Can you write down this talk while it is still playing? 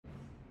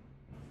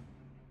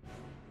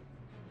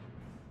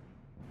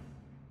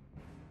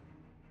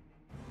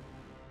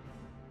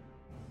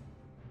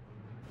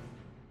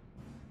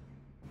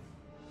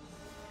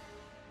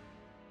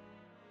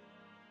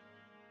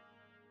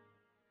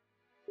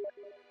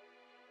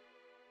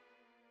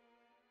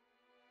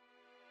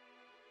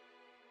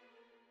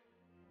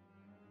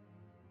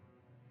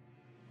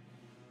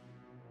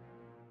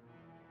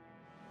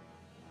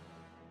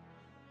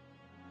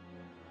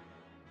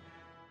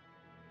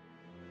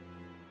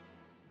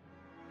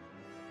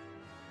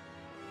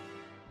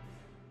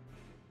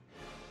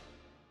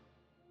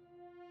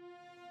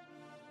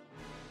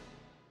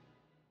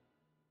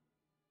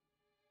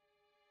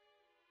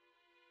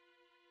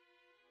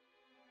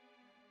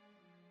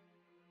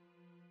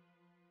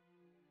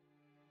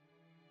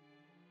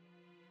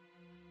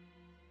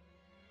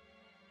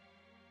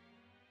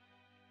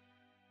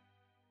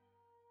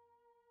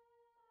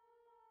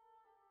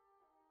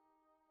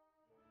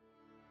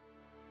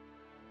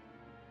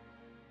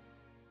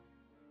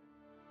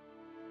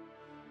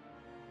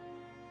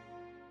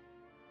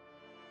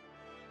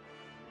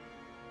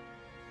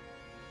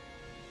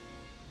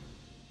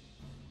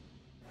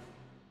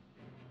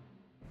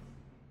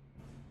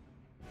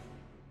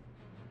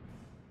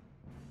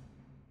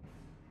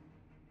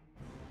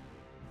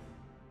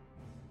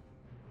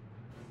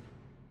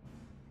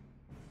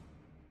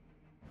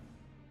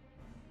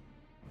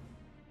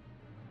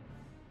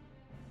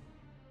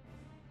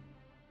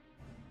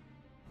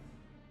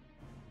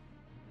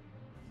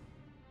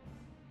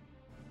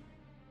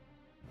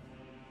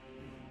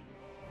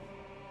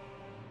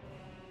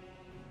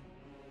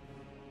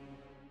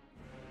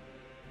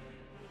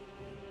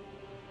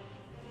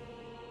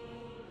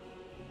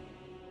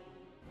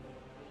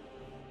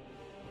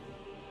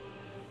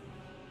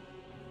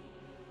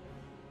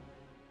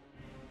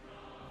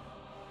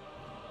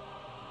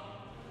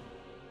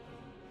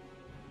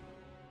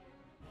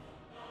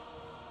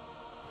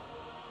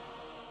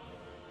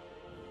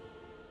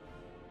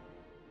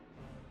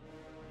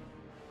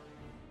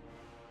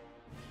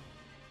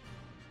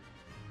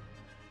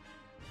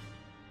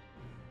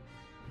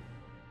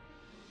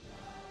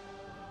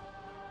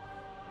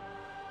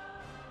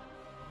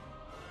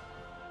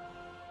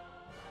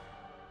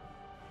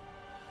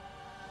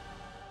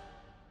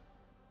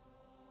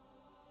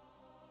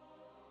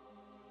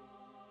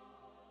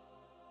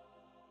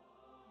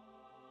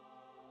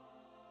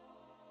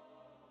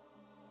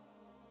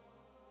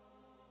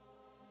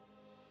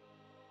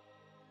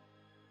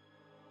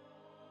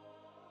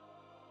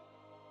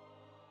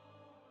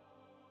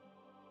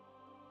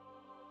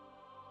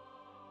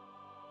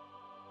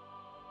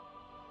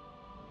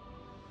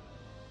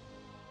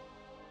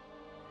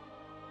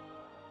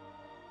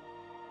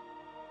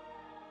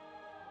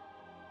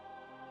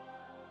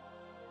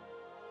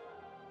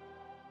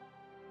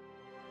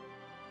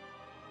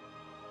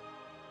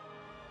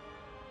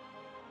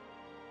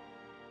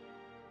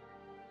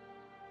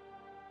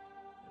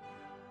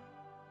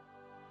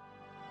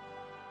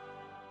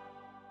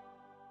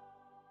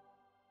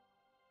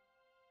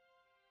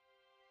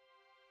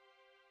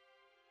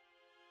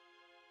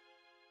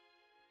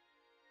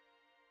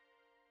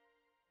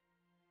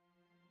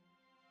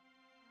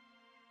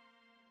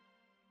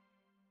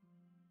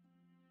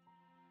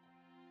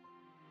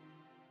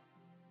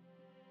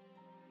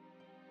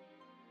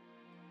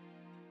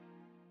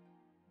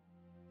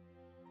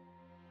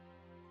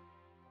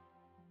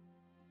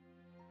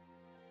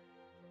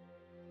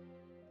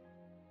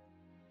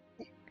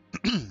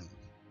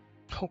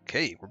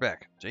Okay, we're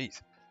back.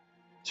 Jeez.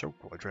 Choke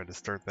while I tried to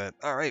start that.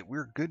 Alright,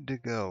 we're good to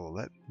go.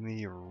 Let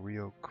me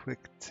real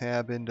quick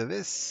tab into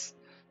this.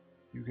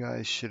 You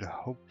guys should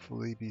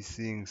hopefully be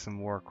seeing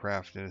some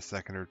Warcraft in a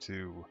second or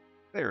two.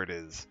 There it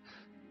is.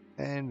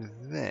 And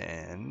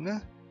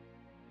then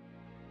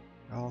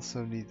I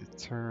also need to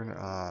turn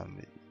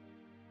on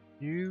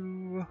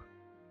you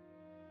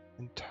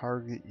and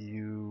target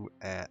you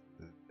at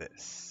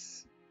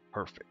this.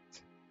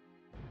 Perfect.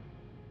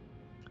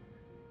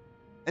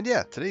 And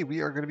yeah, today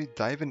we are going to be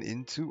diving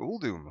into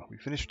Uldum. We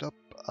finished up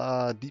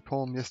Deep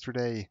Home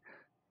yesterday,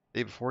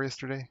 day before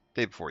yesterday,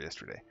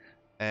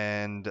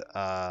 and did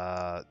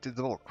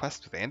the little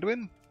quest with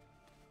Anduin.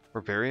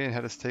 Barbarian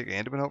had us take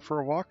Anduin out for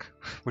a walk,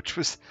 which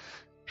was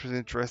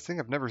interesting.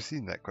 I've never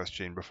seen that quest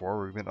chain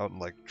before. We went out and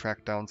like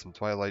tracked down some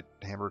Twilight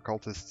Hammer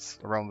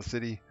cultists around the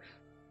city,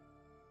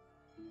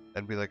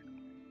 and we like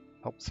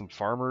helped some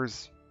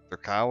farmers, their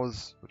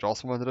cows, which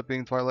also ended up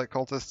being Twilight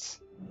cultists.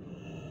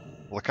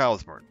 Well, the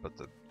cows weren't, but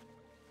the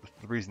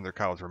reason their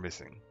cows were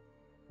missing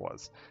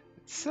was.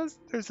 It says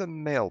there's a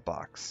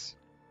mailbox.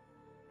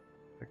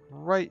 Like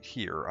right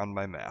here on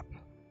my map.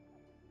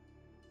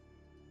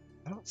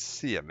 I don't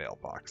see a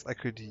mailbox. I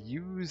could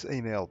use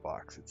a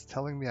mailbox. It's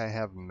telling me I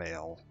have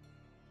mail.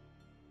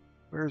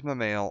 Where's my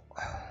mail?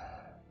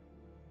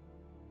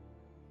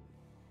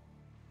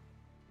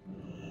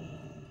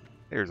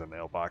 There's a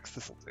mailbox.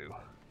 This'll do.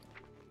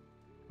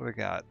 What do we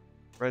got?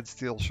 Red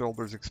steel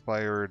shoulders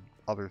expired.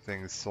 Other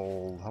things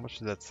sold. How much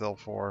did that sell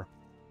for?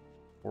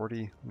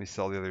 40. Let me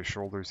sell the other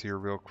shoulders here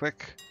real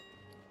quick.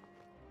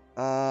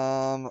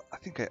 I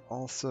think I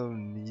also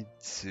need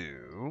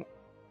to...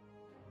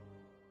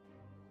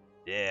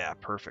 Yeah,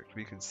 perfect.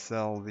 We can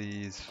sell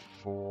these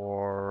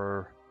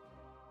for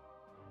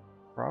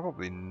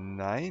probably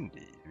 90,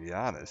 to be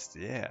honest.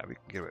 Yeah, we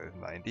can get away with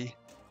 90.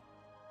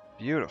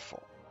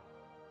 Beautiful.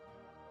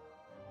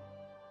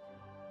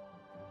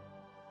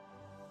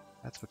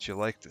 That's what you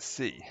like to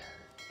see.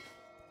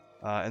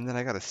 And then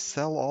I gotta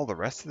sell all the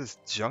rest of this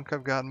junk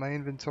I've got in my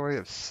inventory. I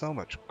have so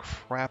much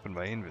crap in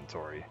my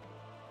inventory.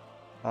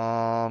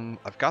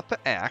 I've got the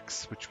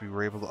axe, which we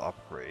were able to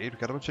upgrade. We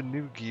got a bunch of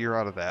new gear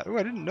out of that. Oh,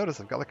 I didn't notice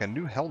I've got like a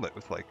new helmet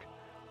with like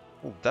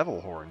little devil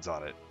horns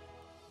on it.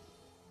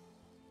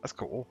 That's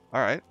cool.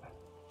 Alright.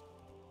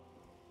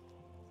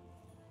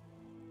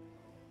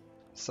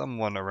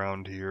 Someone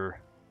around here.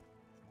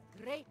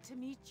 Great to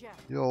meet you.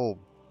 You'll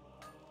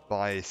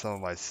buy some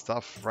of my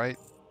stuff, right?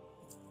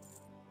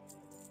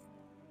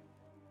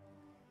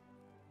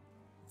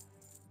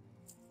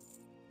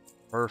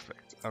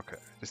 Perfect. Okay.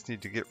 Just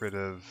need to get rid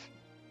of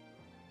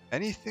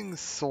anything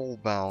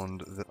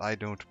soulbound that I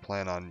don't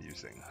plan on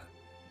using.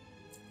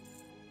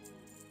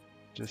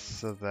 Just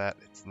so that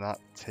it's not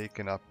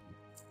taking up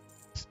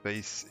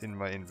space in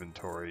my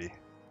inventory,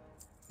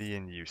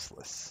 being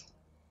useless.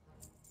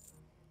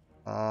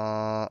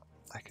 I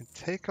can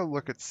take a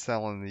look at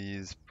selling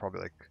these,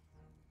 probably like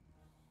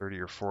 30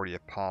 or 40 a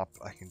pop.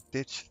 I can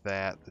ditch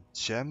that. The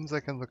gems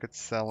I can look at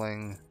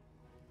selling.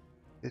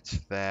 Ditch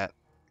that.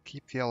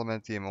 Keep the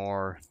Elementium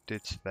ore.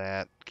 Ditch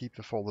that. Keep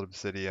the folded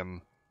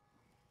obsidian.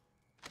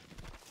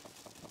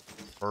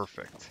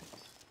 Perfect.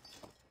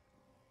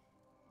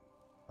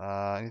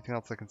 Anything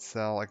else I can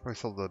sell? I can probably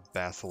sell the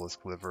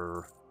Basilisk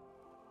liver.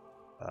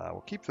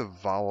 We'll keep the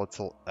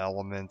volatile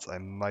elements. I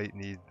might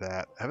need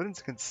that. Evidence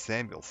against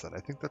Samuelson.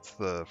 I think that's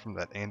the from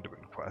that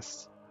Anduin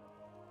quest.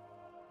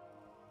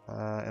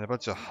 And a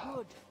bunch of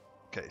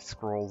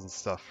scrolls and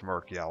stuff from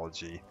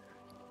archaeology.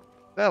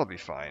 That'll be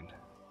fine.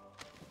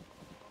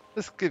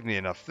 This gives me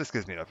enough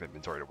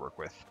inventory to work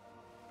with.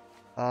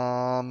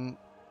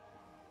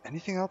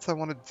 Anything else I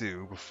want to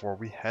do before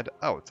we head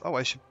out? Oh,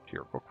 I should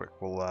here real quick.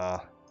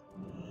 We'll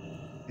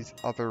these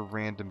other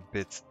random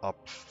bits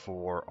up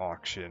for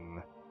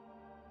auction.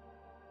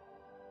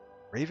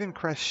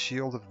 Ravencrest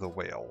Shield of the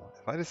Whale.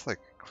 If I just like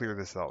clear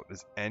this out,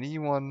 does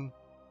anyone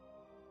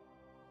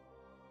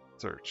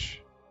search?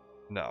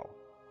 No.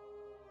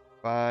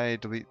 If I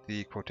delete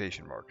the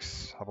quotation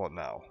marks, how about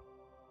now?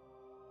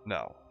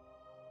 No.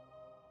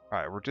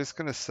 Alright, we're just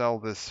gonna sell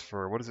this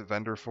for, what is it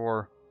vendor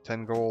for?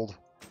 10 gold?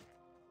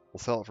 We'll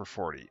sell it for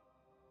 40.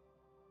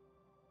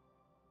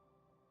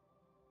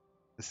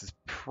 This is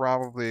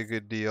probably a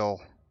good deal.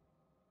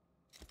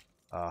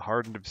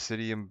 Hardened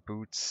obsidian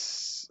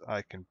boots,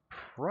 I can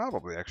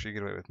probably actually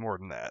get away with more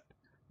than that.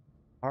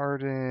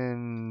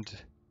 Hardened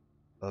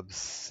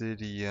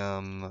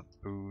obsidian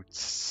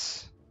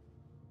boots.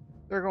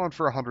 They're going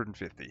for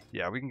 150.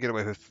 Yeah, we can get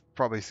away with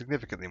probably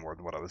significantly more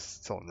than what I was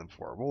selling them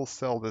for. We'll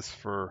sell this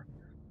for,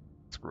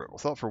 screw it, we'll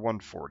sell it for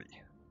 140.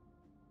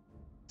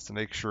 Just to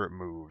make sure it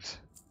moves.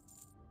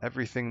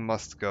 Everything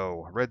must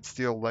go. Red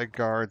steel leg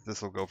guards,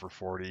 this will go for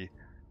 40.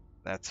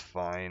 That's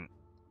fine.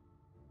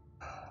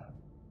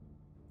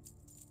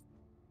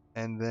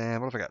 And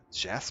then, what have I got?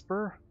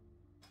 Jasper?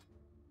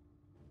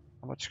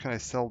 How much can I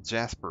sell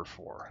Jasper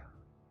for?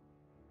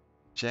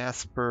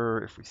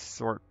 Jasper, if we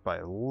sort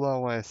by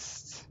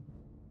lowest,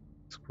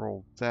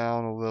 scroll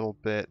down a little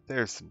bit,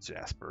 there's some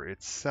Jasper.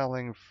 It's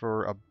selling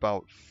for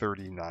about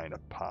 39 a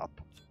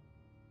pop.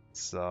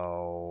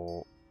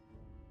 So,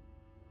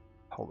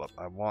 hold up.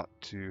 I want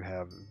to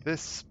have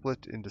this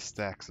split into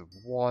stacks of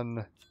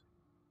 1.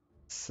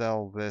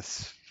 Sell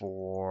this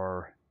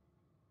for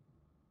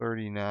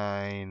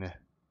 39.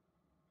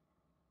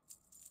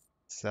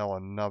 Sell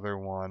another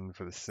one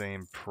for the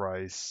same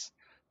price.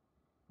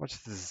 What's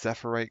the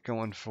Zephyrite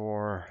going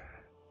for?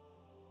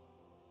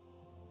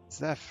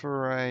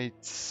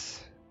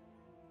 Zephyrite.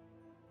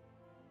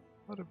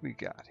 What have we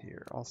got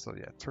here? Also,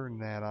 yeah, turn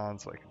that on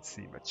so I can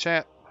see my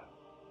chat.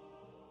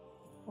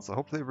 Also,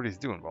 hopefully everybody's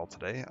doing well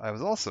today. I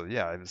was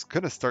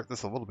going to start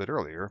this a little bit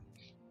earlier,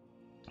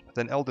 but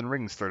then Elden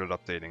Ring started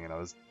updating, and I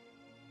was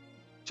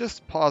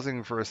just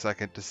pausing for a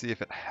second to see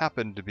if it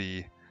happened to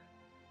be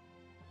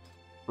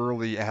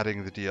early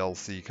adding the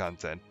DLC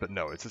content, but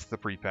no, it's just the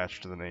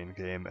pre-patch to the main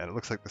game, and it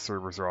looks like the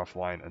servers are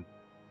offline and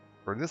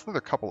for this another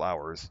couple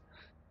hours.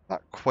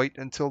 Not quite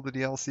until the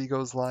DLC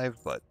goes live,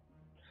 but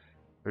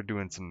they're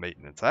doing some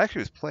maintenance. I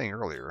actually was playing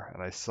earlier,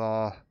 and I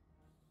saw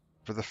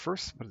for the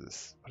first, what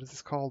is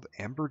this called?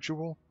 Amber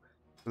Jewel?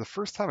 For the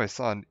first time I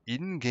saw an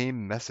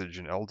in-game message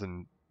in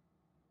Elden...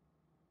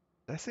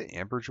 Did I say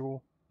Amber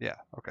Jewel? Yeah,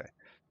 okay.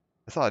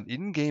 I saw an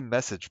in-game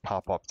message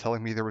pop up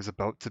telling me there was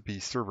about to be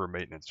server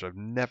maintenance, which I've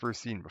never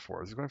seen before.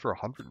 I was going for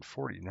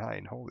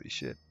 149, holy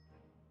shit.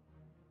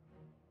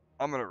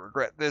 I'm gonna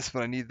regret this,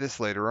 but I need this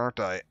later, aren't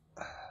I?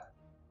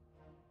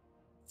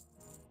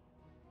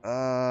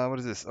 What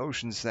is this?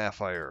 Ocean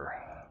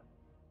Sapphire.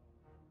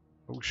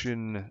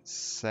 Ocean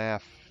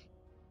Sapphire.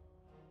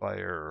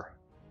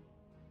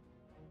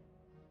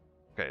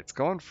 Okay, it's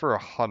going for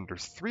 100.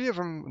 There's 3 of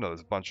them. No,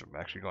 there's a bunch of them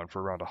actually going for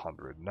around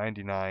 100.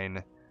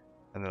 99,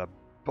 and then a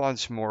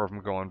bunch more of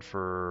them going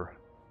for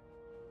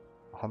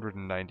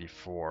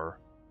 194.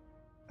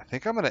 I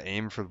think I'm going to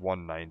aim for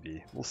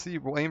 190. We'll see.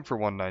 We'll aim for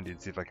 190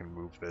 and see if I can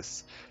move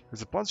this.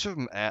 There's a bunch of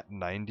them at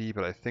 90,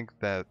 but I think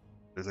that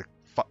there's like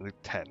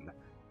 10.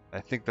 I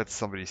think that's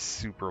somebody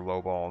super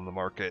lowball in the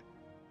market.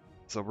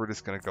 So we're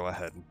just going to go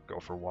ahead and go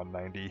for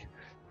 190.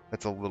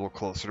 That's a little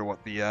closer to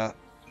what the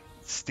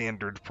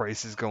standard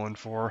price is going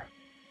for.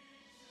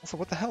 Also,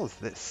 what the hell is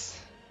this?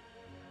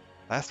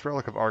 Last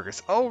Relic of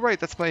Argus. Oh, right,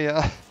 that's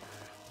my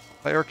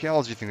my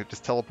archaeology thing that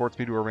just teleports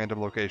me to a random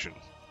location.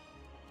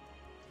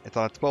 It's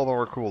on a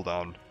 12-hour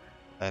cooldown,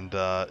 and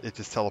it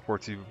just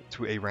teleports you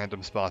to a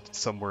random spot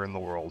somewhere in the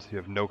world. You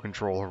have no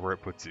control over where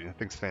it puts you. That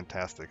thing's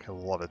fantastic. I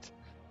love it.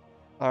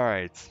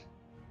 Alright.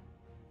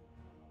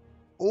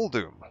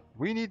 Uldum.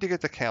 We need to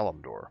get to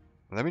Kalimdor.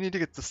 And then we need to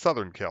get to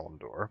Southern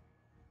Kalimdor.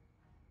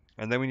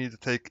 And then we need to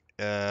take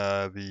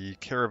the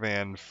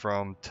caravan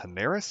from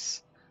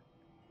Tanaris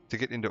to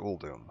get into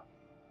Uldum.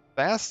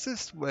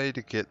 Fastest way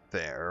to get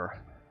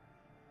there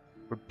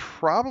would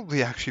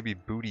probably actually be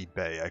Booty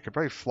Bay. I could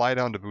probably fly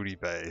down to Booty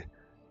Bay,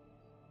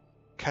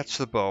 catch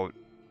the boat,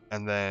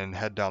 and then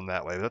head down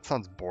that way. That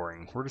sounds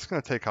boring. We're just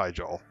going to take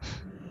Highjaw.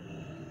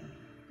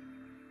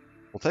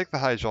 We'll take the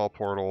Highjaw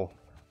portal,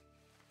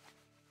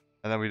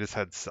 and then we just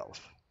head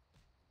south.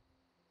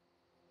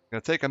 It's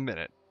going to take a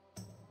minute.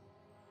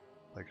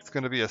 Like, it's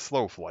going to be a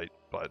slow flight,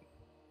 but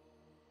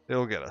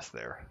it'll get us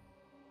there.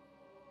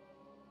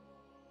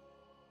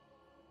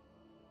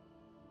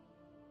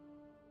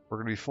 We're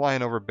going to be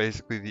flying over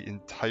basically the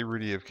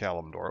entirety of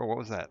Kalimdor. Oh, what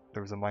was that?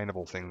 There was a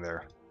mineable thing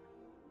there.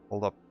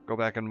 Hold up. Go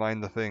back and mine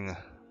the thing.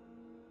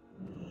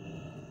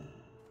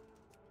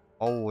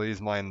 Always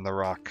mine the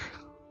rock.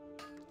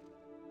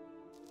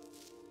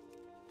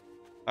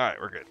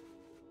 Alright, we're good.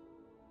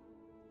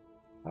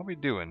 How we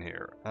doing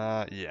here?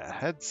 Yeah,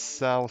 head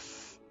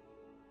south.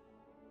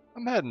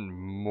 I'm heading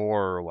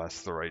more or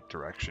less the right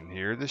direction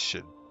here. This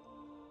should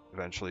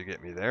eventually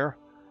get me there.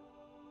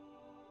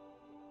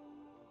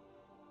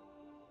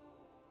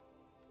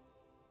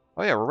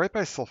 Oh yeah, we're right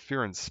by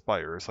Sulfuran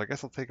Spire, so I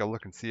guess I'll take a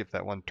look and see if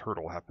that one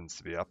turtle happens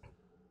to be up.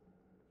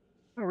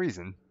 No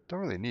reason. Don't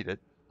really need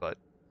it, but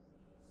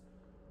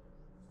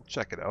we'll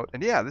check it out.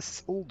 And yeah, this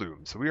is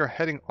Uldum, so we are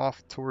heading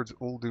off towards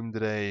Uldum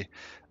today.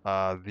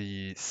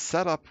 The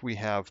setup we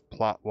have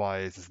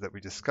plot-wise is that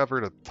we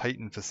discovered a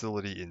Titan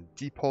facility in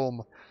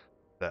Deepholm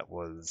that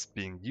was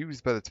being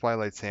used by the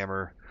Twilight's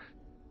Hammer,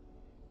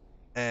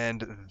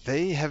 and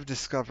they have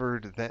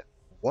discovered that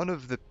one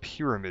of the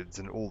pyramids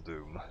in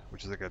Uldum,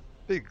 which is like a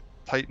big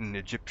Titan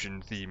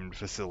Egyptian themed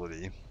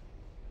facility,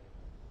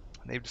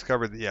 they've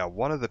discovered that, yeah,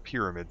 one of the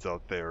pyramids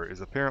out there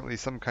is apparently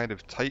some kind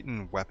of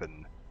Titan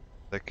weapon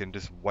that can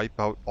just wipe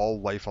out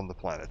all life on the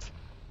planet.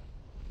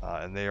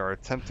 And they are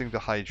attempting to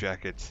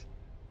hijack it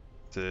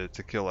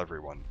to kill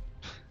everyone.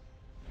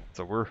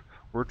 So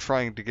we're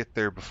trying to get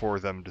there before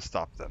them to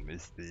stop them,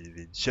 is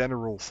the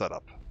general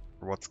setup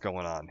for what's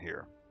going on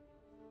here.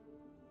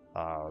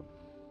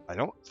 I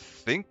don't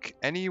think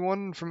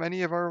anyone from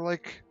any of our,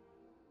 like,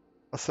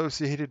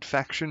 associated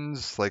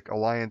factions, like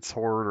Alliance,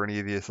 Horde, or any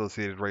of the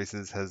associated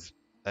races has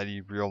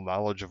any real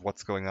knowledge of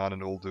what's going on in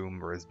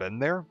Uldum or has been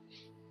there.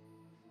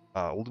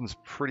 Uldum's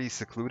pretty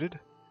secluded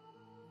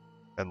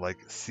and,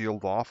 like,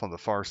 sealed off on the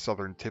far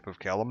southern tip of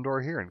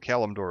Kalimdor here, and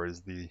Kalimdor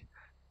is the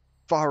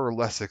far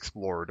less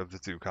explored of the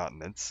two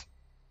continents.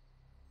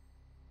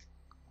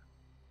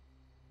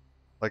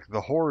 Like,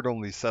 the Horde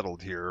only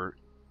settled here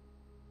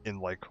in,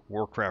 like,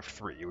 Warcraft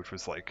 3, which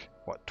was, like,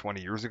 what,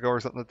 20 years ago or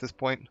something at this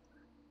point?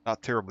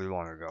 Not terribly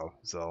long ago,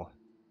 so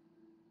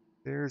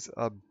there's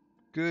a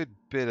good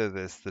bit of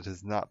this that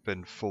has not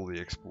been fully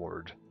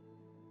explored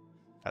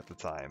at the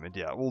time. And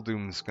yeah,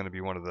 Uldum's going to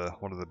be one of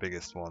the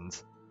biggest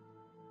ones.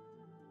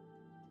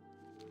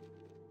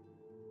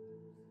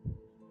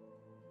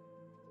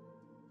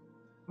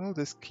 We'll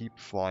just keep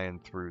flying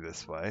through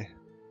this way.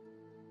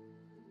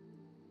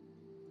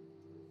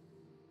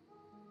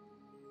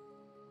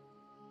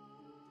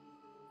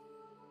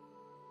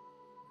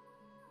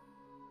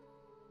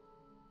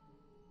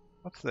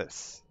 What's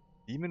this?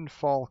 Demon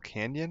Fall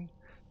Canyon?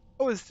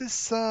 Oh, is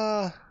this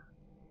the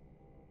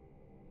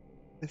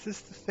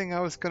thing I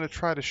was going to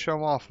try to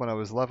show off when I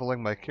was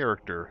leveling my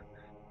character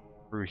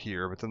through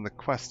here, but then the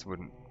quest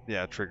wouldn't,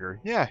 yeah, trigger.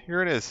 Yeah,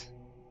 here it is.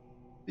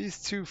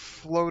 These two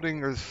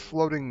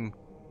floating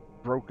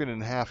broken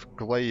in half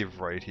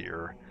glaive right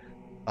here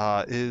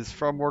is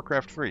from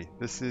Warcraft 3.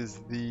 This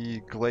is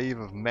the glaive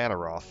of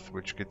Manaroth,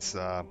 which gets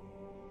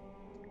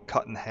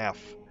cut in half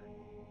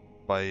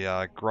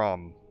by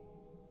Grom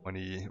when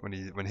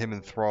him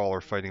and Thrall are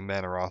fighting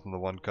Manaroth in the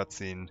one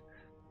cutscene,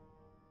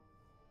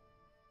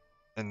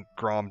 and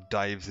Grom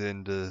dives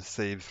in to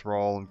save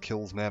Thrall and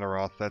kills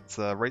Manaroth. That's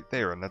right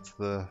there, and that's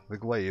the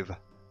glaive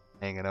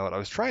hanging out. I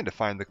was trying to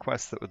find the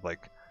quest that would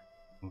like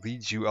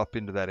lead you up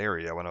into that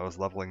area when I was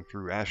leveling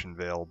through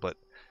Ashenvale, but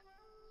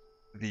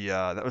the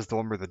that was the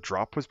one where the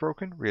drop was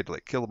broken. We had to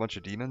like kill a bunch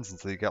of demons, and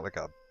so you got like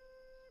a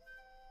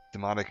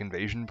demonic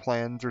invasion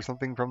plans or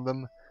something from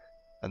them,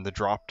 and the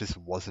drop just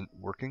wasn't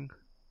working.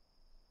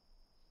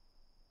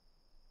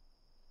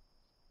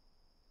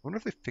 I wonder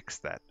if they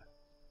fixed that.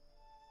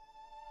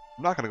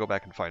 I'm not going to go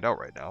back and find out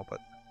right now, but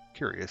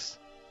curious.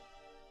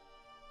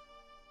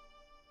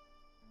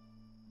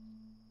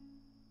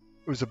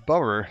 It was a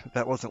bummer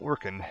that wasn't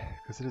working,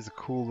 because it is a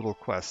cool little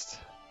quest,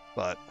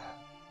 but...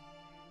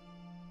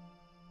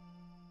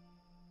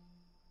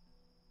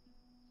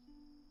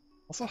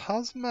 Also,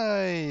 how's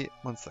my...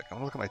 One second, I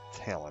want to look at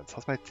my talents.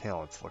 How's my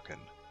talents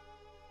looking?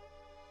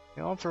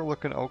 Talents are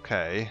looking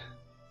okay.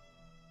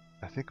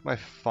 I think my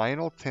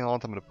final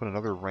talent, I'm going to put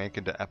another rank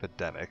into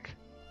Epidemic.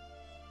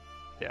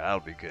 Yeah, that'll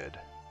be good.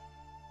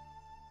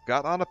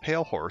 Got on a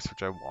Pale Horse,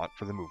 which I want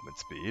for the movement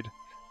speed.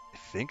 I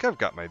think I've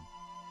got my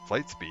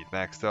flight speed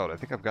maxed out. I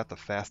think I've got the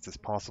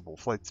fastest possible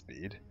flight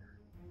speed.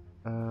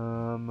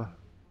 Where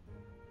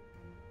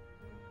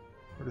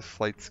does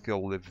flight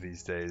skill live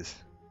these days?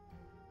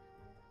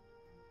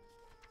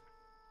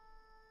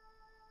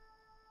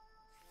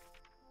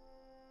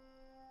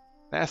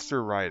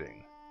 Master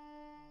riding.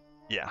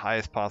 Yeah,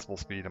 highest possible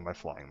speed on my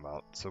flying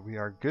mount. So we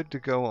are good to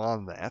go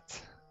on that.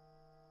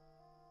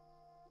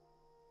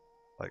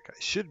 Like, I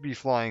should be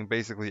flying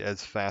basically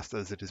as fast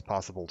as it is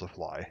possible to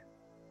fly.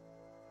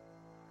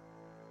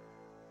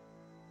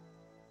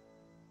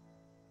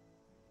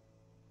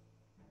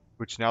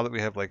 Which, now that we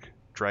have, like,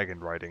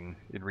 dragon riding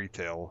in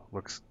retail,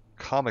 looks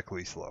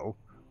comically slow.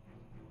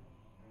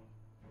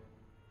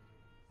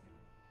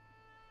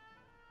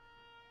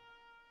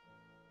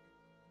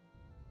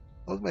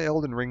 How's my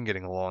Elden Ring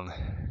getting along?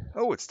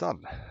 Oh, it's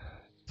done.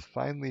 It's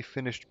finally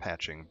finished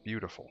patching.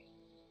 Beautiful.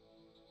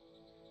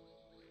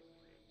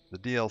 The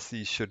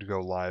DLC should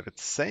go live.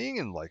 It's saying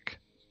in, like,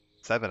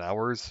 7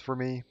 hours for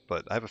me,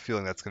 but I have a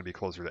feeling that's going to be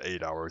closer to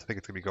 8 hours. I think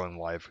it's going to be going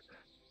live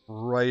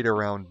right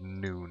around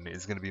noon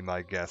is going to be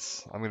my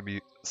guess. I'm going to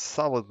be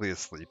solidly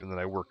asleep, and then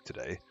I work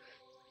today.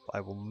 I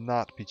will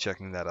not be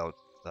checking that out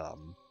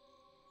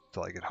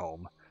until I get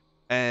home.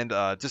 And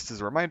just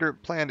as a reminder,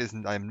 plan is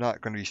I'm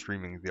not going to be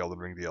streaming the Elden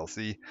Ring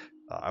DLC.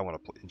 I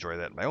want to enjoy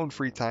that in my own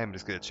free time and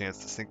just get a chance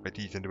to sink my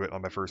teeth into it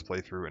on my first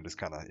playthrough and just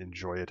kind of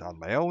enjoy it on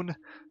my own.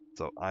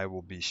 So I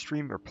will be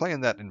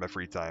playing that in my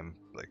free time,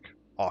 like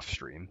off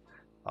stream.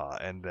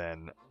 And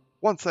then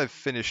once I've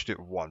finished it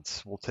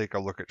once, we'll take a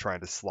look at trying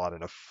to slot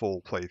in a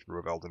full playthrough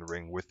of Elden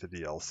Ring with the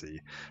DLC.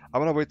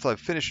 I'm gonna wait till I've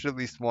finished it at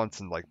least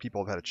once and like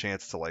people have had a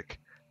chance to like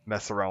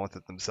mess around with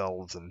it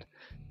themselves and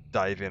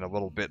dive in a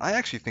little bit. I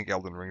actually think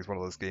Elden Ring is one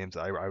of those games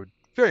I would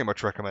very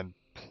much recommend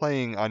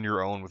playing on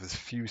your own with as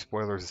few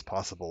spoilers as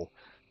possible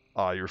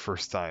your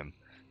first time.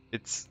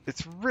 It's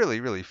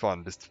really, really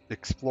fun just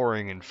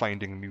exploring and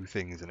finding new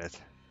things in it.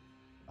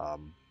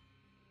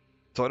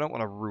 So I don't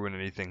want to ruin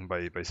anything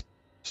by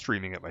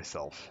streaming it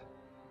myself.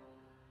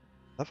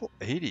 Level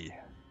 80.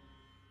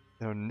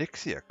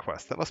 Nixia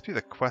quest. That must be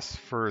the quest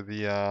for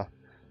the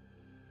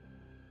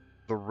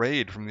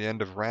raid from the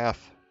End of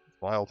Wrath.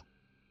 It's wild.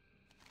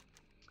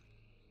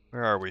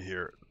 Where are we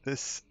here?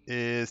 This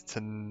is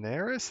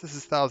Tenaris? This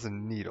is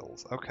Thousand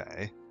Needles.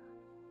 Okay.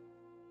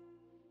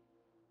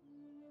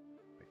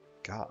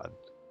 God.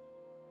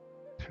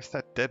 There's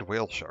that dead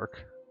whale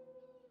shark.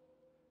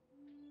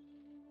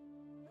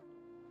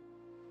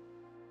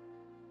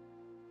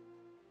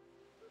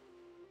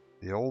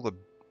 The old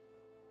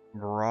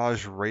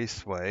Mirage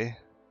Raceway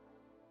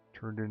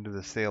turned into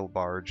the sail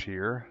barge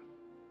here.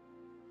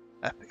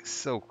 That thing's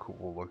so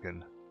cool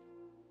looking.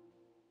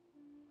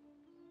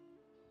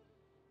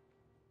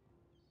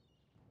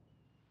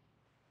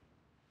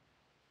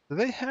 Do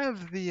they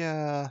have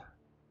the,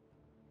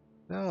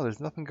 no,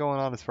 there's nothing going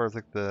on as far as,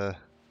 like, the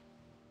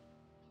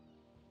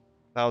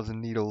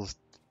Thousand Needles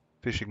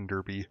fishing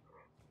derby.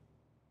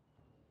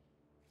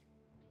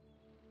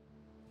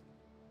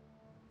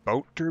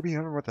 Boat derby? I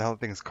don't remember what the hell the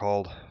thing is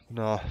called.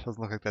 No,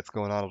 doesn't look like that's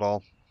going on at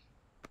all.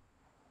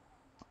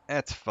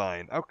 That's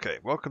fine. Okay,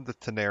 welcome to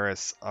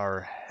Teneris.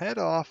 Our head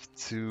off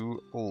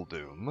to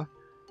Uldum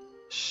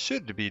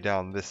should be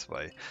down this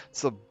way.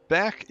 So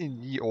back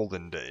in ye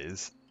olden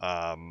days,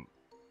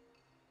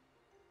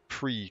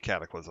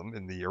 pre-Cataclysm,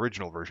 in the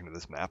original version of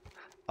this map,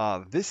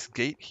 this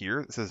gate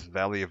here that says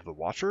Valley of the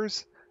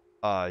Watchers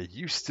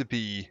used to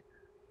be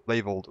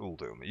labeled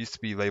Uldum. It used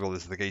to be labeled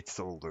as the gates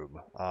to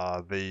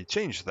Uldum. They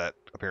changed that,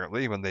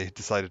 apparently, when they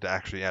decided to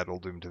actually add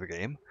Uldum to the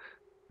game.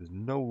 It's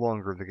no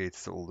longer the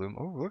gates to Uldum.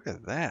 Oh, look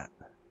at that.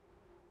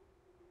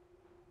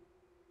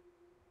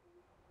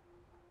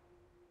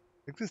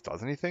 Think this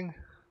does anything?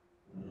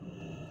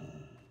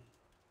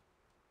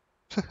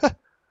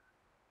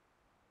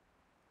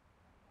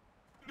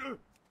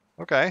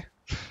 Okay,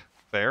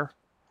 fair.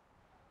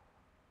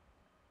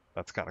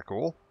 That's kind of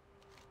cool.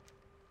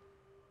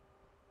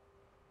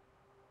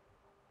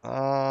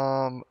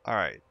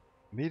 Alright.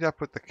 Meet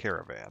up with the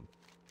caravan.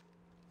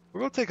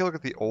 We'll go take a look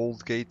at the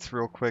old gates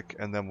real quick,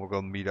 and then we'll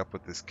go meet up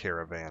with this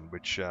caravan,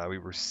 which we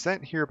were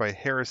sent here by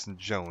Harrison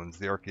Jones,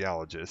 the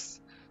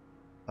archaeologist.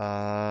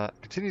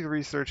 Continue the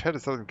research, head to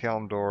Southern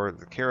Kalimdor,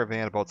 the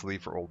caravan about to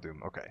leave for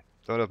Uldum. Okay,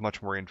 don't have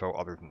much more info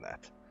other than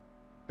that.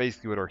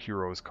 Basically what our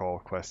Heroes Call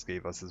quest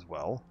gave us as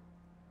well.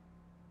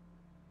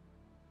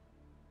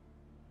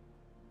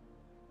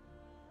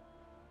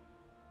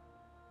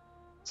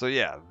 So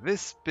yeah,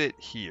 this bit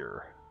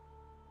here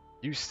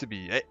used to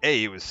be,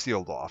 it was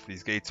sealed off.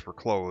 These gates were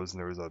closed, and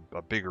there was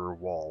a bigger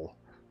wall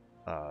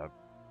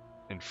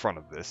in front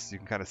of this. You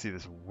can kind of see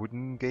this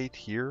wooden gate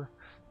here.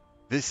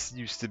 This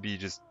used to be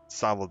just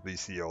solidly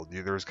sealed.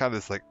 There was kind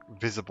of this like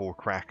visible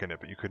crack in it,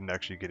 but you couldn't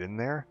actually get in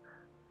there.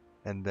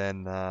 And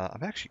then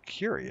I'm actually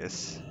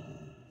curious.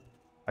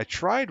 I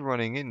tried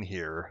running in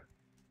here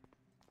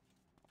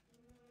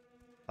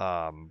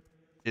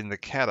in the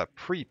Cata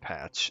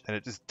pre-patch, and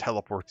it just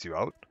teleports you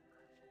out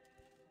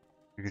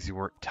because you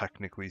weren't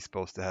technically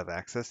supposed to have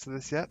access to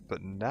this yet.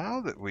 But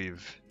now that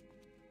we've...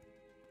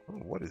 Oh,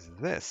 what is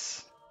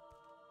this?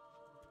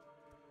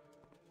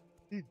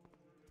 The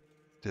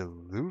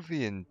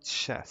Diluvian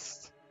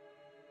chest.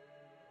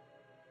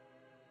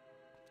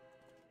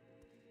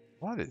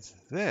 What is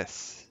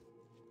this?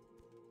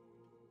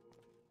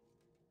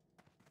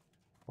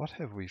 What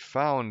have we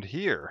found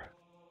here?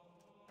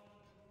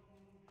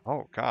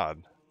 Oh,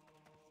 God.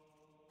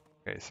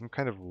 Okay, some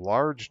kind of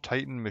large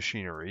Titan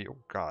machinery. Oh,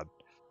 God.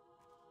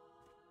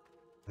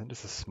 And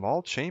just a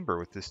small chamber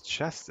with this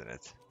chest in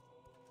it.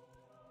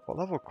 What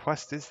level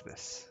quest is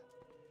this?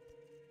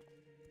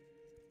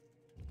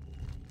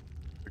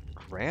 The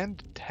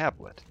Grand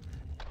Tablet.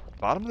 At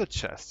the bottom of the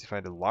chest, you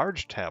find a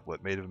large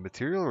tablet made of a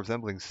material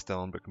resembling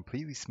stone but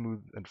completely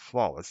smooth and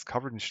flawless,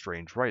 covered in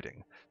strange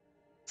writing.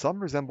 Some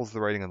resembles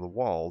the writing on the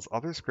walls,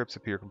 other scripts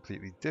appear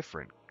completely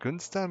different.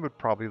 Gunstan would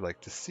probably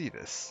like to see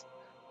this.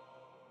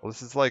 Well,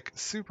 this is like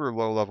super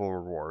low level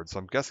reward, so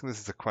I'm guessing this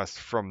is a quest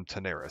from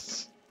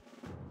Teneris.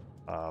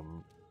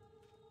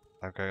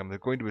 Okay, I'm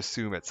going to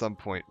assume at some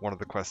point one of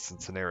the quests in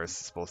Teneris is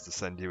supposed to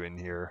send you in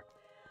here.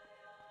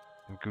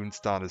 And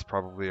Gunstan is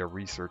probably a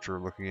researcher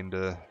looking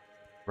into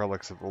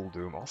relics of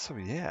Uldum. Also,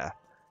 yeah,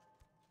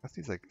 that's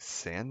these like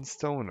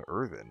sandstone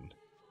earthen.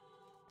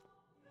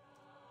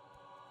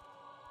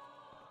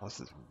 Oh, this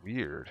is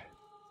weird.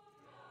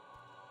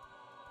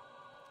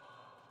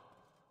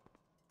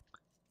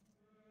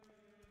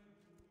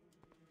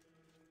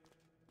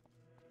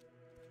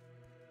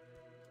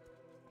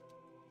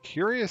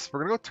 Curious,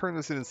 we're gonna go turn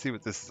this in and see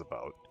what this is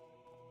about.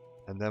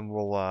 And then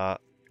we'll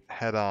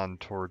head on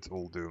towards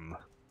Uldum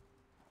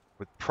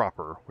with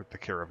the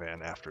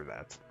caravan after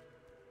that.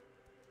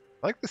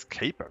 I like this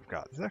cape I've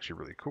got. This is actually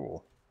really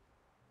cool.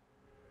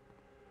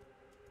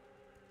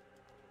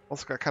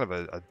 Also got kind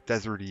of a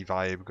deserty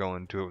vibe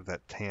going to it with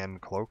that tan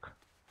cloak.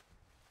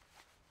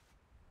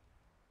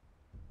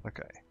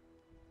 Okay.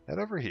 Head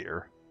over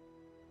here.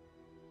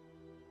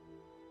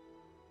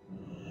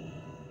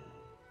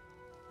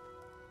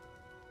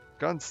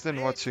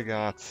 Gunston, what you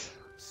got?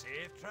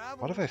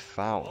 What have I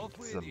found?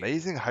 This is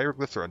amazing.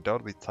 Hieroglyphs are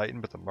undoubtedly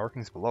Titan, but the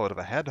markings below it, if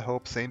I had to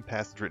hope, same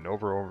passage written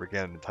over and over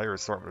again, an entire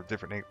assortment of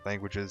different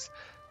languages.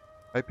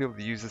 Might be able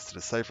to use this to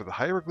decipher the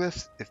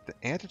hieroglyphs. If the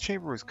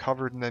antechamber was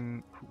covered in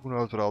them, who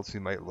knows what else we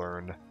might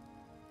learn.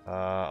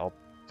 I'll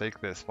take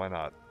this, why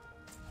not?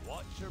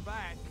 Watch your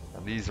back.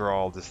 And these are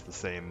all just the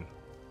same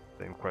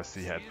quests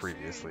he had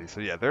previously. So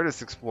yeah, they're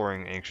just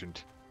exploring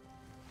ancient.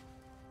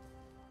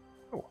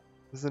 Oh,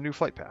 this is a new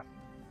flight path.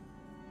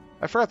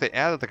 I forgot they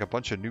added like a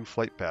bunch of new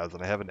flight paths,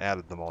 and I haven't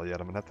added them all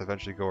yet. I'm gonna have to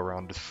eventually go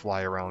around, just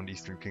fly around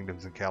Eastern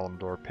Kingdoms and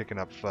Kalimdor, picking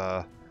up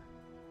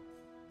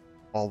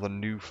all the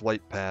new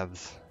flight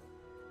paths.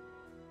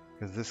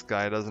 Because this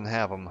guy doesn't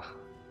have them.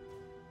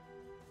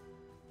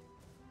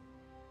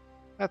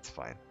 That's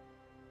fine.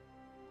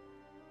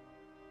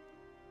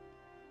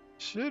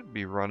 should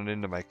be running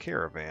into my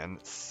caravan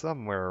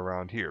somewhere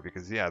around here,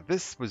 because yeah,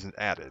 this wasn't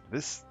added.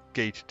 This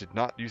gate did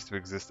not used to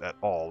exist at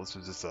all. This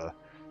was just a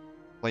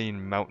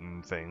plain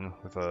mountain thing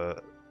with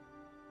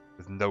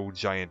no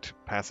giant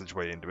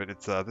passageway into it.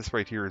 It's this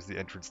right here is the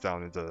entrance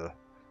down into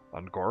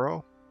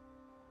Ungoro.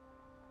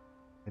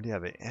 And yeah,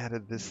 they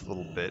added this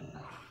little bit.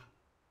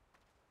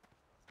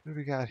 What do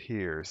we got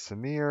here?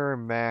 Samir,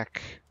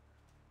 Mac,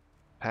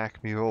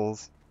 pack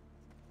mules,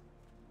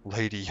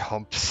 lady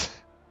humps.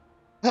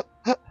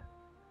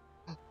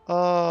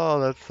 Oh,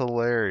 that's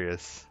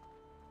hilarious.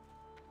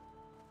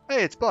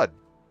 Hey, it's Bud.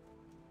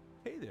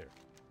 Hey there.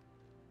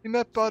 We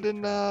met Bud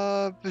in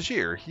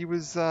Vajir. He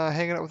was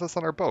hanging out with us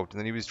on our boat, and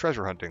then he was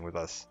treasure hunting with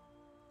us.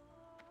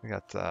 We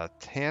got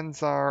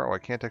Tanzar. Oh, I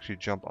can't actually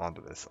jump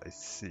onto this. I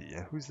see.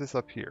 Who's this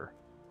up here?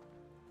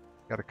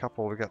 We got a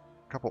couple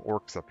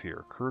orcs up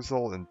here.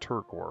 Kurzel and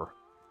Turkor.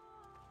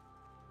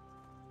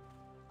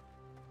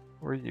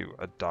 Who are you?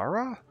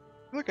 Adara?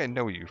 I feel like I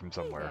know you from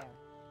somewhere. Hey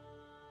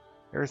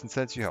Harrison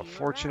says you how See you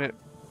fortunate.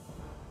 around.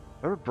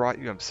 Whoever brought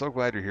you, I'm so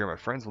glad you're here. My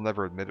friends will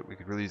never admit it. We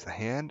could really use a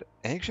hand.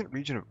 Ancient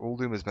region of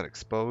Uldum has been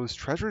exposed.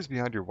 Treasures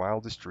beyond your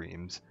wildest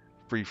dreams.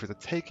 Free for the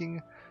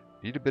taking.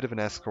 Need a bit of an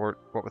escort.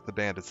 What with the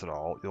bandits and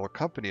all. You'll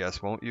accompany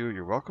us, won't you?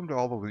 You're welcome to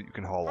all the loot you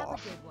can haul Have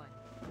off. a good one.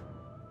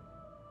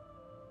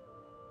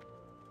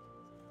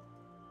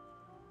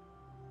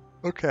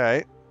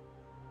 Okay.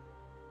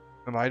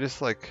 Am I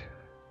just like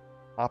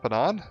hopping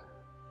on?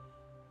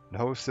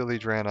 No, silly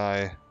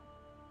Draenei.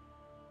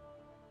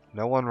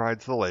 No one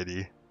rides the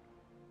lady.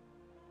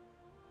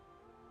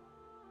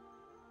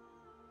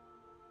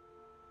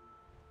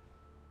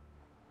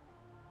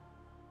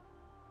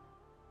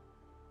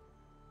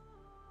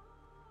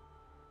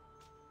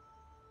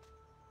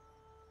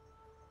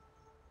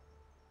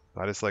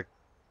 Am I just like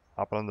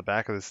hopping on the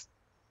back of this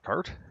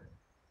cart?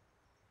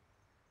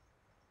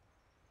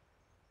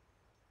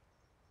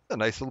 A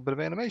nice little bit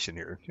of animation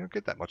here. You don't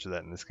get that much of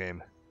that in this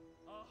game.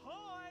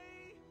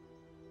 Ahoy!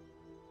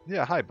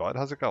 Yeah, hi bud,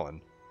 how's it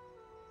going?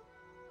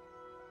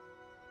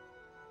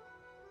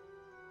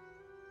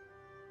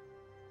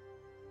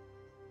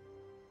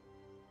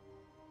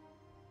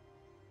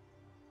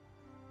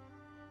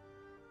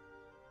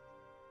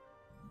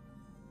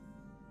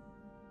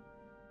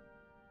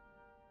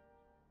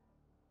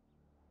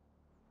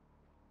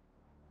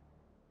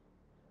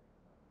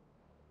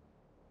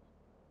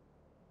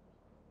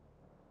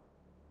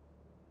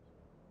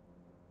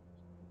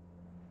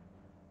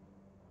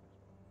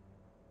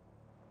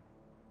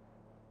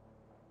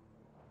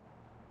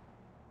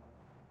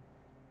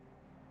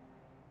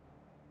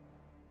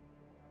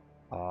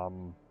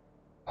 Um,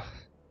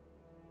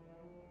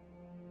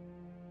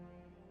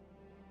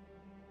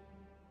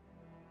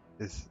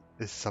 is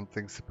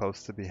something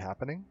supposed to be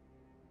happening?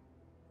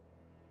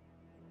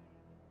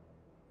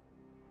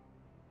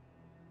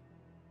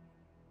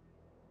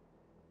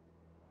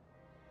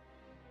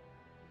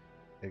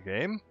 A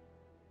game?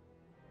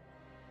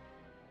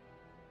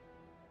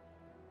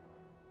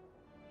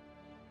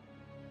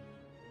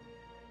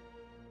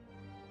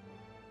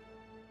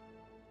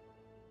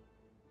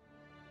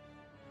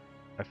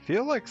 I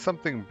feel like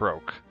something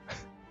broke.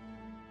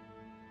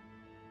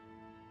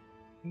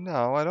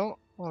 No, I don't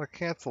want to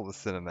cancel the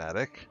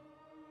cinematic.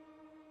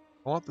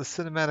 I want the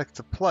cinematic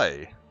to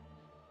play.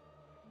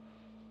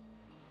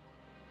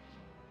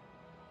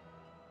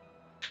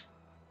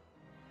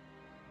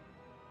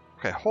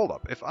 Okay, hold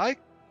up. If I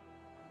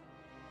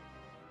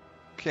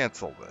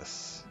cancel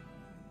this,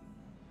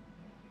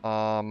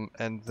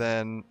 and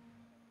then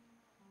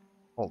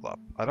hold up.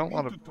 I don't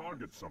want to.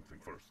 target something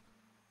first.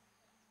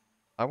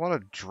 I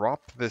want to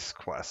drop this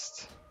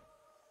quest.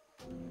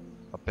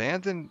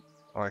 Abandon.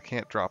 Oh, I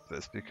can't drop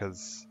this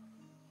because.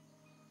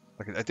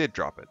 Okay, I did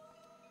drop it.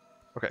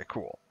 Okay,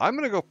 cool. I'm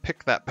gonna go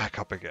pick that back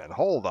up again.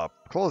 Hold up.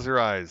 Close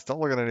your eyes. Don't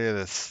look at any of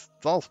this.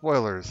 It's all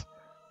spoilers.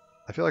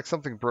 I feel like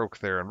something broke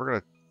there, and we're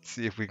gonna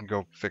see if we can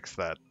go fix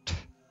that.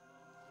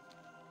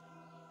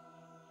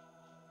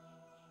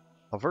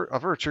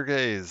 Avert your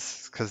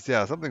gaze, because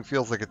yeah, something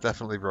feels like it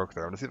definitely broke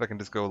there. I'm gonna see if I can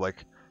just go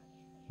like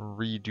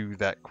redo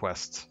that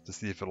quest to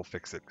see if it'll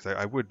fix it, because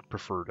I would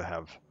prefer to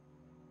have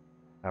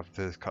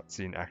the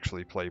cutscene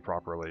actually play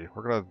properly.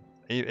 We're gonna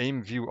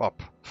aim view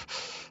up.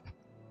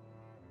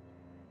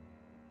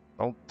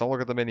 Don't look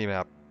at the mini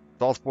map.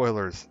 It's all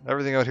spoilers.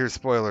 Everything out here is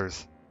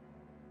spoilers.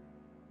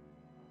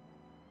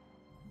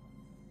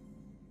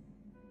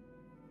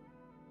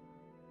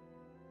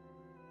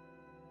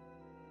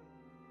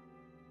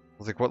 I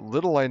was like, what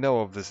little I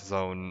know of this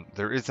zone,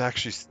 there is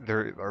actually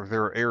there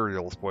are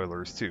aerial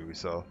spoilers too,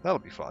 so that'll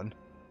be fun.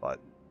 But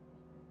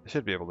I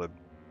should be able to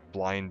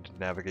blind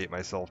navigate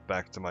myself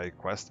back to my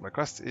quest. My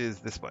quest is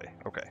this way.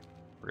 Okay,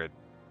 we're good.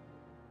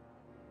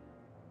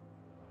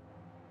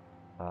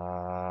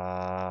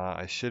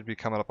 I should be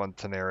coming up on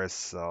Tenaris,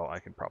 so I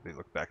can probably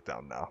look back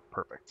down now.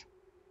 Perfect.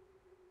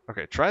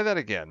 Okay, try that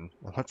again.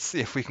 Let's see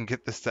if we can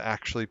get this to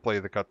actually play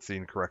the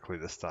cutscene correctly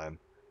this time.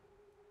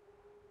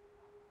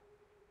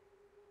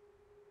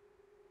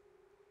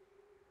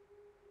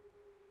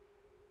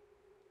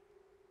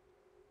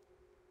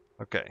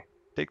 Okay,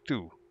 take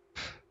two.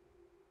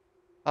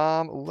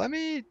 Let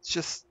me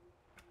just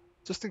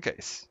in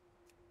case.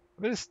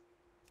 Let me just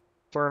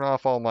turn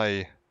off all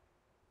my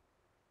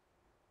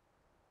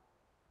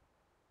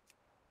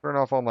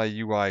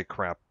UI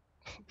crap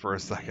for a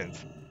second,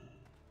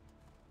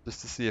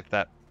 just to see if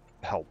that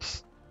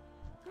helps.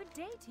 Good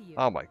day to you.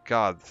 Oh my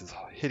god, this is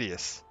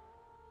hideous.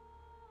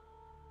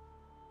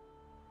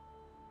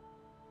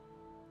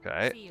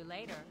 Okay, See you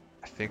later.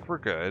 I think we're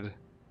good.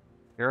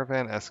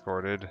 Caravan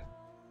escorted.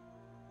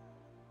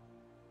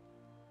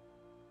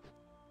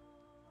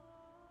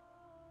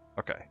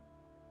 Okay.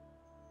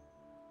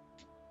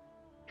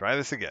 Try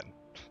this again.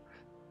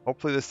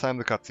 Hopefully this time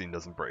the cutscene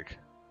doesn't break.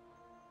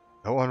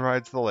 No one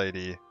rides the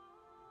lady.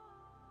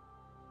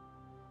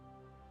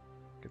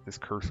 Get this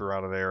cursor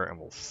out of there and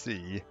we'll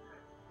see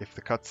if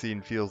the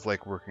cutscene feels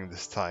like working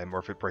this time or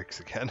if it breaks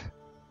again.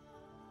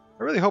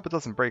 I really hope it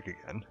doesn't break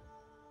again.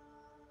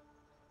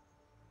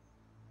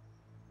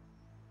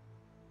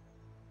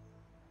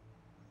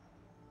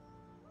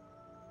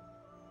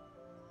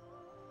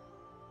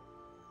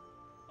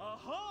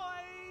 Ahoy!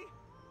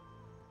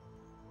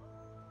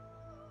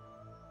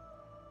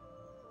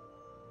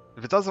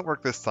 If it doesn't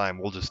work this time,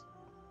 we'll just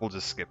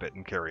skip it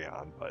and carry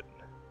on, but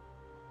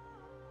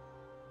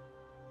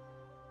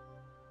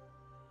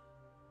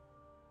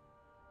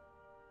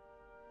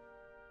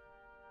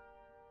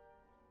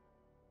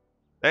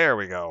there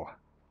we go.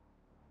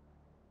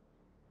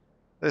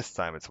 This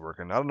time it's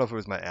working. I don't know if it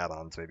was my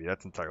add-ons, maybe.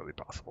 That's entirely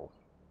possible.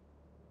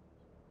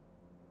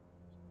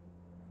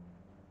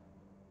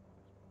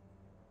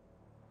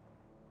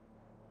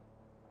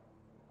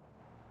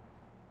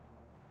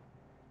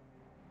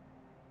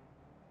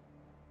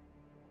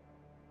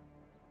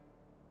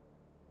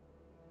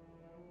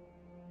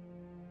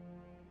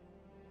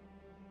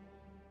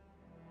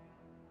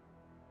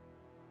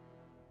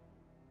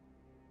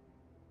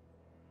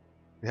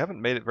 We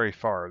haven't made it very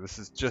far. This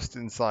is just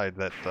inside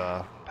that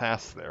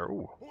pass there.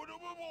 Ooh,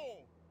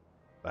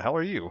 the hell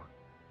are you?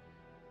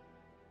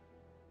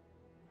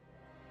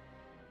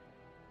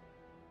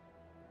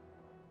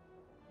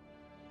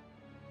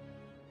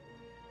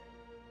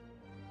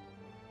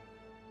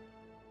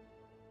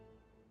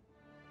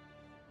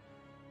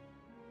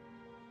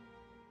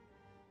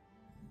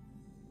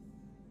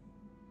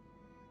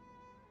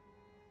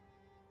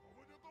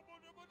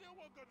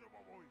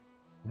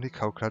 How many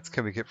coconuts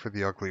can we get for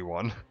the ugly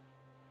one?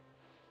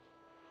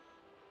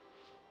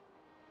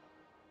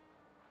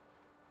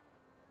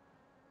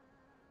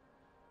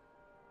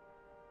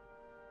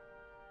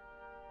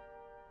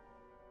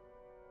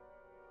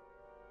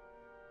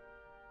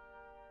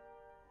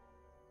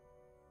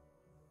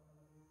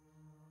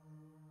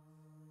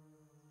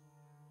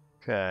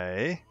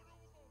 Okay.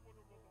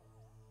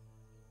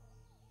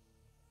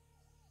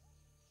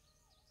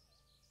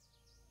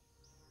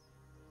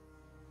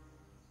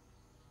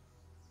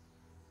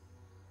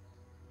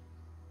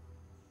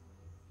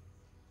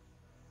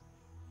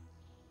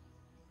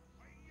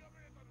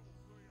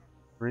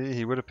 Three,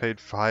 he would have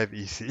paid 5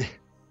 EC.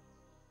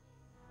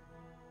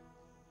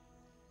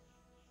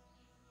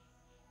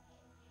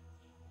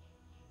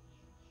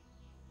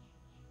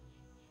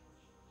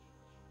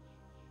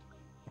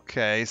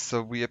 Okay,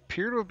 so we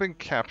appear to have been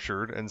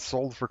captured and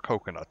sold for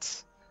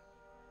coconuts.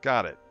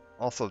 Got it.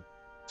 Also,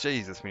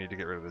 Jesus, we need to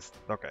get rid of this.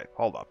 Okay,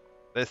 hold up.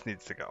 This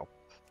needs to go.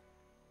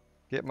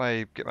 Get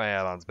my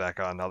add-ons back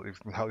on now that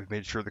we've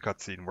made sure the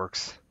cutscene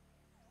works.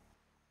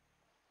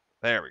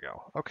 There we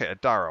go. Okay,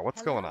 Adara,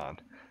 what's going on?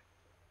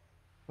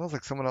 Smells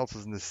like someone else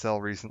was in this cell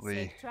recently.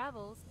 Safe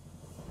travels.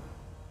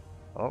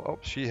 Oh,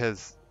 she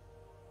has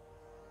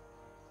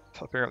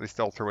apparently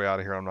stealthed her way out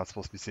of here. I'm not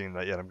supposed to be seeing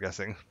that yet, I'm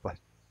guessing. But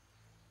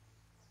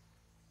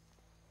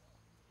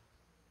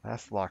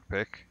last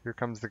lockpick. Here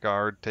comes the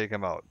guard. Take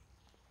him out.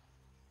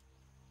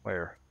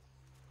 Where?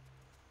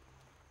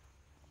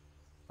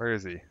 Where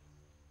is he?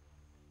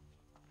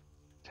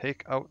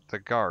 Take out the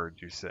guard,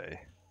 you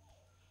say?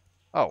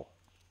 Oh,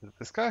 is it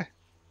this guy?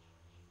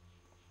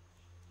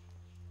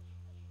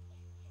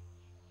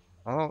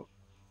 I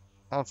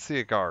don't see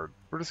a guard.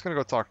 We're just gonna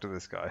go talk to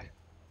this guy.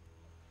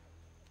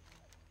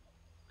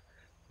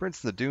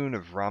 Prince Nadun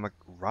of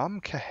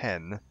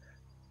Ramkahen.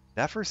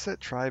 Neferset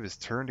tribe is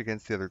turned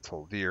against the other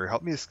Tolvir.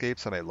 Help me escape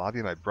so I may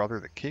lobby my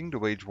brother, the king, to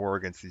wage war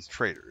against these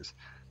traitors.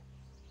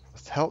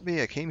 Must help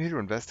me. I came here to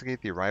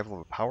investigate the arrival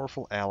of a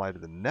powerful ally to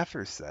the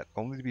Neferset,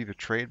 only to be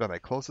betrayed by my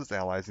closest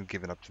allies and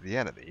given up to the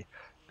enemy.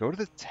 Go to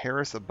the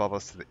terrace above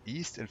us to the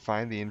east and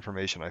find the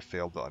information I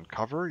failed to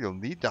uncover. You'll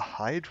need to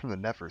hide from the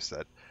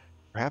Neferset.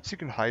 Perhaps you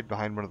can hide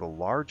behind one of the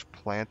large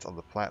plants on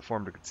the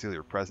platform to conceal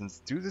your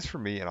presence. Do this for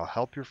me, and I'll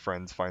help your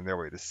friends find their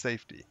way to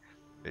safety.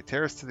 Okay,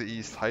 terrace to the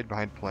east, hide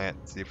behind plant,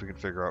 and see if we can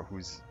figure out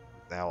whose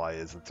ally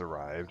is that's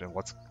arrived and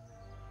what's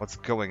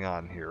going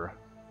on here.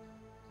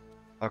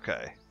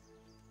 Okay.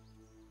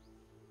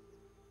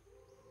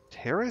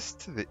 Terrace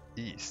to the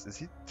east. Is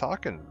he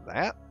talking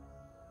that?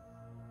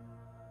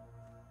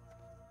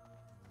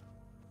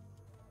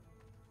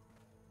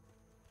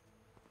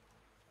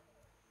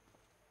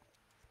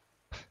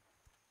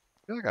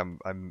 feel like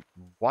I'm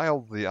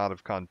wildly out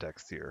of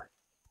context here.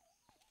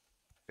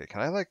 Okay,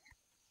 can I like...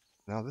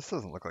 No, this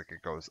doesn't look like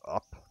it goes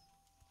up.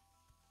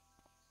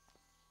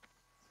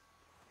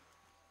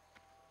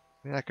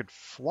 I mean, I could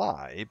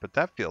fly, but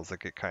that feels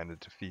like it kind of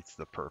defeats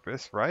the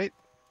purpose, right?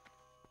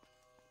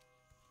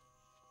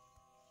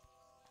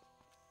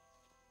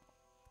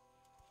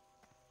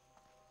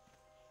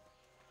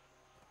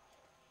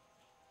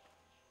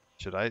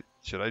 Should I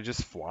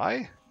just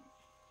fly?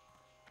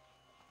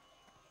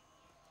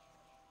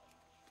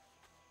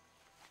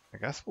 I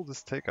guess we'll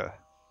just take a...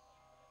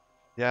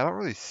 Yeah, I don't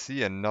really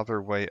see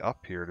another way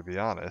up here, to be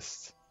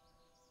honest.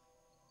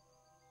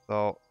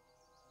 So,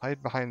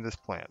 hide behind this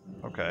plant.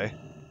 Okay.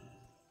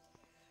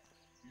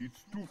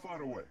 It's too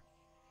far away.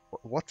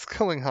 What's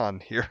going on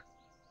here?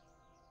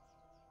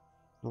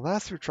 The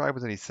last of your tribe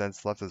with any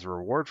sense left as a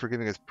reward for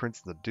giving us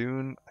Prince in the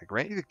Dune. I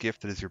grant you the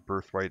gift that is your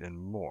birthright and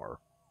more.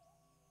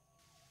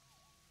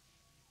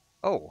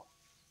 Oh.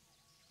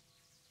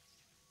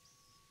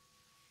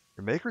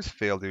 Your makers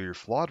failed you. Your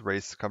flawed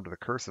race succumbed to the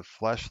curse of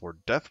flesh. Lord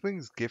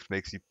Deathwing's gift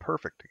makes you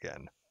perfect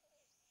again.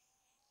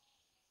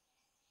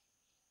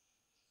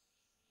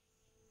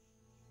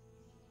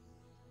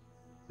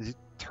 Is he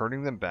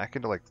turning them back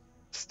into, like,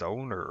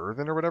 stone or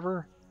earthen or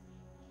whatever?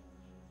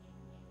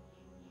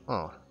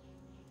 Oh.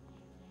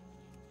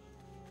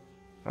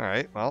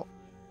 Alright, well,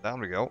 down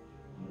we go.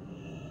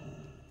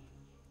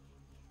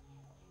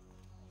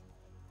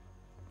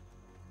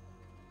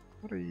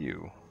 What are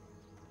you?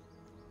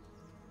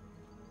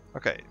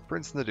 Okay,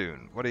 Prince in the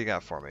Dune, what do you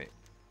got for me?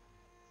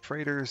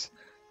 Traitors.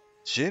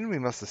 Jin, we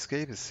must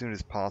escape as soon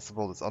as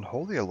possible. This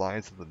unholy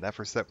alliance of the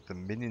Neferset with the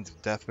minions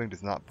of Deathwing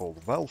does not bode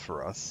well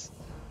for us.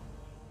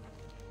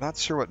 Not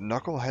sure what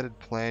knuckle-headed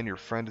plan your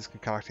friend is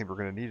concocting, but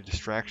we're going to need a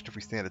distraction if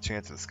we stand a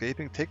chance of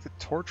escaping. Take the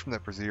torch from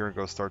that brazier and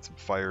go start some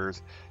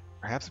fires.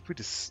 Perhaps if we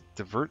just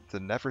divert the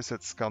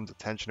Neferset scum's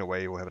attention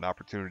away, we'll have an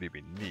opportunity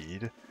we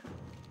need.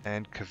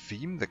 And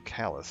Kavim the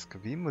Callous.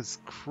 Kavim was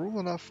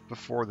cruel enough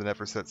before the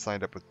Neferset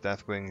signed up with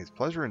Deathwing. His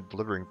pleasure in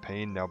delivering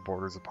pain now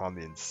borders upon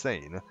the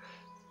insane.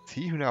 It's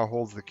he who now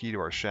holds the key to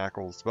our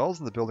shackles, dwells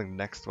in the building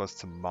next to us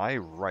to my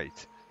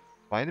right.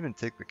 Find him and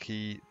take the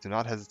key. Do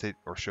not hesitate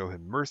or show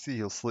him mercy.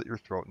 He'll slit your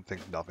throat and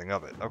think nothing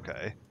of it.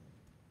 Okay.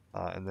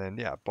 And then,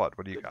 yeah, Bud,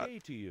 what do you got? Good day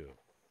to you.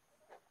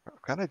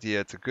 Got an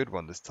idea. It's a good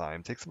one this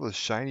time. Take some of those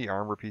shiny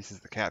armor pieces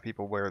the cat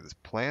people wear. This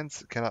plan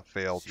cannot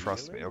fail. See you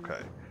Trust me. later.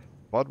 Okay.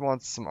 Bud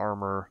wants some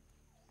armor.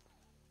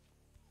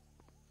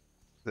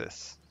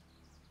 This.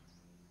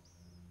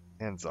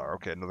 Anzar.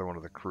 Okay, another one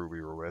of the crew we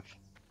were with.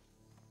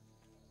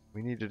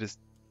 We need to just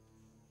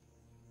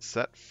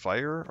set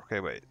fire? Okay,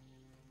 wait.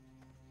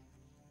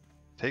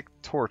 Take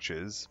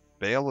torches.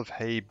 Bale of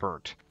hay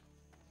burnt.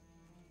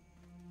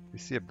 You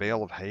see a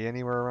bale of hay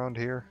anywhere around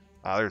here?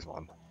 Ah, there's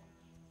one.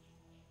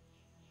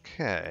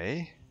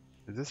 Okay.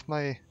 Is this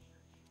my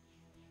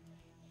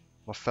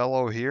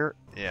fellow here?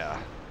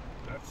 Yeah.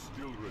 That's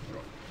still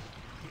retro.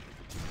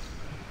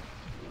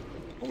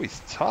 Oh,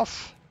 he's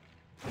tough.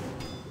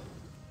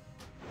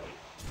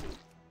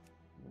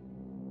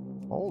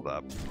 Hold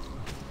up.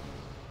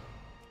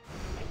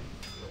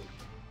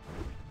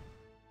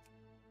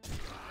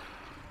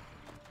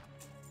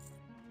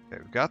 Okay,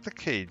 we've got the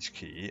cage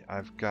key.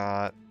 I've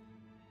got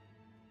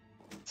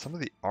some of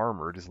the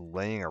armor just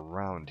laying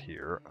around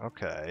here.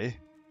 Okay.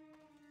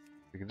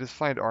 We can just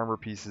find armor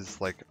pieces,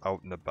 like,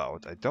 out and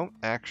about. I don't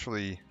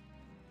actually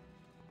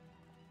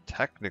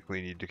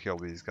technically need to kill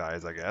these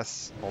guys, I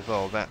guess.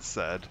 Although, that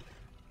said,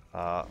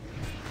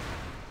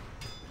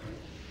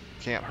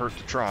 can't hurt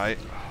to try.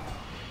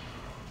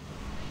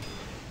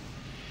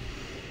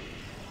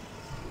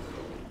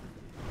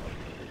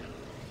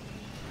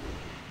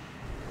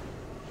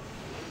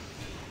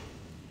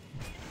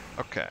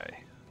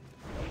 Okay.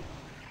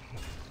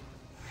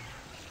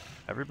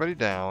 Everybody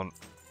down.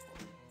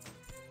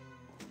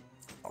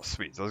 Oh,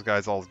 sweet. Those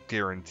guys all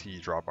guarantee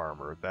drop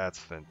armor. That's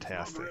Not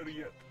fantastic. ready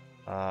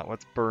yet.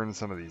 Let's burn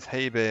some of these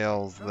hay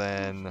bales That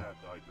then. that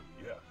item,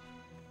 yeah.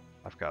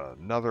 I've got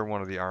another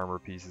one of the armor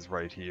pieces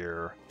right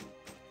here.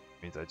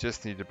 Means I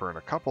just need to burn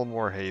a couple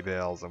more hay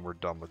bales and we're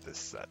done with this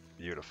set.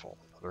 Beautiful.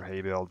 Another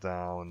hay bale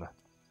down.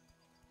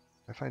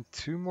 If I find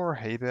 2 more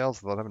hay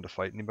bales without having to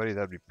fight anybody,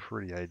 that'd be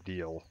pretty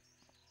ideal.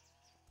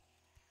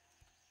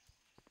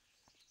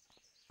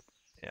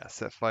 Yeah,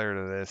 set fire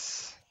to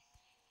this.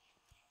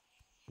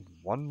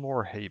 1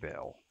 more hay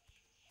bale.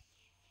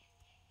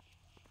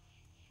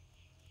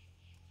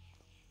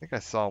 I think I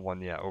saw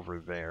one, yeah, over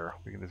there.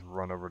 We can just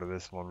run over to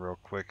this one real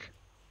quick.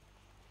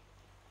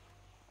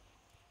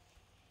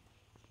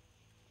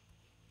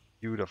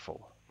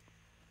 Beautiful.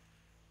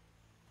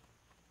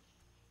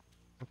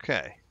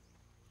 Okay.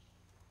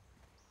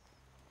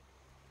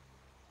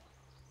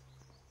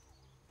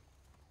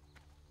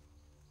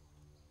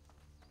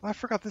 Oh, I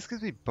forgot this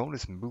gives me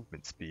bonus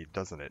movement speed,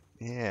 doesn't it?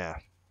 Yeah.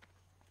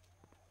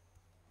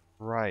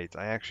 Right,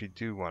 I actually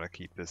do want to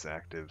keep this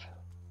active.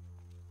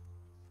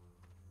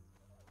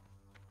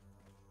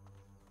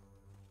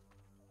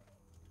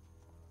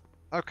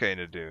 Okay,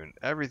 Nadoon,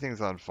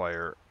 everything's on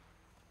fire.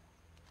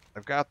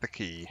 I've got the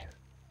key.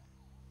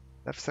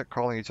 Deficit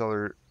calling each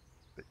other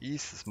the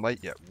east. This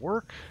might yet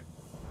work.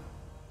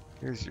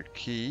 Here's your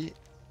key.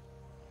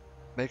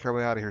 Make our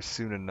way out of here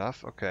soon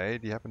enough. Okay,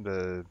 do you happen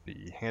to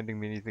be handing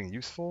me anything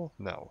useful?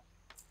 No.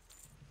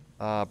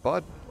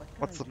 Bud,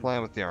 what's the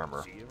plan with the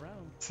armor? See you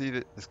around. See,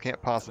 that this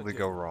can't possibly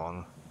go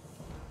wrong.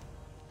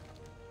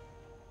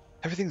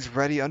 Everything's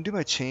ready. Undo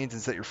my chains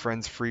and set your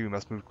friends free. We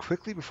must move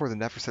quickly before the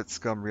Neverset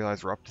scum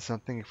realize we're up to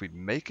something. If we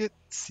make it,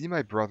 see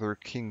my brother,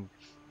 King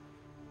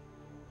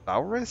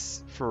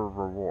Faurus, for a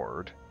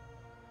reward.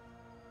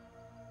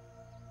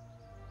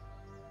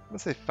 I'm going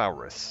to say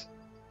Faurus.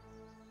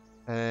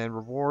 And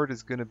reward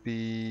is going to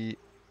be...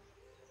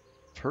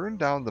 turn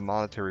down the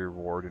monetary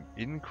reward and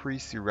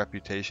increase your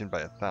reputation by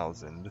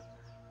 1,000.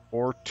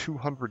 Or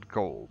 200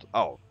 gold.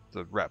 Oh,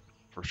 the rep,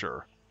 for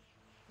sure.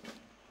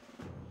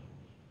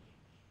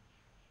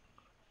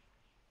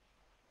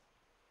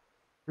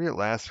 Free at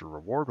last, your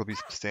reward will be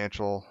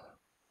substantial.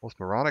 Most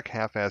moronic,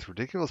 half-assed,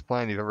 ridiculous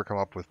plan you've ever come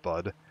up with,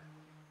 Bud.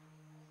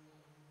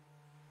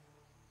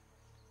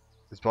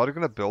 Is Bud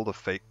going to build a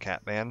fake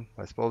Catman?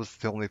 I suppose it's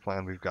the only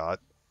plan we've got.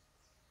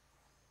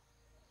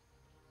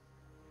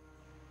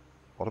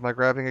 What am I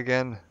grabbing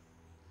again?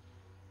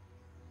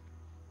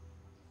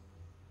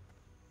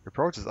 Your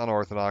approach is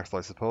unorthodox, though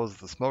I suppose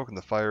the smoke and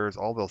the fires,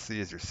 all they'll see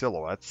is your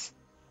silhouettes.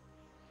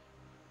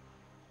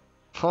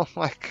 Oh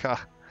my god.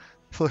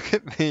 Look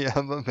at me,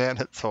 I'm a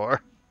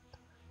Minotaur.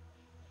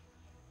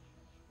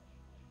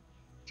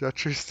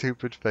 Shut your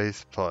stupid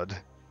face, Bud.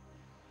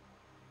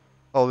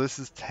 Oh, this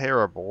is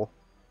terrible.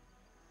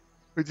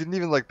 We didn't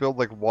even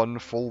build one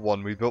full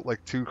one, we built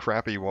 2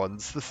 crappy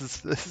ones. This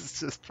is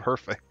just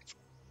perfect.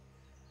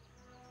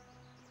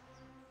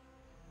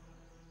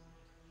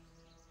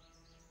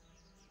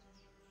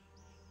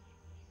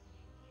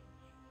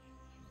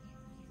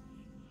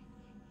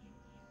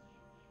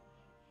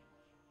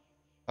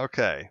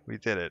 Okay, we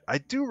did it. I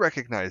do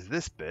recognize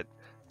this bit.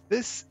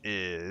 This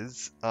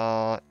is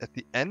at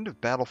the end of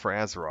Battle for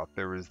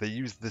Azeroth. They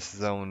used this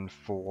zone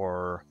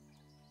for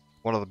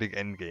one of the big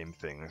endgame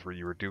things where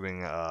you were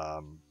doing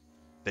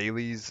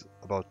dailies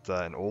about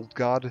an old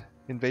god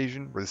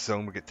invasion, where the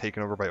zone would get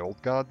taken over by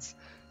old gods.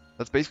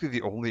 That's basically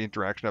the only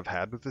interaction I've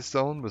had with this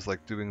zone, was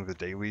doing the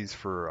dailies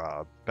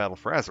for Battle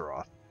for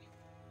Azeroth.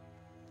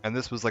 And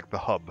this was the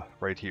hub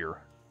right here.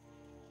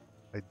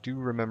 I do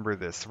remember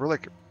this. We're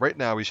right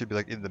now we should be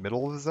in the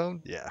middle of the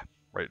zone? Yeah,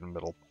 right in the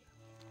middle.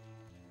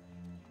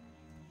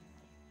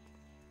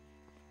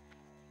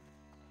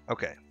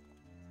 Okay.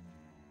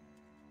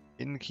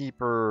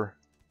 Innkeeper,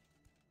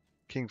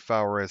 King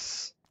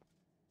Faurus,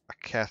 a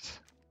cat,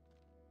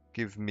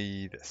 give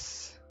me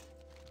this.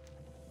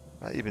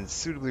 Not even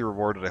suitably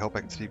rewarded, I hope I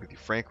can speak with you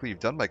frankly. You've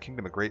done my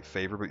kingdom a great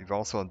favor, but you've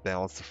also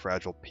unbalanced the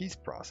fragile peace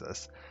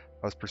process.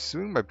 I was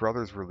pursuing my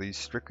brother's release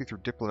strictly through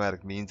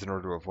diplomatic means in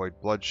order to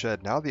avoid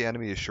bloodshed. Now the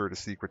enemy is sure to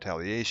seek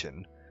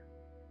retaliation.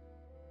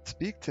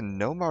 Speak to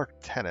Nomarch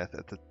Teneth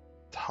at the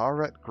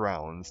Taret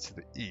Grounds to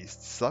the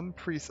east, Sun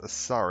Priest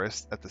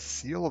Asaris at the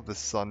Seal of the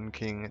Sun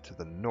King to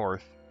the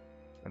north,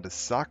 and to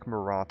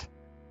Sak-Marat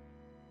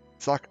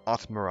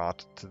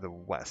to the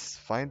west.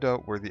 Find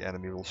out where the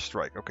enemy will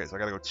strike. Okay, so I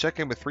gotta go check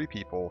in with 3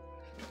 people,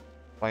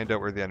 find out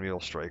where the enemy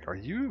will strike. Are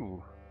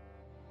you...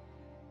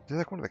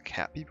 You're one of the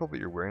cat people, but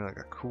you're wearing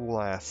a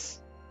cool ass...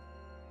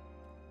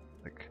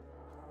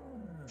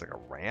 It's a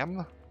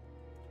ram?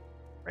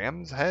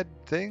 Ram's head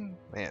thing?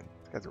 Man,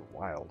 these guys are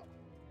wild.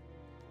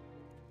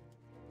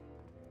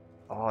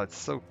 Oh, it's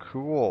so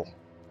cool.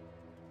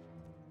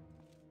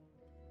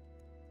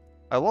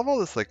 I love all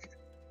this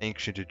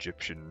ancient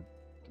Egyptian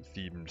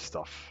themed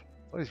stuff.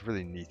 It's always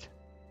really neat.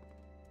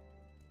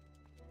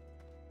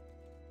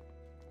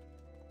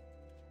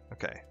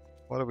 Okay,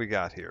 what do we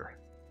got here?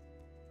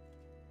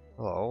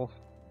 Hello.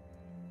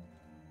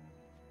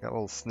 Got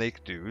little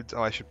snake dudes.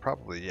 Oh, I should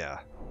probably, yeah,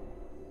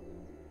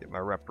 get my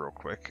rep real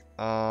quick.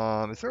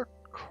 Is there a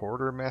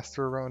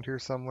quartermaster around here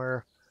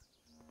somewhere?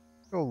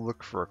 Go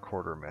look for a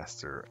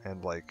quartermaster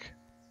and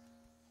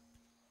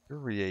your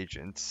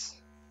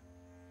reagents.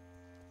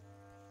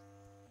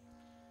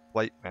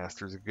 Flight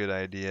master's a good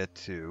idea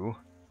too.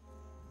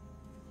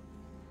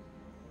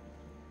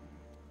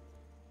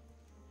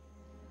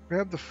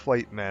 Grab the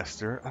flight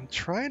master. I'm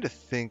trying to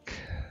think.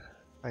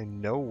 I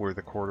know where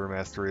the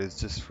quartermaster is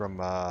just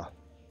from I'm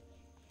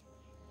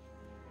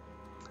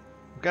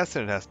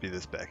guessing it has to be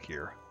this back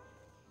here.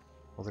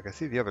 I was I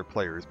see the other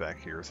players back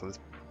here, so this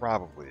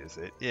probably is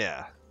it.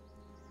 Yeah.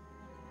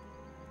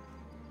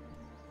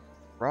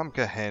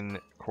 Ramkahen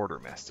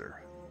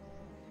Quartermaster.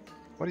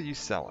 What are you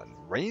selling?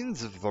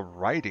 Reins of the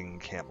Riding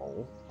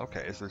Camel.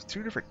 Okay, so there's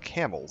 2 different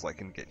camels I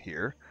can get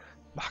here.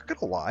 Not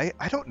gonna lie,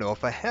 I don't know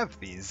if I have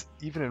these,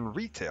 even in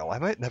retail. I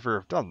might never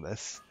have done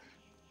this.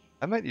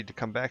 I might need to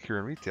come back here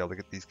in retail to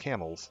get these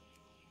camels.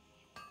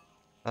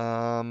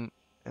 And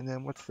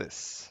then what's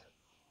this?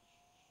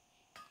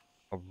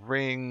 A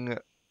ring.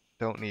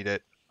 Don't need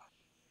it.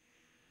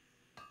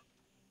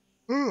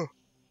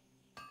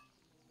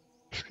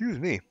 Excuse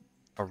me.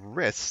 A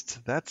wrist.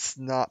 That's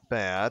not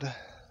bad.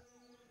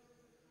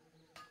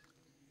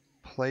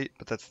 plate,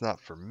 but that's not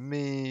for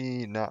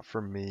me, not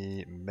for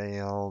me.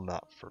 Mail,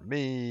 not for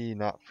me,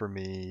 not for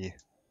me.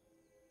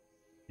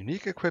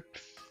 Unique equipped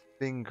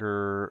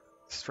finger,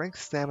 strength,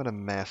 stamina,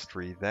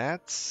 mastery.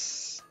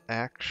 That's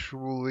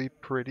actually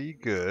pretty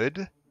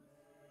good.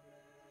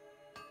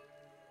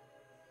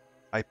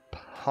 I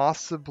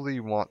possibly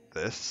want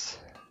this.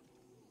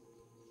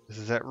 This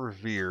is at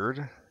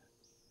revered.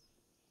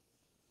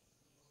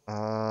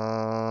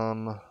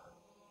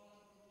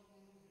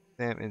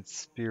 Stam in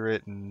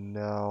spirit,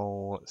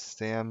 no.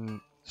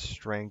 Stam,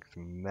 strength,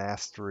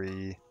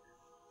 mastery,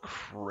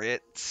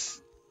 crits.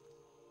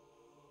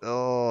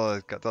 Oh,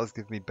 it does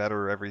give me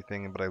better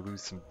everything, but I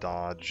lose some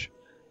dodge.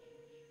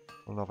 I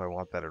don't know if I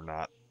want that or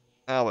not.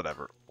 Ah,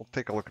 whatever. We'll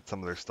take a look at some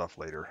of their stuff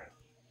later.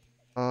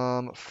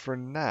 For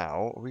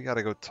now, we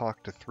gotta go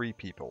talk to 3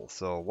 people.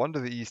 So, 1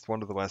 to the east, 1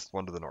 to the west,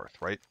 1 to the north,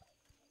 right?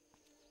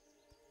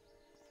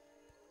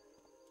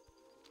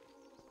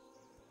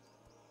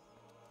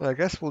 Well, I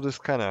guess we'll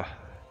just kind of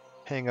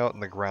hang out in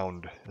the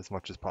ground as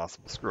much as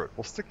possible. Screw it.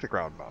 We'll stick to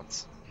ground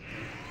mounts.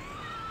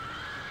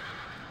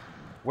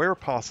 Where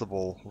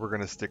possible, we're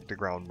going to stick to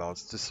ground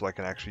mounts just so I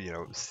can actually, you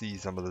know, see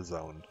some of the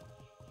zone.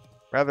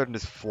 Rather than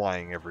just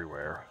flying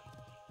everywhere.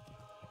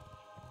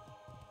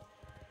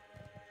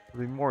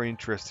 It'll be more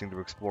interesting to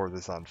explore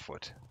this on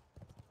foot.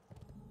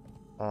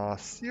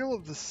 Seal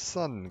of the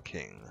Sun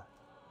King.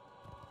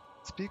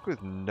 Speak with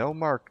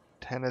Nomark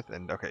Teneth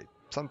and... Okay,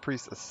 Sun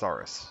Priest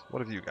Asaris.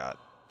 What have you got?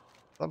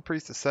 Sun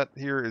Priest Aset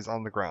here is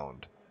on the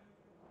ground.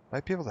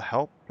 Might be able to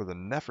help for the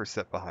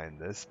Neferset behind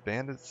this.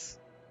 Bandits...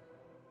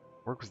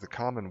 Work with the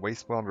common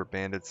Wastewander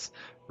bandits.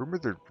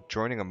 Rumored they're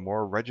joining a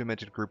more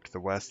regimented group to the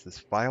west. This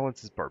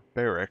violence is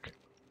barbaric.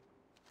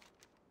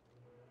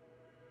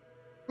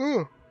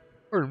 Oh,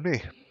 pardon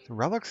me.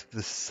 Relics of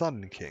the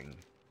Sun King.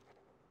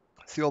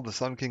 Seal of the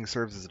Sun King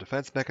serves as a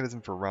defense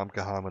mechanism for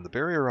Ramkahan. When the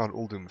barrier around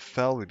Uldum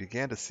fell, we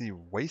began to see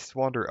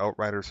Wastewander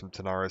outriders from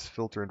Tanaris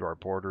filter into our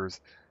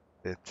borders.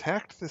 They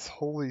attacked this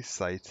holy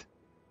site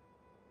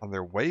on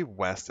their way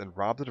west and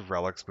robbed it of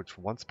relics which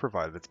once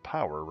provided its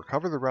power.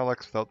 Recover the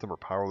relics, without them we're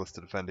powerless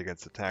to defend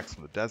against attacks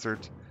from the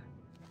desert.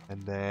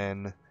 And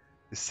then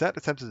the set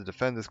attempted to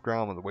defend this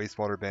ground when the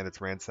Wastewater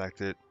bandits ransacked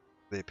it.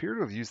 They appear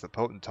to have used the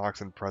potent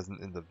toxin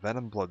present in the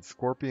venom blood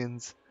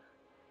scorpions.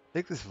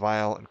 Take this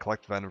vial and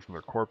collect venom from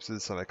their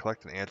corpses so I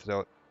collect an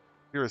antidote.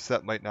 Here a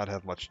set might not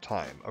have much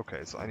time.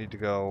 Okay, so I need to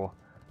go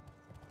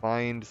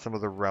find some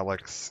of the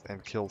relics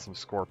and kill some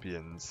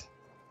scorpions.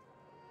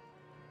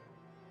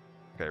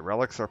 Okay,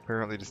 relics are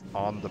apparently just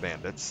on the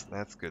bandits.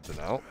 That's good to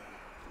know.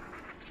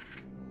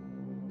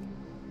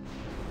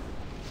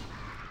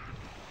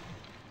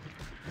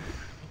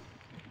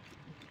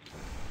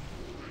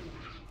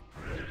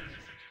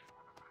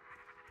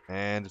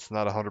 And it's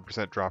not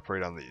 100% drop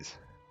rate on these.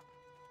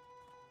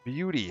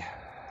 Beauty.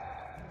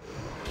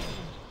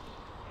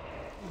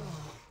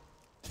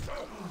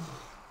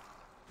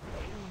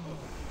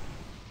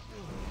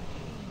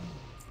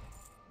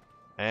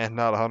 And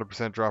not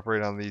 100% drop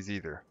rate on these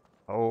either.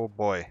 Oh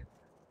boy.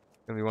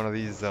 Gonna be one of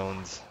these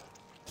zones.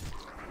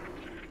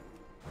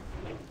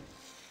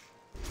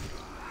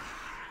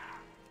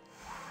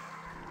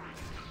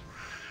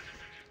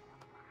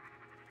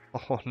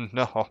 Oh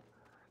no.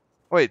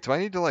 Wait, do I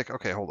need to like...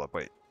 Okay, hold up,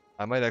 wait.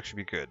 I might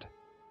actually be good.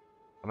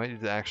 I might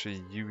need to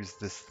actually use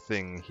this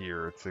thing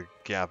here to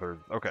gather...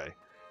 Okay.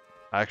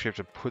 I actually have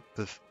to put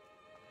the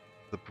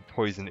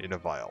poison in a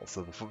vial.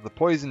 So the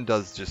poison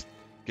does just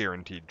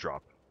guaranteed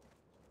drop.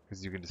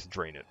 Because you can just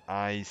drain it.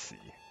 I see.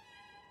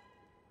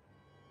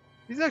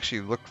 These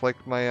actually look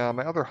like my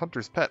my other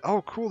hunter's pet.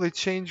 Oh, cool. They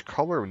change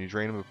color when you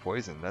drain them with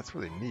poison. That's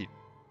really neat.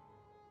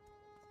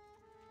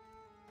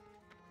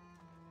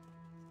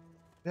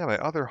 Yeah, my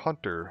other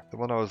hunter, the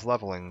one I was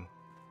leveling,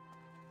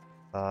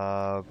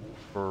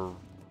 for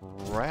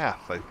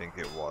Wrath, I think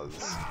it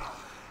was.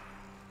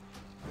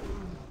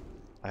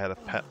 I had a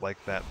pet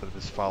like that that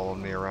was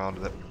following me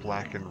around, that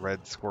black and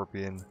red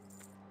scorpion.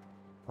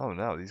 Oh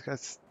no, these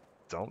guys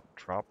don't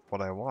drop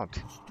what I want.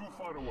 It's too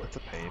far away. That's a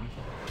pain.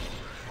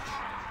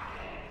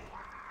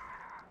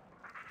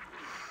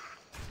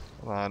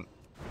 Come on.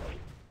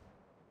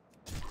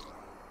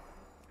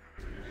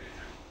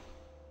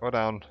 Go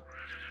down.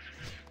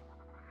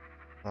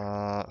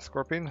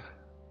 Scorpion?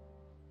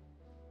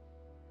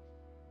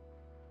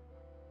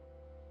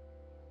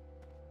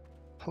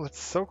 Oh, it's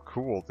so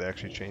cool they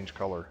actually change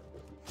color.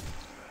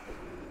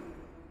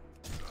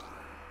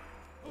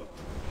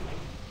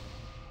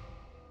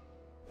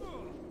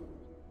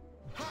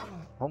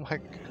 Oh my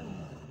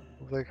god.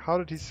 Like, how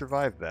did he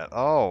survive that?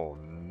 Oh,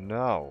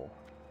 no.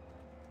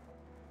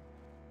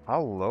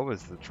 How low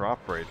is the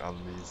drop rate on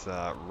these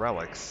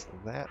relics?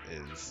 That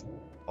is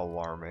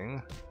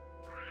alarming.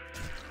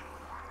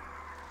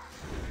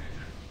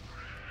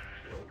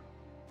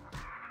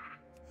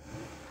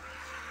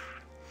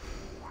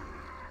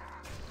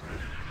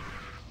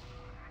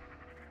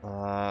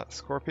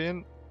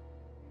 Scorpion?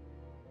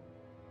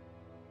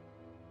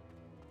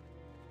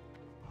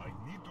 I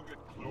need to get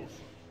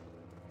closer.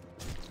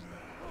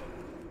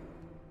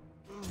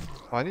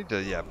 Oh, I need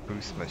to, yeah,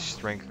 boost my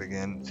strength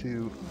again,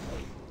 too.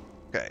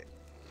 Okay.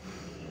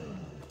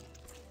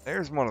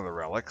 There's one of the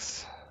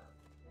relics.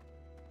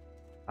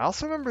 I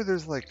also remember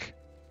there's, like,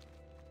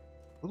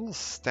 little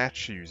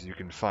statues you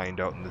can find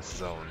out in this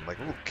zone. Like,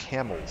 little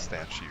camel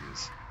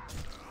statues.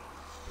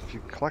 If you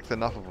collect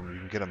enough of them, you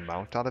can get a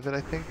mount out of it,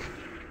 I think.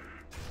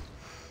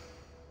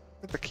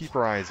 We have to keep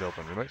our eyes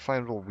open. We might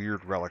find little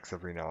weird relics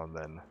every now and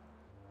then.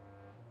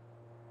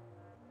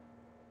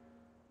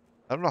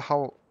 I don't know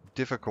how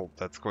difficult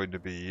that's going to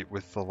be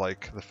with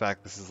the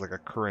fact this is like a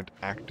current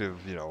active,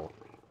 you know,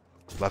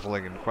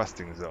 leveling and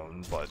questing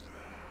zone, but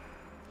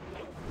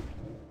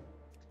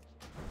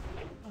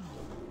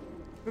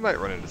we might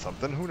run into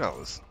something, who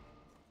knows.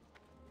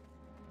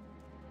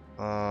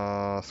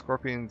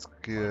 Scorpion's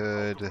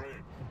good.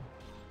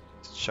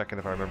 Just checking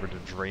if I remember to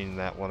drain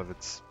that one of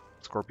its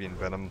scorpion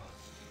venom.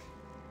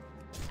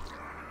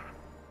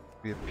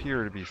 We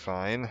appear to be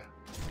fine.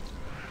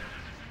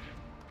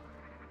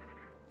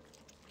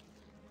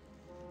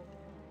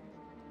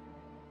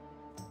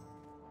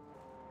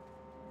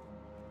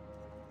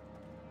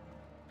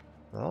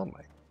 Oh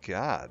my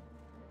god.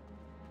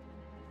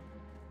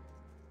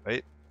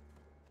 Wait.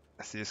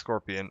 I see a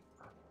scorpion.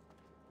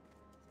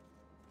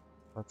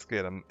 Let's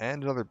get him.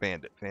 And another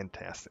bandit.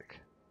 Fantastic.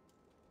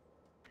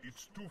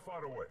 It's too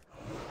far away.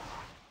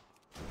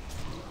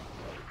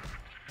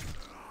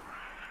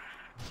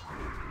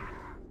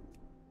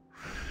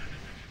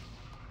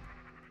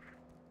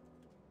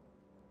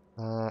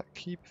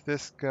 Keep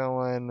this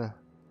going.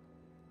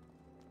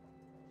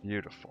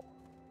 Beautiful.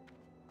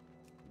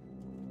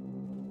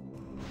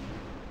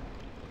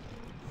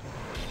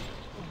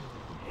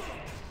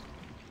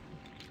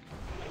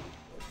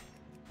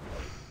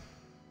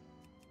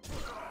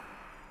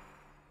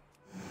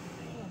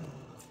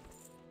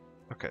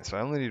 Okay, so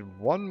I only need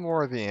one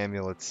more of the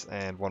amulets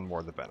and one more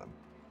of the venom.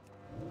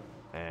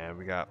 And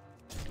we got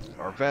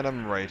our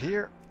venom right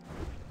here.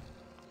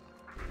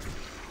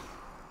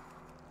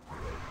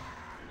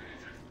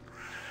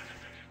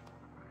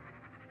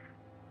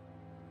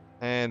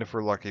 And if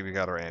we're lucky, we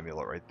got our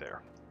amulet right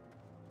there.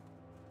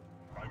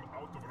 I'm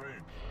out of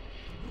range.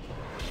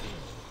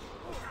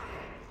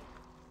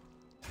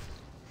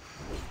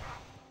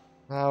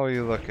 How are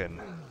you looking?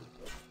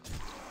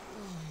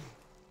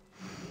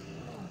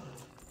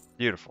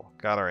 Beautiful.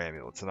 Got our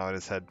amulets. So now I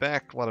just head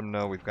back, let him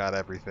know we've got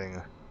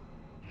everything.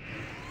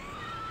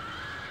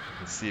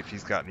 And see if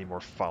he's got any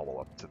more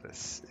follow-up to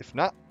this. If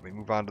not, we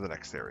move on to the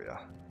next area.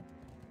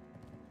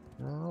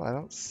 No, I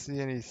don't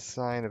see any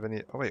sign of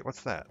any... Oh wait,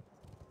 what's that?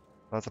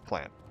 Oh, that's a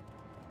plant.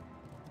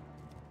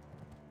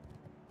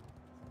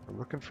 We're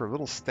looking for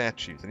little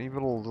statues. Any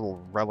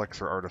little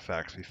relics or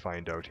artifacts we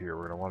find out here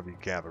we're going to want to be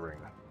gathering.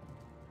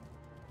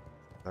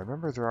 I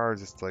remember there are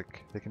just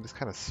like... They can just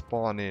kind of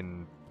spawn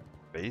in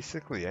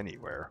basically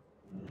anywhere.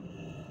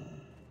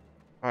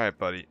 Alright,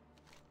 buddy.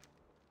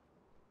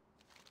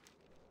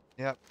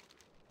 Yep.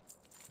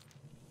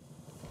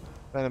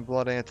 Venom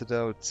blood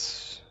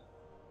antidotes.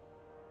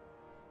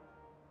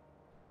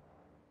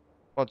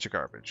 Bunch of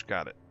garbage.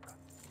 Got it.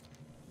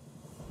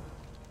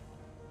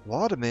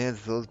 Law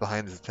demands those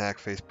behind this attack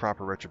face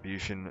proper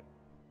retribution.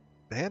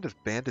 The Hand of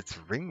Bandits'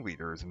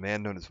 ringleader is a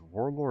man known as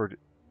Warlord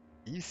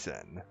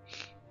Isen.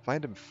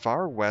 Find him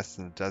far west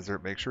in the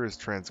desert. Make sure his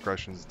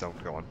transgressions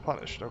don't go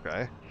unpunished.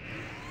 Okay.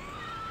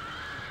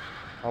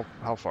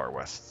 How far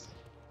west?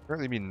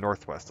 Apparently mean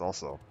northwest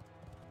also.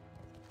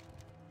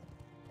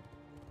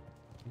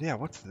 Yeah,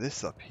 what's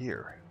this up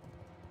here?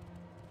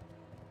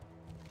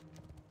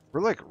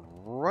 We're like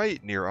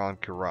right near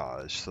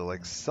Encourage, so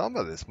like some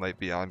of this might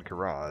be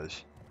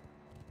Encourage.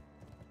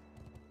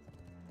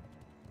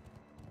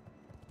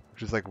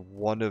 Which is like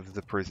one of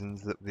the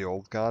prisons that the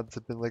old gods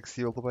have been like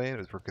sealed away in. It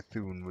was where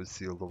Cthulhu was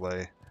sealed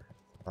away.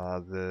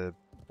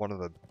 One of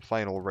the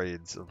final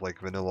raids of like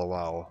Vanilla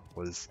WoW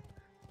was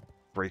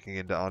breaking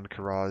into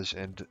Encourage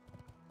and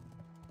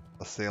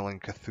assailing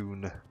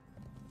Cthulhu.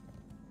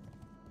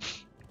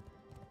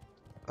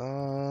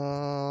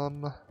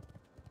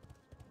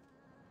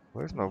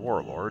 Where's my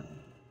warlord?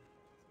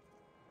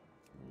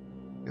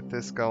 Get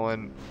this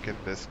going, get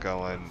this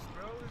going,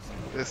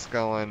 get this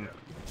going.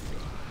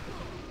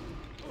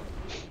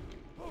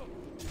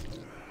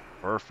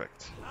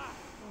 Perfect.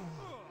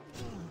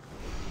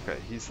 Okay,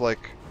 he's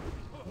like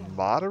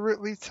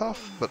moderately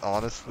tough, but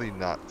honestly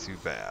not too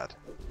bad.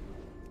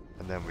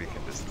 And then we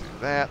can just do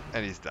that,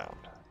 and he's down.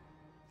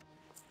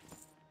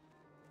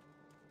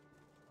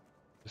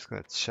 Just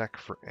gonna check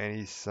for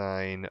any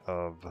sign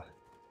of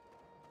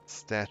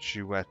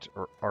statuette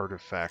or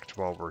artifact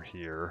while we're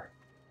here.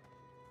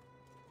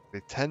 They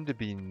tend to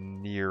be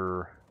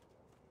near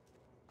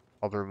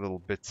other little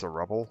bits of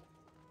rubble.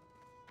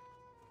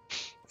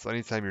 So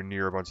anytime you're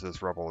near a bunch of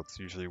this rubble, it's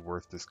usually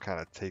worth just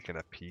kind of taking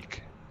a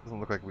peek. Doesn't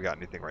look like we got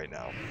anything right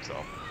now,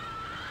 so.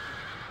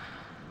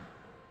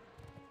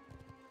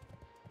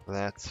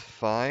 That's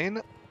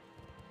fine.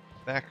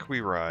 Back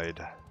we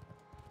ride.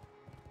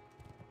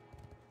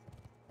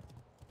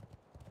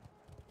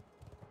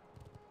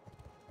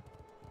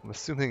 I'm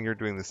assuming you're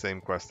doing the same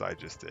quest I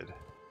just did.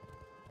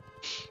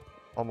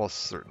 Almost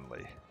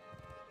certainly.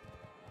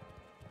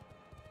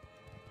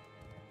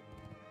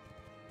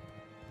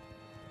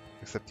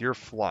 Except you're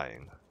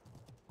flying.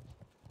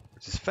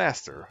 Which is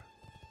faster,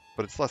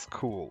 but it's less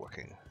cool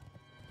looking.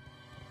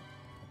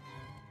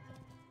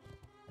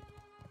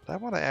 I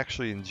want to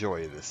actually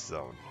enjoy this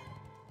zone.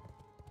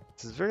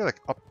 This is very like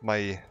up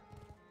my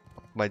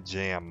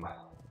jam.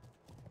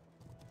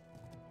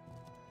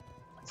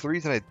 It's the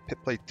reason I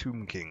play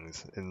Tomb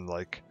Kings in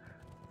like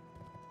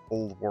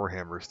old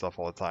Warhammer stuff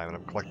all the time, and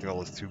I'm collecting all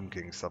this Tomb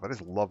King stuff. I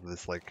just love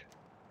this like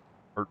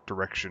art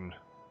direction.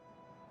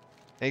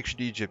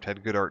 Ancient Egypt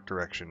had good art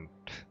direction.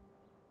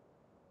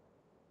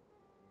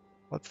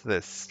 What's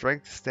this?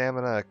 Strength,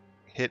 stamina,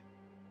 hit.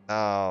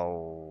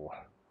 Oh.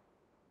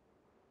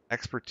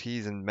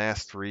 Expertise and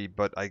mastery,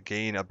 but I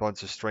gain a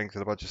bunch of strength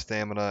and a bunch of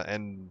stamina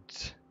and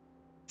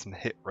some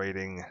hit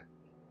rating.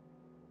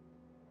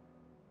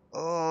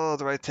 Oh,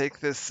 do I take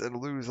this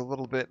and lose a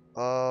little bit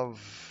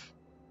of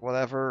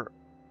whatever?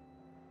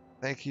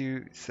 Thank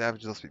you.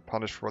 Savages must be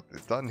punished for what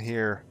they've done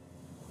here.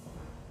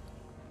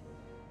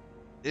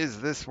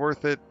 Is this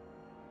worth it?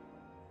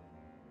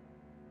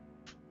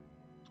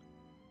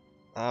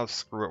 Oh,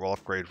 screw it. We'll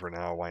upgrade for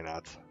now. Why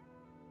not?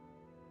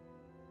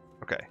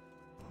 Okay.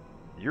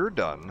 You're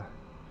done.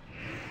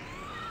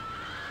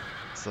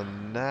 So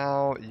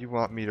now you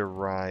want me to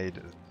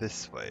ride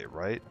this way,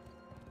 right?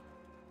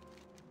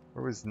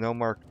 Where was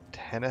Nomark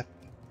Teneth?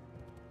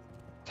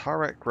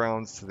 Tarak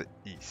Grounds to the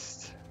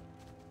east.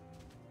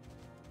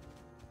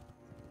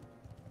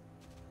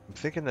 I'm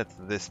thinking that's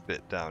this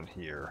bit down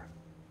here.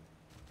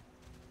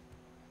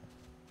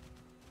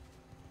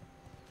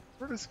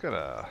 We're just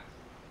gonna...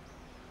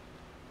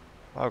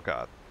 Oh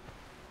god.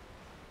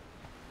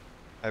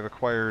 I've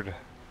acquired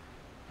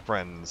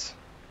friends.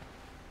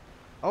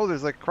 Oh,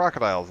 there's like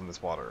crocodiles in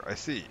this water. I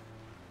see.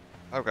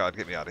 Oh god,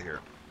 get me out of here.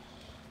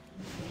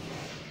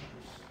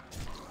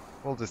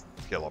 We'll just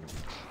kill them.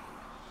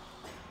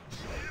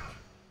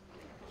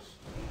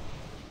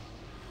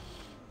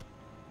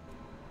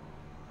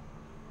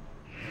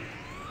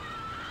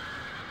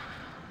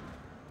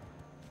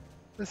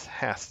 This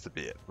has to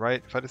be it,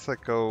 right? If I just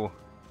like go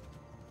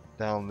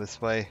down this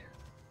way.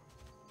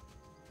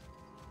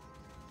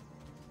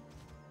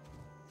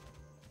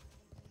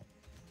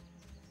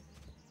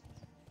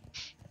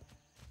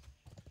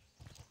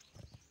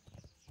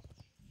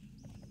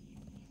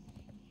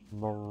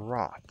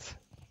 Marat.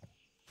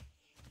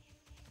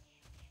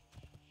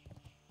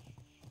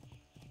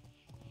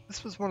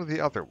 This was one of the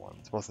other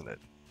ones, wasn't it?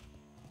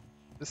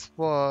 This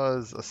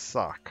was a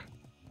sock.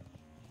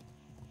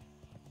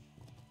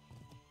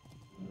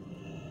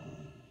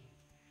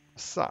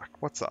 Sock,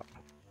 what's up?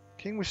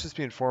 King wishes to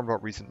be informed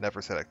about recent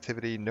Neverset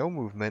activity. No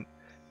movement.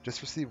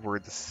 Just received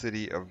word the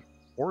city of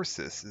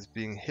Orsis is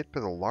being hit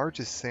by the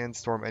largest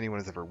sandstorm anyone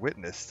has ever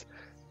witnessed.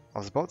 I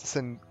was about to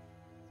send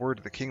word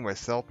to the king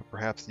myself, but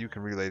perhaps you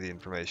can relay the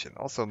information.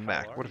 Also,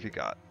 Mac, what have you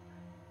got?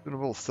 Doing a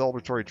little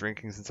celebratory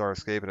drinking since our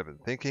escape, and I've been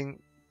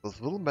thinking, those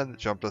little men that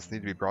jumped us need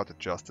to be brought to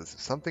justice. If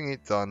something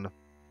ain't done,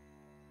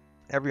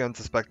 every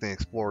unsuspecting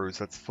explorer who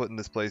sets foot in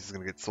this place is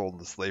going to get sold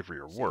into slavery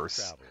or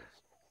worse.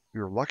 We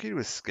were lucky to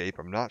escape.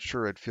 I'm not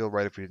sure I'd feel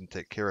right if we didn't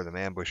take care of them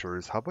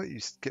ambushers. How about you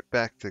get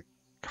back to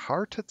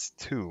Kartut's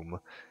tomb,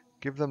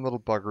 give them little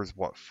buggers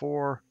what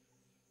for?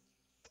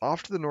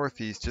 Off to the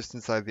northeast, just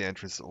inside the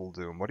entrance to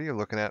Uldum. What are you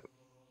looking at?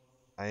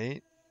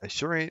 I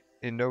sure ain't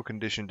in no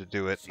condition to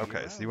do it.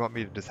 Okay, so you want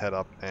me to just head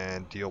up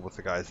and deal with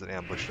the guys that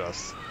ambushed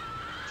us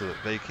so that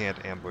they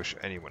can't ambush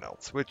anyone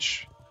else,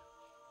 which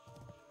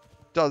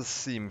does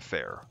seem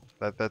fair.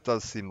 That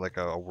does seem like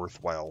a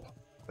worthwhile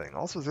thing.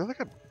 Also, is there like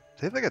a... Do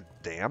they have like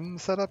a dam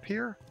set up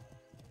here?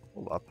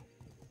 Hold up.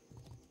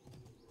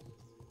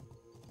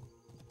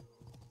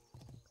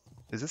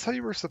 Is this how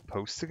you were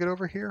supposed to get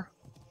over here?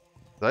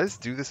 Did I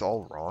just do this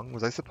all wrong?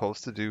 Was I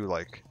supposed to do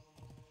like...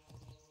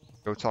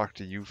 Go talk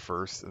to you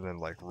first and then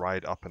like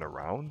ride up and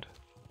around?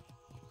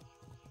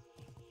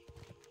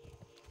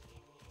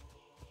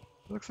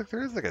 It looks like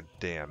there is like a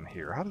dam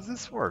here. How does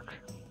this work?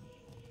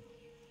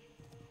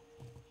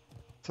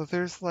 So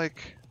there's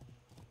like...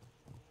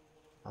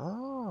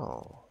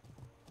 Oh...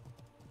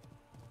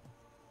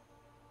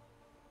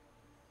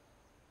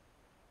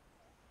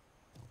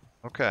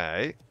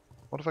 Okay,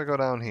 what if I go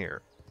down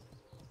here?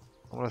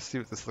 I want to see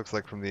what this looks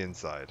like from the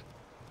inside.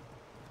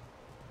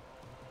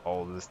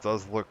 Oh, this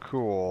does look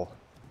cool.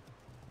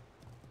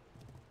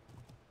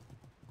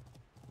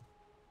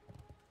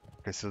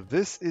 Okay, so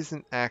this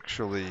isn't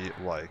actually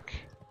like...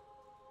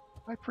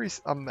 High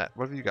Priest Amet,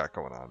 what have you got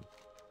going on?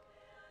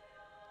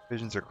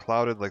 Visions are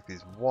clouded like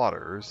these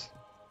waters.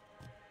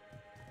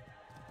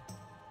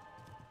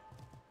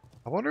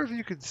 I wonder if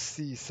you could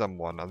see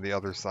someone on the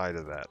other side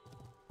of that.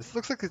 This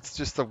looks like it's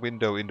just a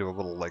window into a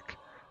little, like,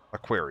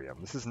 aquarium.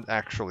 This isn't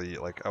actually,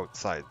 like,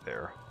 outside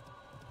there.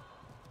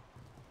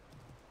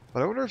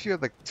 But I wonder if you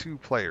had, like, 2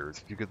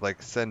 players. If you could,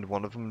 like, send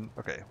one of them...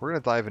 Okay, we're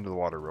gonna dive into the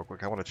water real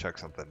quick. I want to check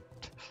something.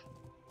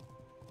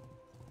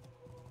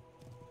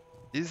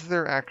 Is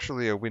there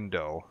actually a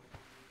window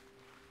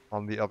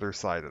on the other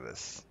side of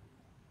this?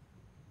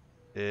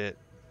 It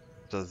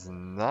does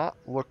not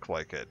look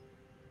like it.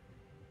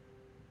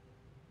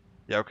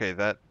 Yeah, okay,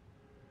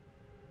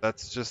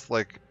 that's just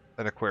like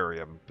an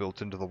aquarium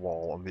built into the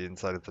wall on the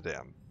inside of the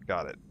dam.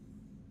 Got it.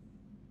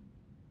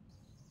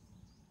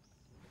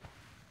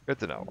 Good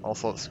to know.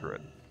 Also, screw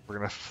it. We're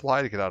gonna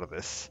fly to get out of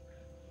this.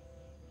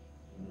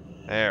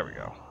 There we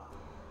go.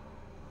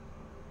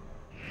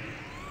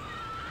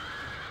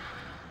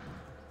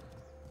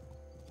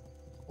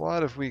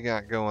 What have we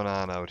got going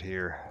on out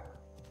here?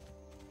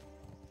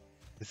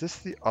 Is this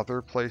the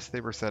other place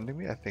they were sending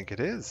me? I think it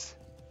is.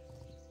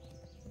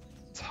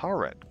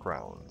 Taret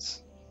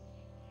grounds.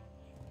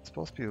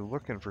 Supposed to be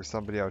looking for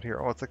somebody out here.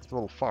 Oh, it's like the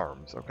little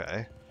farms.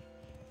 Okay.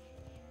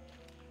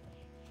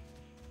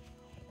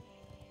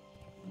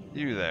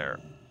 You there.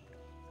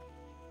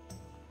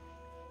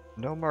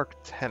 No Mark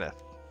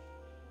Tenneth.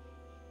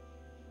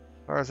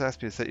 Lars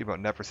asked me to set you about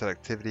Neverset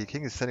activity.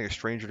 King is sending a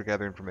stranger to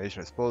gather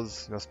information. I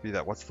suppose it must be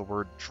that, what's the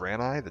word,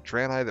 Draenei? The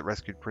Draenei that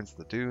rescued Prince of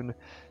the Dune.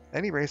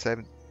 Any race, I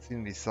haven't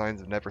seen any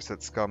signs of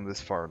Neverset scum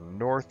this far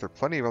north. There are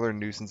plenty of other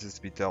nuisances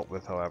to be dealt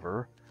with,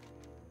 however.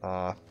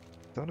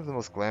 Don't have the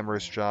most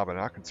glamorous job. I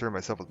not concern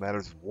myself with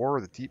matters of war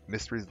or the deep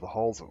mysteries of the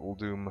halls of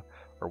Uldum,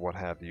 or what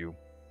have you.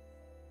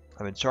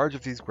 I'm in charge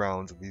of these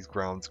grounds, and these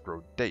grounds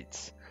grow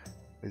dates.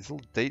 These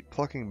little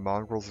date-plucking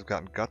mongrels have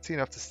gotten gutsy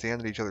enough to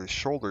stand on each other's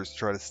shoulders to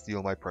try to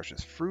steal my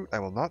precious fruit. I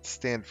will not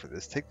stand for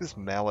this. Take this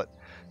mallet,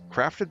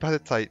 crafted by the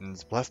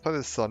Titans, blessed by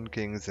the Sun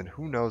Kings, and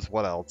who knows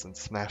what else, and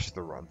smash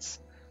the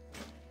runts.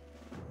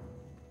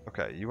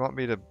 Okay, you want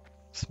me to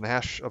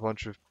smash a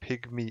bunch of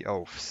pygmy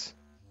oafs.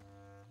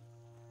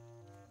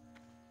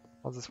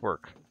 How's this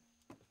work?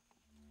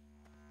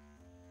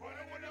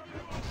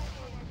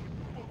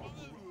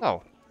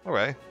 Oh,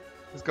 okay.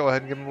 Let's go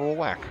ahead and give him a little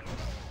whack.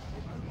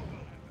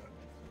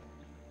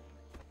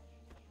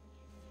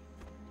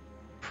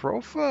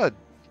 Profa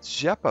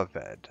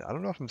Jepaved. I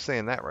don't know if I'm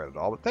saying that right at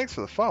all, but thanks for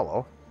the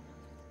follow.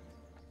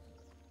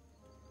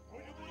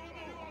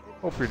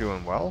 Hope you're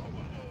doing well.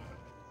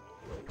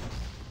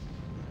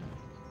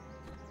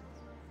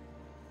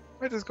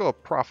 Might just go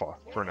with Profa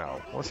for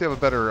now. Unless you have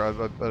a better,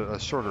 a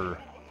shorter,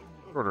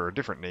 a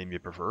different name you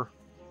prefer.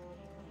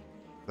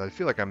 I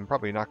feel like I'm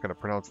probably not going to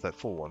pronounce that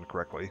full one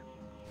correctly.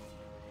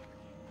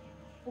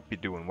 Hope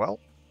you're doing well.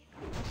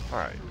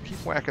 Alright, keep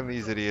whacking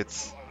these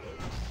idiots.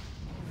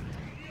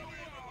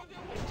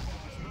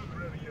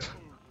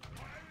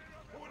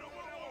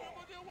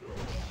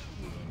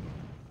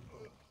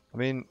 I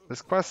mean,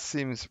 this quest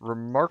seems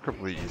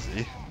remarkably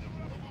easy.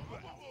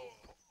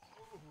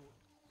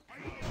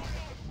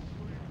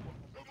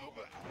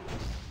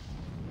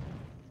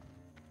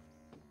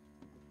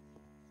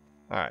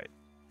 Alright.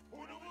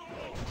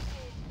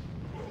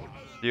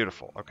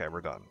 Beautiful. Okay,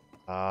 we're done.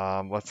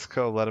 Let's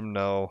go let him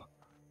know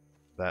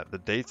that the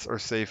dates are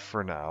safe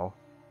for now.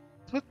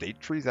 That's what date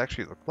trees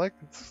actually look like?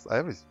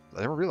 I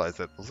never realized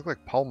that. Those look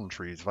like palm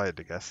trees, if I had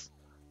to guess.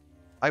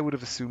 I would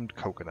have assumed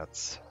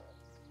coconuts.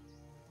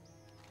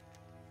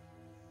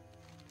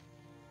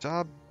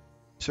 Job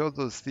showed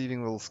those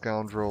thieving little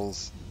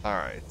scoundrels.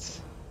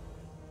 Alright.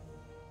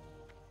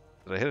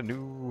 Did I hit a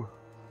new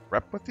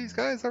rep with these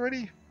guys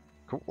already?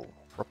 Cool.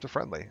 We're up to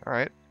friendly.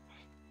 Alright.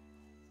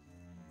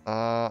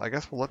 I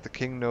guess we'll let the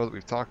king know that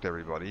we've talked to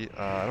everybody.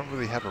 I don't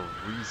really have a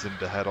reason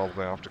to head all the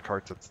way off to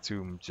Kartat's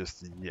tomb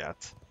just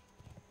yet.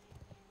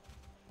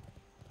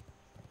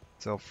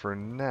 So for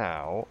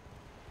now,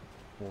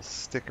 we'll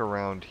stick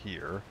around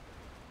here.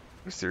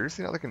 There's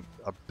seriously not like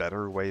a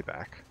better way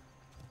back?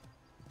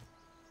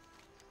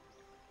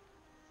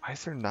 Why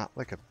is there not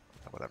like a...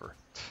 whatever.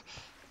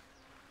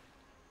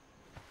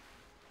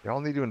 Y'all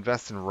need to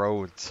invest in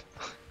roads.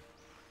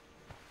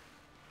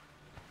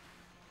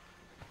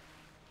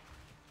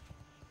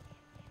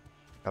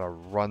 Gotta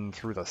run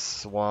through the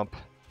swamp.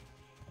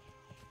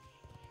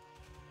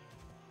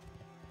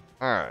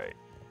 Alright.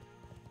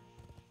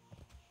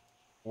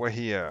 We're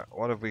here.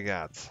 What have we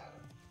got?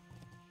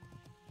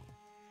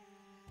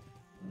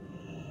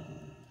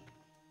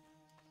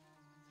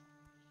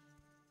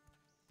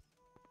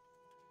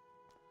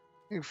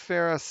 Hey,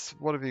 Ferris,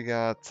 what have you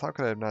got? How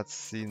could I have not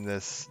seen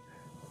this?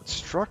 What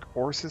struck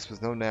Orsis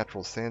was no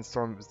natural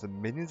sandstorm. It was the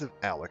minions of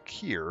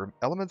Alakir.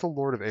 Elemental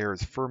Lord of Air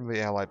is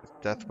firmly allied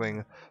with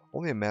Deathwing.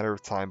 Only a matter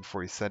of time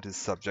before he sent his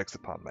subjects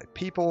upon my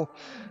people.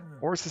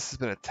 Orsis has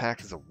been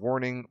attacked as a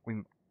warning.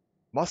 We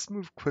must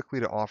move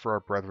quickly to offer our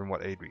brethren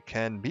what aid we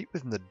can. Meet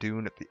within the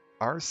dune at the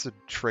Arsa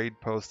trade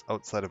post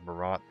outside of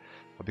Marat.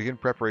 I'll begin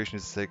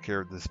preparations to take care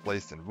of the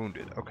displaced and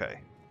wounded. Okay.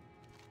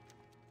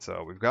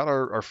 So we've got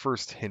our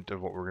first hint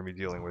of what we're going to be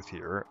dealing with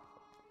here.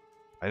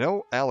 I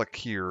know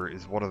Alakir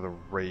is one of the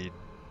raid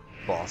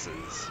bosses.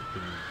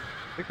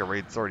 I think a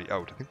raid's already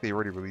out. I think they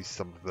already released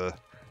some of the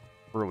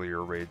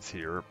earlier raids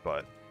here,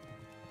 but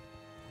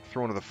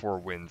Throne of the Four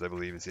Winds, I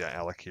believe, is, yeah,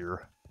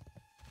 Alakir.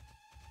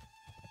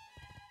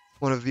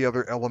 One of the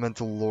other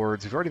elemental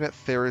lords. We've already met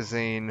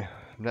Therazane,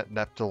 met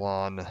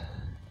Neptulon,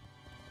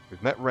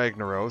 we've met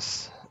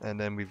Ragnaros, and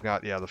then we've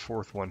got, yeah, the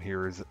fourth one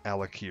here is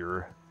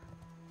Alakir,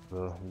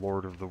 the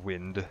Lord of the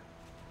Wind.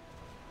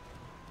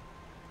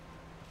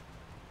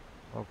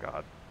 Oh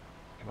god.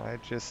 Can I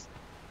just...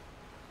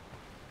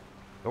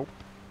 Nope.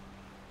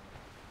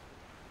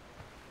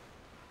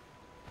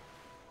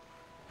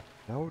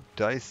 No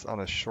dice on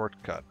a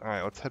shortcut.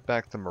 Alright, let's head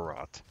back to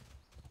Marat.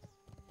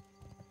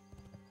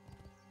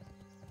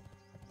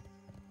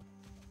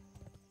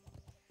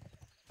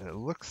 And it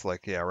looks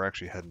like, yeah, we're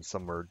actually heading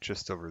somewhere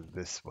just over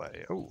this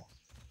way. Oh.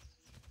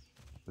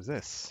 What's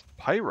this?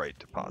 Pyrite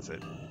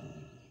deposit.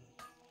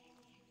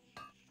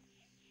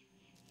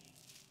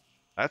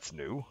 That's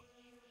new.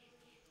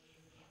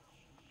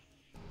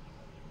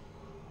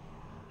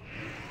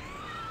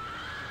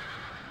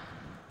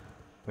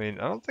 I mean,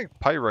 I don't think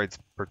pyrite's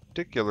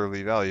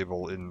particularly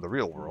valuable in the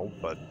real world,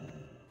 but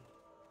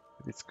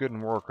maybe it's good in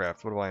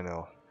Warcraft. What do I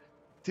know?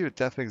 See what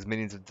Deathwing's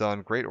minions have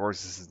done. Great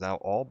Orsis is now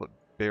all but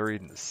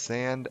buried in the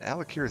sand.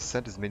 Alakir has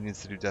sent his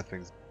minions to do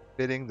Deathwing's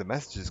bidding. The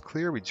message is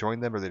clear. We join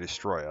them or they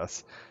destroy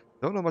us.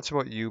 Don't know much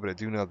about you, but I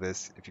do know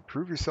this. If you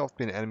prove yourself to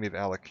be an enemy of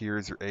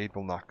Alakir's, your aid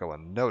will not go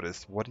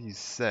unnoticed. What do you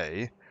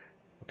say?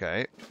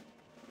 Okay.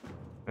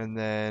 And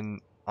then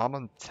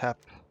Amenhotep.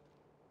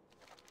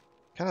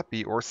 Cannot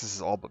be. Orsis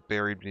is all but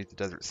buried beneath the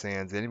desert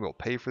sands. The enemy will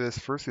pay for this.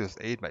 First, we must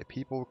aid my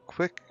people.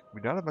 Quick.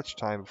 We don't have much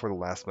time before the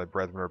last of my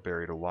brethren are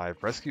buried alive.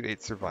 Rescue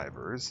 8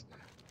 survivors.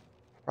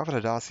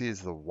 Prophet Hadassi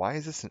is the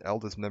wisest and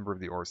eldest member of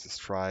the Orsis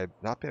tribe.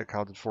 Not being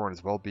accounted for, and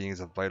his well-being is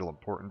of vital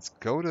importance.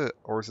 Go to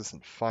Orsis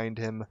and find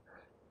him.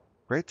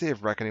 Great day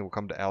of reckoning will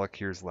come to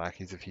Alakir's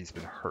lackeys if he's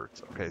been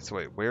hurt. Okay, so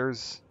wait,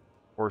 where's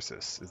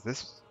Orsis? Is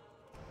this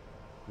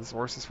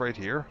Orsis right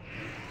here?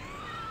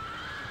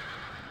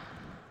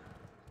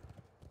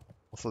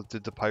 Also,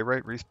 did the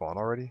pyrite respawn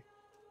already?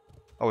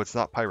 Oh, it's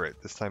not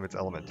pyrite. This time it's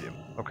elementium.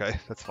 Okay,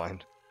 that's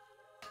fine.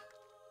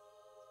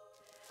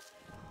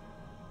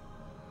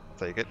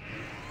 Take it.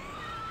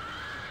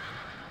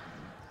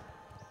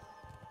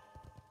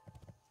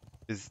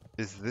 Is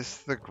this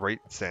the great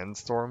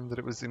sandstorm that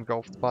it was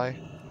engulfed by?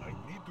 I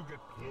need to get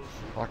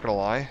closer. Not gonna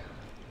lie,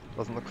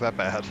 doesn't look that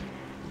bad.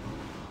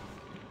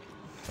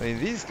 I mean,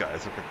 these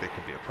guys look like they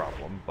could be a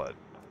problem, but...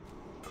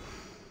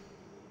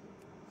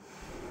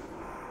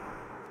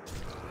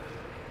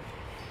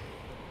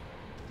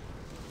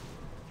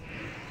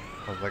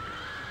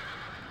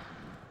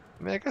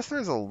 I mean, I guess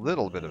there's a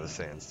little bit of a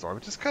sandstorm.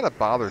 It just kind of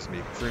bothers me,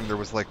 considering there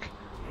was, like,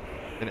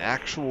 an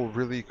actual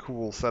really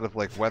cool set of,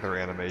 like, weather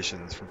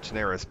animations from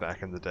Teneris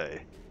back in the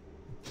day.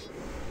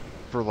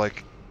 For,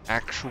 like,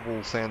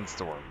 actual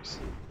sandstorms.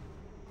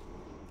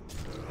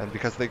 And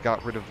because they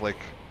got rid of, like,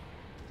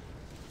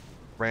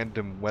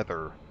 random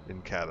weather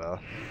in Cata,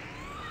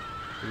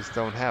 we just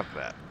don't have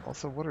that.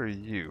 Also, what are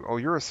you? Oh,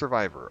 you're a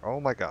survivor.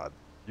 Oh my god.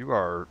 You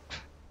are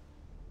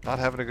not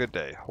having a good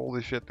day.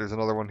 Holy shit, there's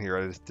another one here.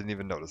 I just didn't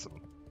even notice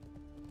him.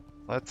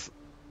 Let's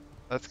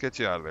get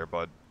you out of there,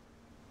 bud.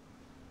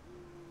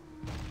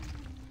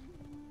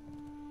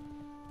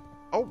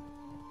 Oh!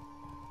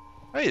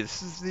 Hey,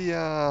 this is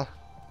the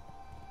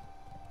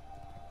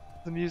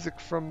music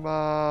from,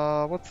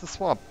 what's the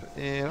swamp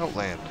in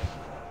Outland?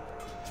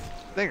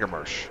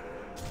 Zangarmarsh.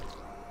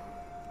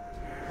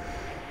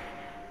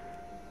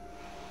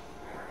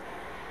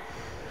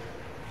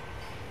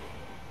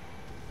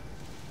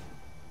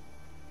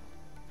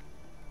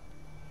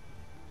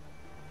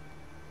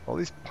 Well, at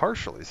least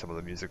partially some of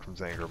the music from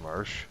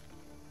Zangarmarsh.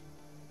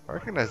 I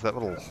recognize that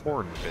little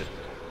horn bit.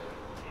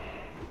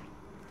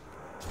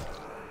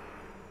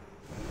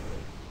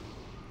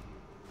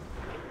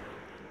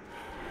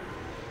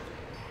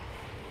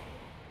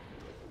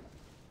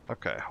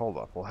 Okay, hold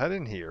up. We'll head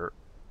in here.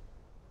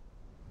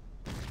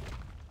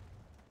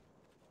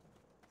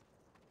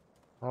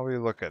 How are we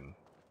looking?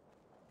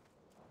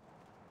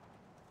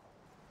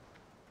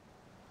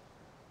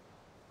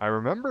 I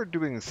remember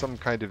doing some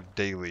kind of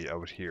daily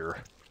out here.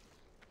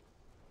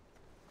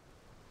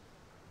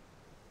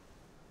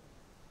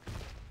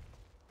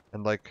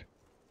 And like,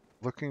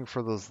 looking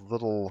for those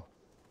little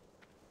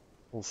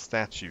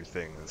statue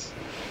things.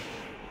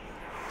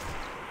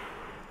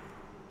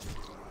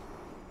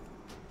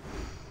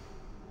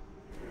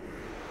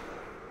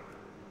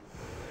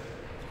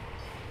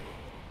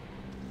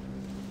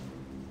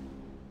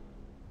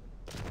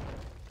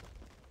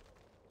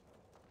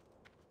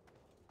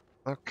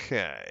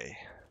 Okay.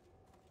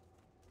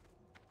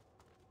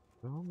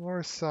 No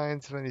more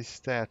signs of any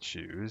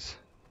statues.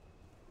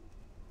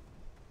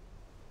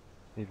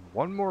 Need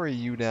one more of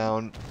you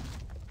down.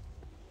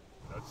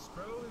 That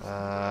spell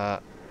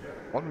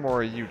is One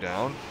more of you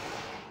down.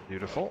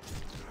 Beautiful.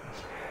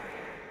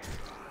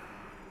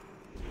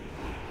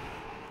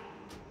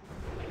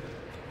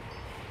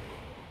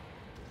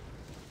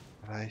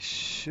 I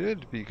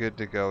should be good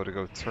to go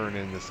turn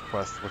in this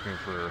quest looking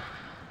for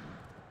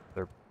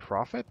their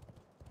prophet.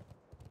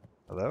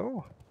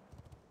 Hello?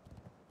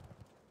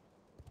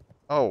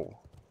 Oh.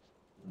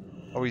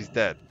 Oh, he's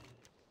dead.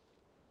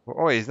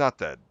 Oh, wait, he's not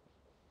dead.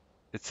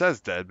 It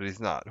says dead, but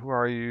he's not. Who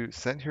are you?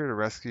 Sent here to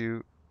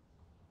rescue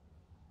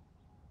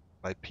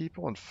my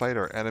people and fight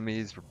our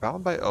enemies. We're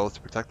bound by oath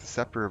to protect the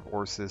scepter of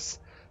Orsis.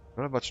 We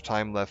don't have much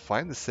time left.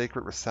 Find the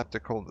sacred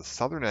receptacle in the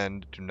southern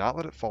end. Do not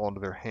let it fall into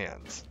their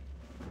hands.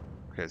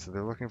 Okay, so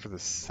they're looking for the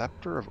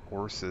Scepter of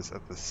Orsis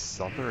at the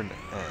southern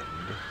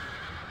end.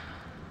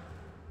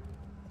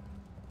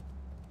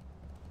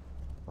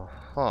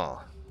 Uh-huh.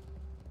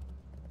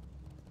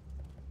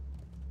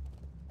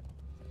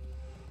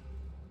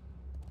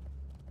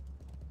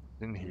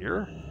 In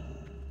here?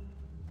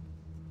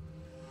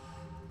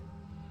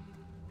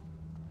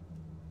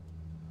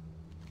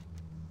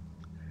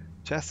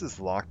 Chest is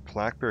locked,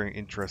 plaque bearing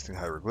interesting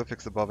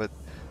hieroglyphics above it.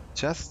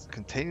 Chest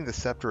containing the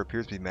scepter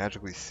appears to be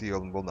magically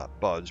sealed and will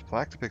not budge.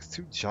 Plaque depicts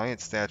two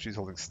giant statues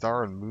holding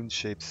star and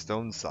moon-shaped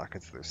stone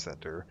sockets at their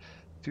center.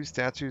 Two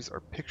statues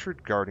are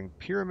pictured guarding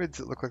pyramids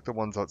that look like the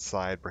ones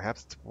outside.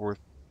 Perhaps it's worth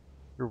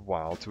your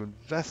while to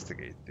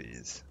investigate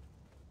these.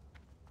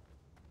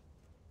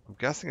 I'm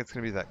guessing it's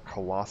going to be that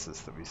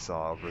Colossus that we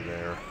saw over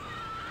there.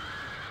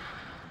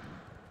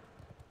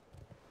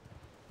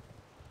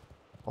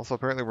 Also,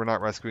 apparently we're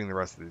not rescuing the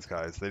rest of these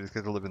guys. They just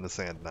get to live in the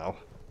sand now.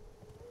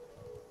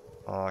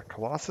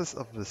 Colossus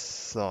of the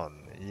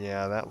Sun.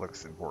 Yeah, that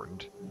looks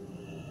important.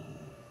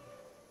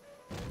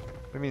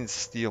 What do you mean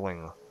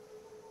stealing?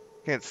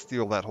 You can't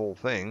steal that whole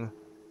thing.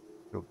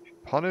 You'll be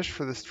punished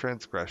for this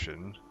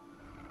transgression.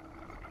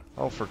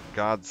 Oh, for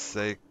God's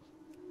sake.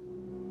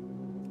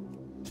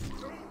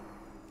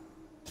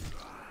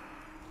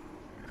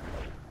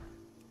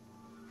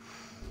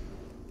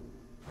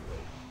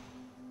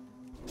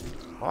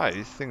 Why?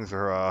 These things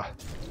are,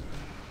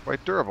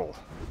 quite durable.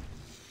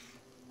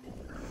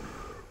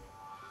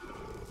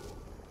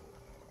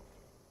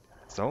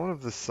 Zone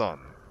of the Sun.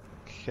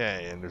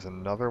 Okay, and there's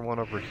another one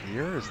over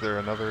here? Is there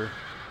another?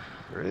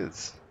 There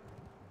is.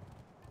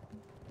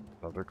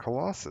 Another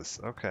Colossus.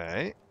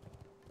 Okay.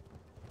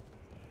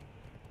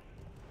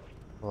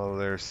 Hello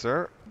there,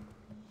 sir.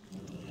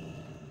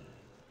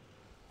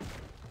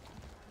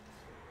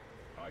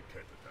 I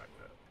can't attack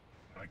that.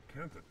 I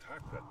can't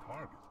attack that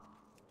target.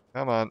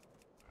 Come on.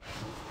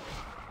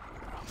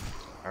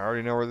 I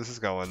already know where this is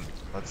going.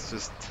 Let's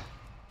just...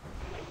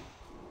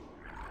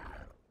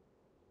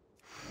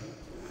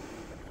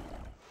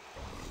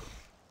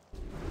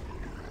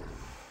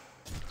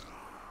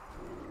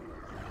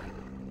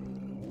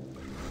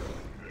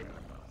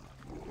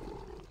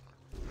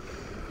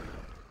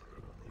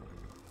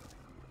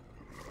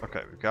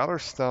 Okay, we've got our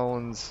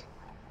stones.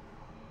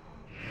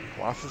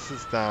 Colossus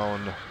is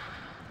down. I'm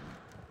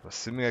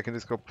assuming I can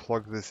just go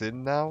plug this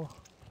in now.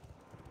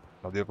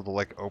 I'll be able to,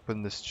 like,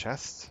 open this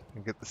chest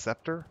and get the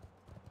scepter.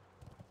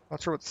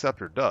 Not sure what the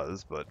scepter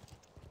does, but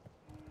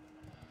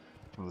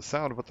from the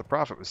sound of what the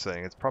prophet was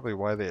saying, it's probably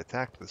why they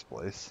attacked this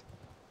place.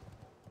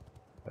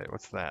 Wait,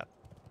 what's that?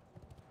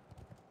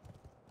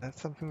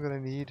 That's something that I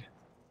need?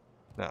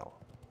 No.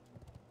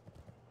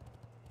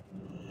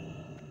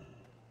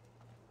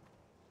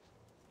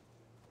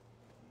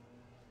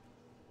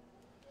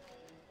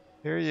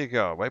 Here you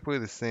go. Wipe away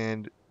the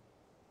sand.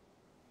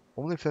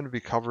 Only for them to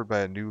be covered by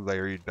a new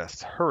layer, you'd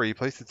best hurry.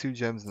 Place the two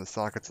gems in the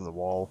sockets in the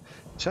wall.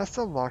 Chest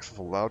unlocks with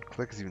a loud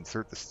click as you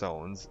insert the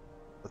stones.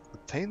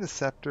 Obtain the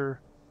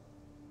scepter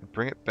and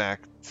bring it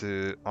back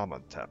to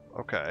Amenhotep.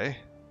 Okay.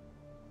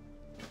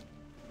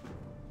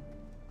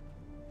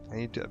 I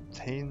need to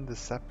obtain the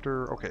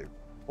scepter. Okay,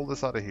 pull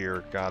this out of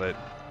here. Got it.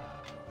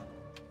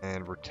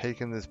 And we're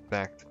taking this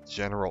back to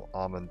General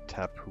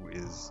Amenhotep, who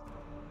is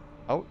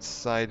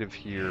outside of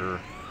here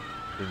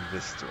in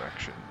this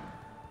direction.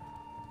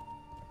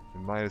 We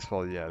might as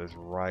well, yeah, just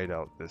ride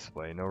out this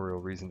way. No real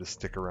reason to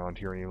stick around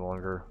here any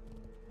longer.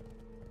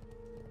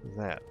 What's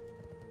that?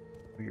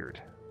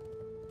 Weird.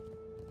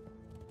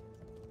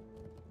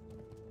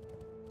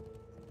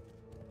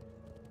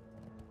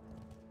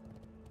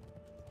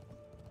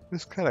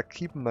 Just kind of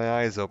keeping my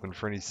eyes open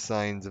for any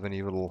signs of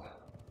any little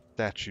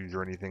statues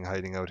or anything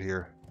hiding out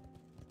here.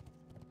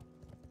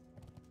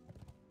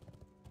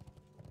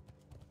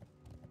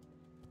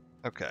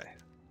 Okay.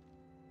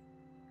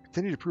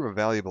 Continue to prove a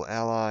valuable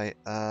ally.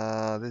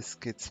 This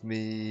gets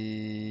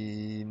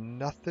me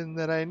nothing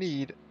that I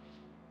need.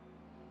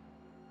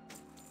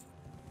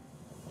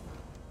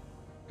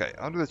 Okay,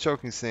 under the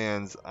choking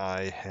sands,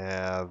 I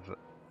have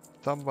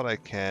done what I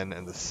can,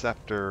 and the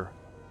scepter.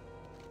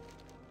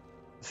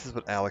 This is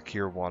what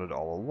Alakir wanted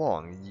all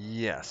along.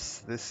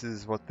 Yes, this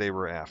is what they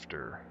were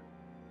after.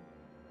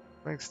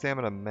 Strength,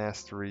 stamina,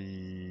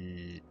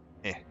 mastery.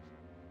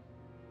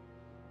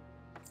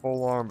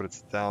 Full arm, but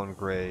it's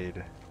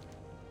downgrade.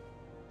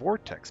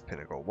 Vortex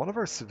Pinnacle. One of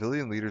our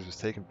civilian leaders was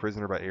taken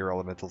prisoner by air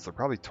elementals. They're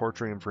probably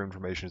torturing him for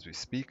information as we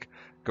speak.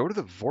 Go to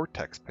the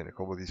Vortex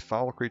Pinnacle where these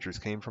foul creatures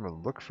came from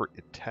and look for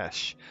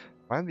Itesh.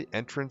 Find the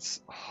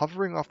entrance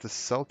hovering off the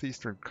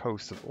southeastern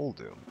coast of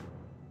Uldum.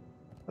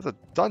 That's a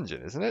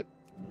dungeon, isn't it?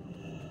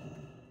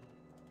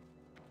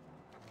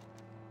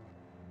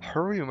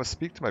 Hurry, we must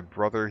speak to my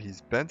brother. He's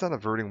bent on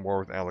averting war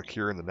with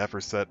Alakir and the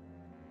Neferset.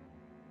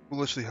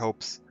 Foolishly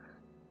hopes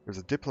there's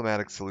a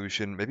diplomatic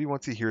solution. Maybe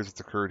once he hears what's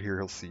occurred here,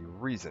 he'll see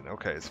reason.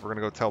 Okay, so we're going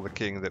to go tell the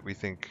king that we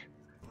think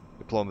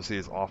diplomacy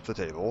is off the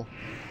table.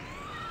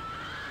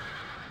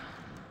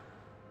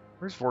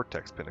 Where's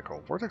Vortex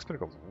Pinnacle? Vortex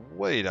Pinnacle's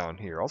way down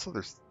here. Also,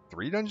 there's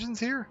 3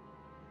 dungeons here?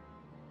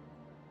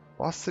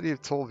 Lost City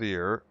of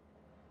Tolvir.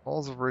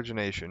 Halls of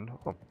Origination.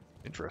 Oh,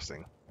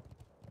 interesting.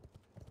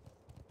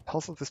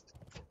 Also, this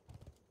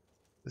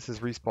is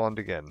respawned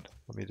again.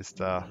 Let me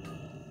just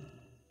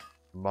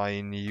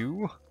mine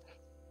you.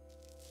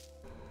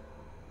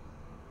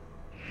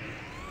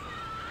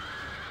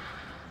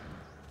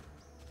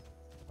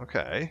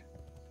 Okay.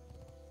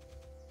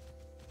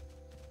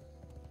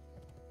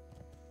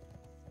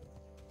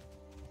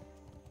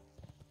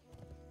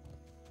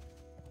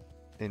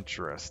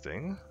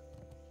 Interesting.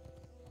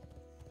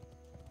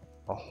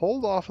 I'll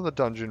hold off on the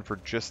dungeon for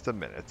just a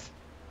minute.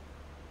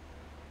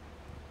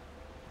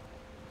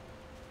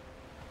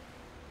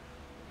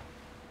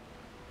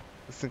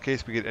 Just in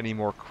case we get any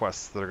more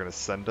quests that are going to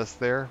send us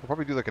there. We'll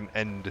probably do like an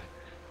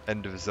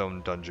end of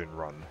zone dungeon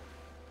run.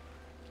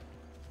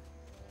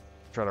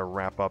 Try to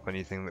wrap up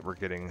anything that we're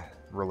getting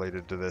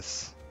related to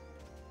this.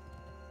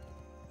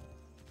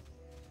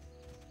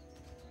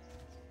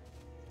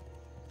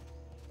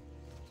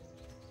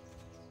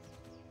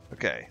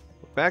 Okay,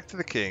 back to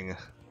the king.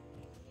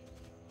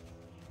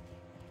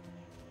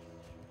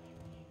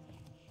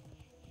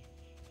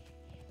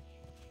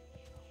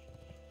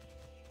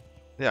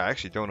 Yeah, I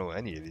actually don't know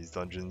any of these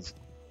dungeons.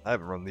 I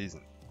haven't run these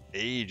in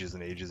ages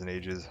and ages and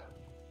ages.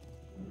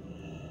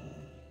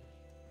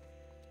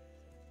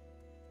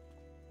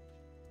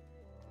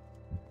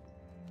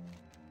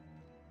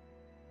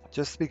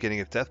 Just the beginning.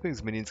 If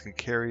Deathwing's minions can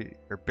carry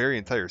or bury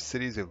entire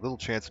cities, we have little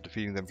chance of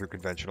defeating them through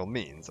conventional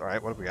means.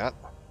 Alright, what have we got?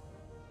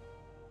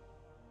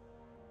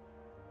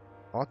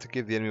 Ought to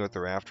give the enemy what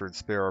they're after and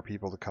spare our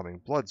people the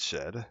coming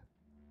bloodshed.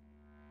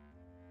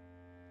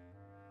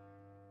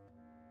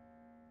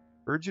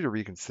 Urge you to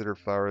reconsider,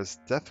 Faris.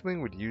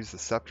 Deathwing would use the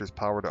scepter's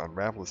power to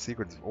unravel the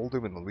secrets of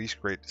Uldum and unleash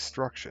great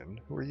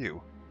destruction. Who are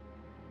you?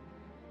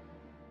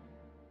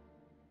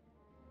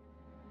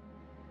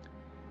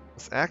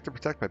 Let's act to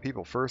protect my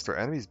people first. Our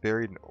enemies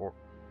buried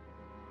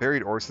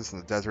Orsis in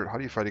the desert. How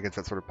do you fight against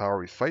that sort of power?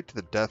 We fight to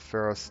the death,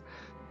 Faris.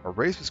 Our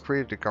race was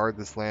created to guard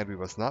this land. We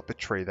must not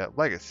betray that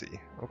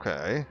legacy.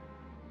 Okay.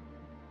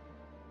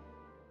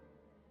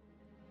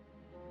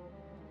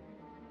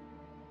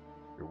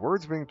 Your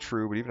words ring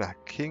true, but even a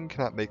king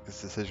cannot make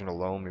this decision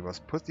alone. We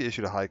must put the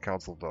issue to High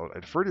Council vote. I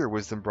defer to your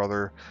wisdom,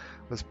 brother.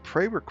 Let's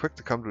pray we're quick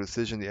to come to a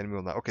decision. The enemy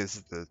will not... Okay, this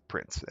is the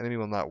prince. The enemy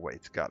will not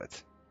wait. Got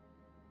it.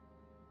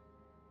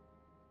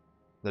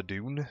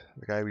 Nadoon,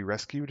 the guy we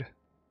rescued.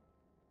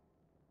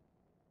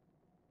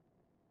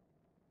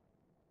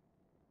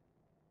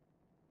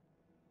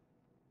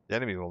 The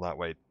enemy will not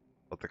wait,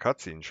 but the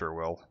cutscene sure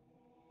will.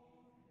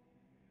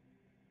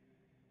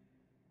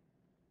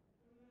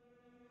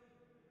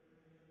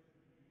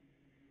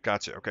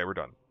 Gotcha. Okay, we're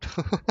done.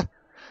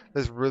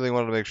 Just really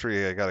wanted to make sure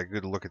I got a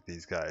good look at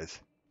these guys.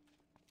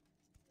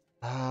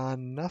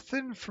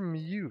 Nothing from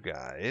you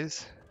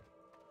guys.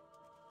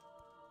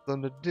 So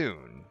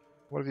Nadoon,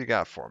 what have you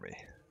got for me?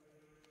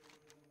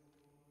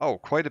 Oh,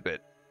 quite a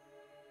bit.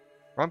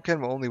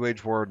 Rumken will only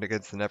wage war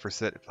against the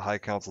Neferset if the High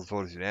Council's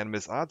vote is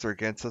unanimous. Odds are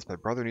against us. My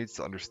brother needs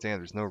to understand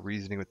there's no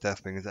reasoning with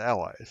Deathwing as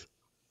allies.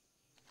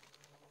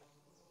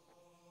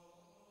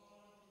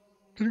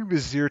 Getting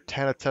Vizier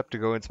Tanatep to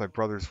go into my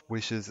brother's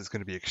wishes is going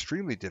to be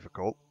extremely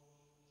difficult.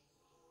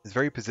 His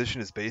very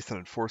position is based on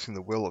enforcing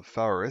the will of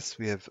Faris.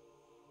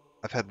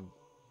 I've had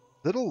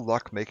little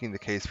luck making the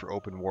case for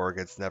open war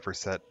against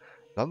Neferset.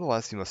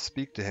 Nonetheless, you must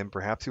speak to him.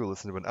 Perhaps he will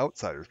listen to an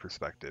outsider's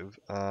perspective.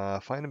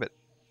 Find him at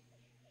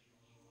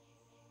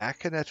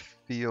Akanet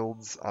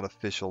Fields on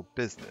official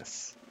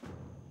business.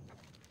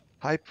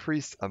 High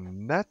Priest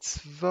Amet's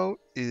vote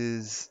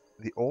is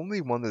the only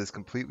one that is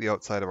completely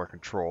outside of our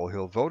control.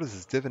 He'll vote as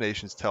his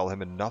divinations tell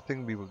him, and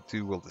nothing we will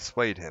do will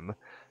dissuade him.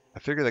 I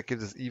figure that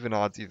gives us even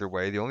odds either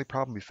way. The only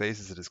problem we face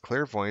is that his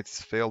clairvoyance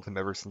has failed him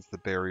ever since the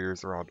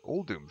barriers around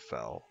Uldum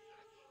fell.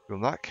 He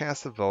will not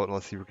cast a vote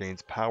unless he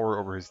regains power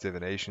over his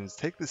divinations.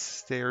 Take the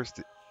stairs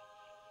to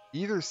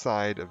either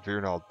side of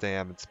Virnal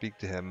Dam and speak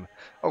to him.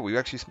 Oh, we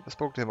actually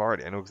spoke to him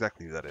already. I know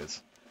exactly who that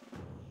is.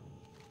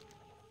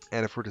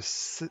 And if we're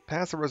to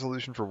pass a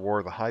resolution for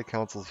war, the High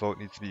Council's vote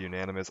needs to be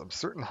unanimous. I'm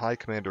certain High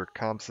Commander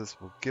Kamsis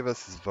will give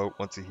us his vote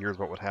once he hears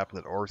about what happened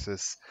at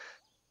Orsis.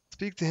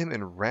 Speak to him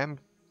in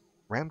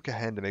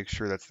Ramkahen to make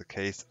sure that's the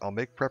case. I'll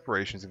make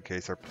preparations in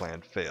case our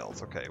plan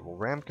fails. Okay, well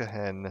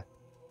Ramkahen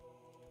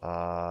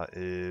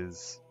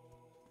is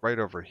right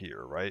over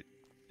here, right?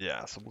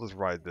 Yeah, so we'll just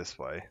ride this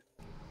way.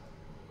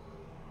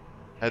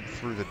 Head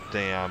through the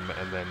dam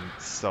and then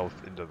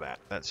south into that.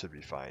 That should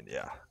be fine,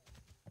 yeah.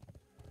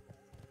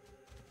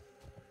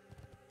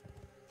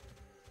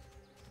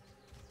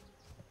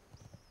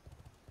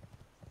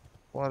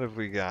 What have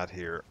we got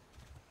here?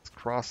 Let's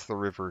cross the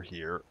river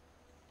here.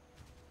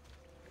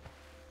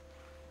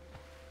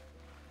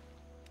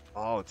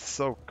 Oh, it's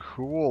so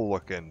cool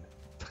looking.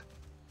 The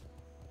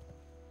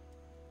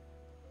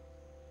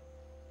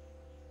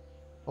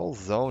whole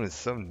zone is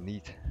so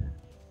neat.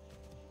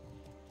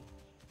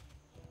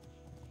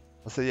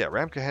 Let's say, yeah,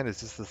 Ramkahen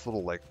is just this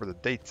little, like, where the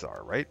dates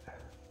are, right?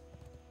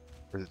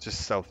 Or is it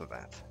just south of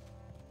that?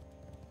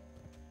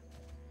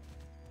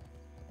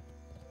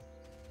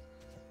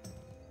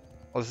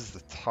 Oh, this is the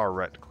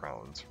Taret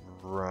grounds.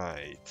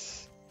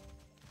 Right.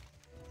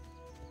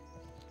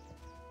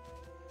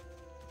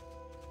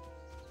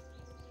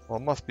 Well,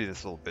 it must be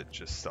this little bit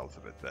just south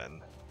of it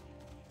then.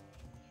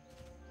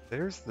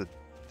 There's the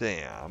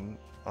dam.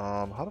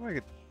 How do I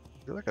get...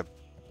 Is there like a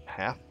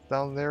path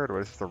down there, or do I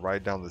just have to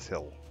ride down this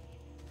hill?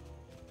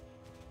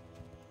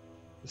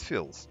 This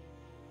feels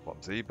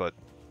clumsy, but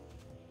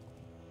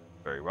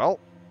very well.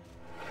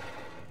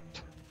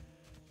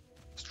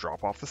 Just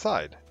drop off the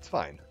side. It's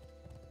fine.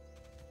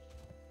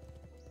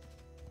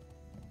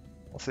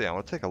 I'll see. I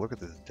want to take a look at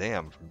this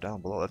dam from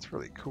down below. That's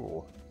really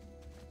cool.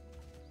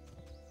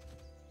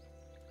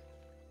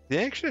 The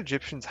ancient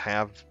Egyptians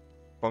have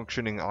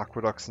functioning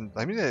aqueducts, and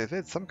I mean they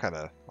had some kind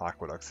of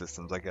aqueduct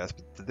systems, I guess.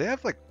 But did they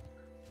have like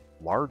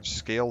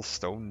large-scale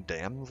stone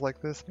dams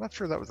like this? I'm not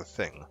sure that was a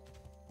thing.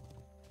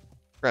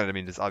 Granted, I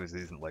mean this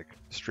obviously isn't like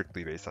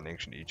strictly based on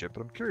ancient Egypt,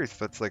 but I'm curious if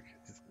that's like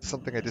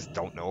something I just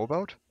don't know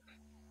about.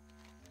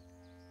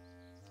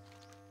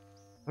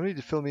 No need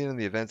to fill me in on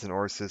the events in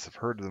Orsis. I've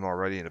heard of them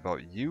already, and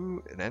about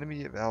you, an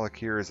enemy of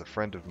Alakir is a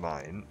friend of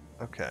mine.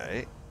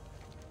 Okay.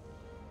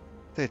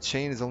 Say a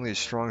chain is only as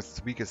strong as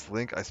its weakest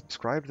link. I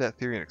subscribe to that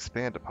theory and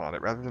expand upon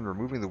it. Rather than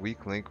removing the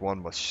weak link,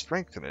 one must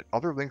strengthen it.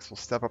 Other links will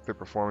step up their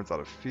performance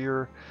out of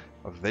fear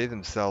of they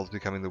themselves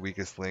becoming the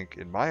weakest link.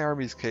 In my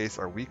army's case,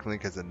 our weak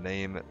link has a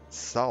name,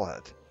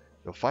 Salhet.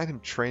 You'll find him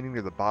training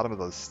near the bottom of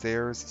those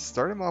stairs.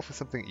 Start him off with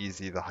something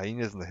easy, the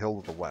hyenas in the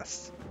hill to the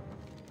west.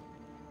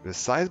 There's a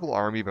sizable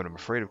army, but I'm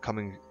afraid of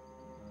coming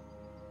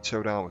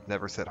showdown with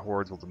never-set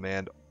hordes will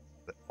demand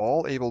that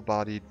all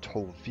able-bodied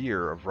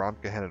Tolvir of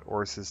Ramkahen and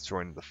Orsis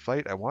join in the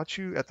fight. I want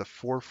you at the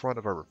forefront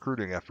of our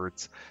recruiting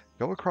efforts.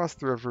 Go across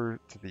the river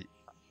to the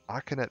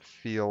Akhenet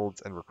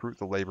fields and recruit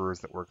the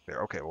laborers that work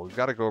there. Okay, well we've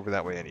got to go over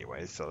that way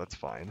anyway, so that's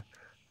fine.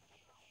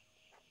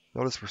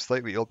 Notice we're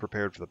slightly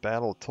ill-prepared for the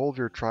battle.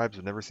 Tolvir tribes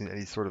have never seen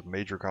any sort of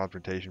major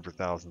confrontation for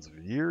thousands of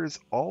years.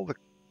 All the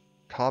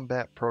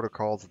combat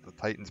protocols that the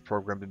Titans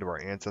programmed into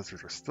our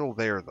ancestors are still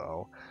there,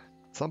 though.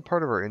 Some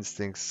part of our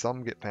instincts,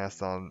 some get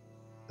passed on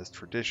as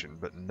tradition,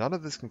 but none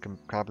of this can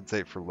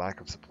compensate for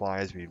lack of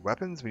supplies. We need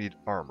weapons, we need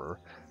armor.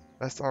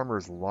 Best armor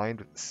is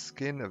lined with the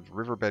skin of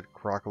riverbed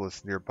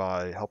crocodilus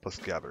nearby. Help us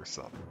gather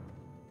some.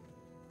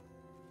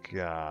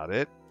 Got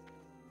it.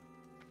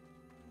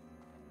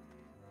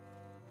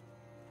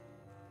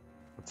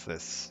 What's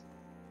this?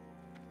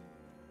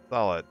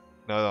 Solid.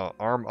 No,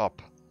 arm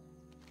up.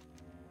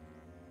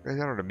 Very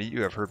honored to meet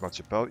you. I've heard much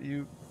about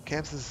you.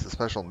 Camps is a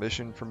special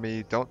mission for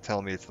me. Don't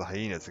tell me it's the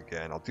hyenas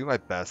again. I'll do my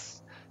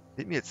best.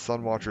 Meet me at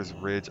Sunwatcher's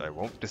Ridge. I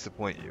won't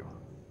disappoint you.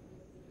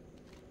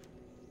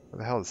 Where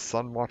the hell is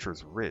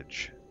Sunwatcher's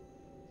Ridge?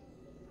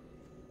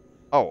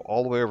 Oh,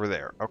 all the way over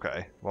there.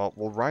 Okay. Well,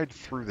 we'll ride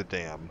through the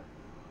dam.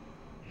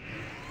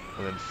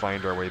 And then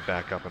find our way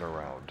back up and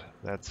around.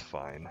 That's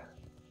fine.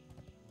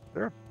 Is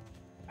there a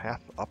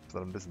path up that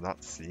I'm just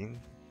not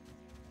seeing?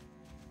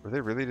 Were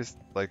they really just,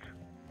 like,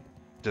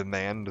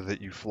 demand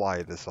that you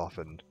fly this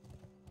often?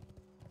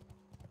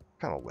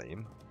 Kind of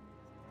lame.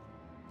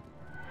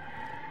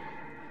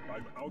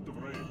 I'm out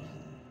of range.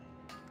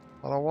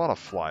 I don't want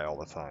to fly all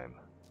the time.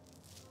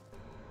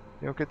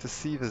 You don't get to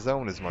see the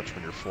zone as much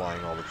when you're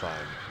flying all the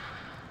time.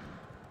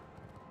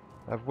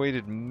 I've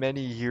waited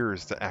many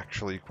years to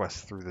actually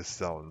quest through this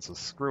zone, so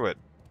screw it.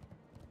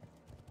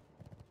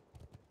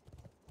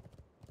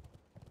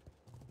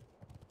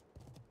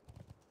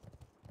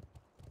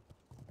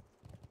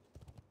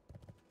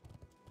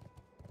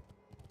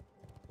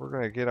 We're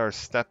gonna get our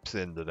steps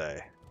in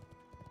today.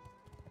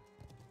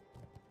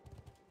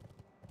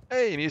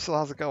 Hey, Musil,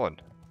 how's it going?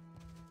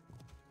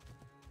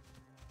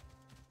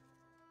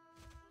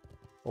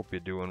 Hope you're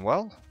doing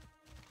well.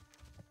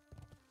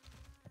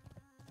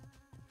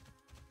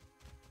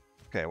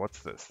 Okay, what's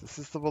this? This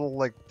is the little,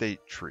 like,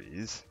 date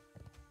trees,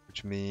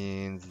 which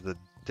means the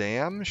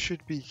dam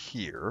should be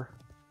here.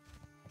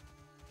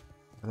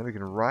 And then we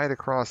can ride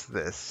across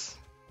this.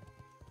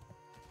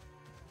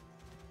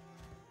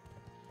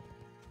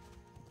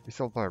 We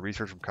still have my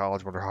research from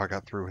college, wonder how I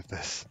got through with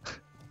this.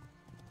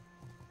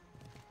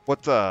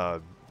 What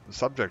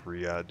subject were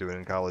you doing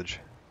in college?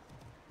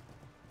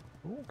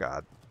 Oh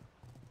god.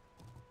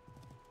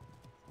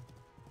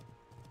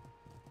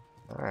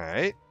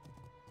 Alright.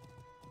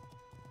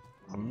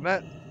 I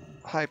met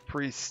High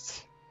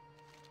Priest.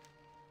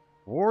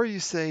 War, you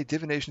say?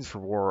 Divinations for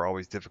war are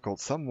always difficult.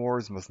 Some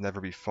wars must never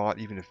be fought,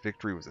 even if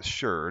victory was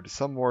assured.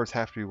 Some wars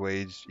have to be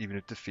waged, even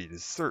if defeat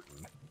is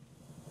certain.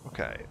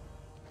 Okay.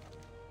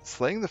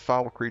 Slaying the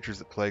foul creatures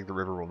that plague the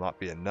river will not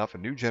be enough. A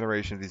new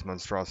generation of these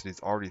monstrosities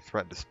already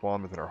threaten to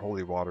spawn within our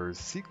holy waters.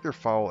 Seek their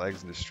foul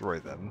eggs and destroy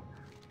them.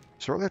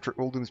 Shortly after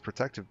Uldum's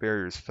protective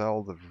barriers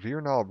fell, the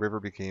Virnal River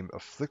became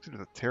afflicted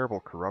with a terrible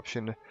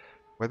corruption.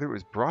 Whether it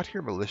was brought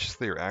here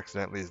maliciously or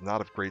accidentally is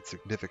not of great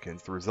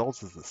significance. The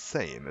result is the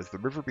same. As the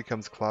river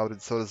becomes clouded,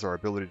 so does our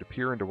ability to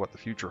peer into what the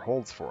future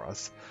holds for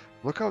us.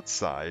 Look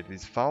outside.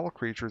 These foul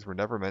creatures were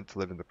never meant to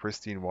live in the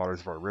pristine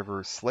waters of our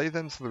river. Slay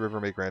them so the river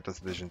may grant us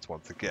visions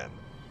once again.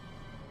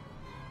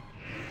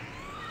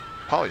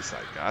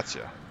 Polyside,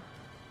 gotcha.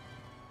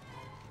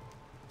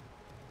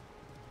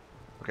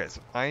 Okay,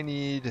 so I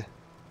need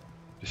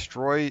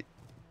destroy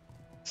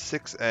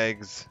 6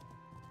 eggs,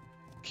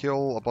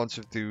 kill a bunch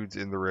of dudes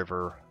in the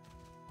river.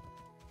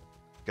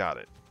 Got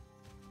it.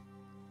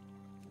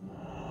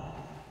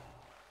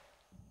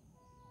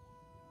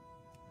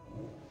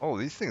 Oh,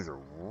 these things are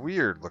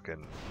weird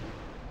looking.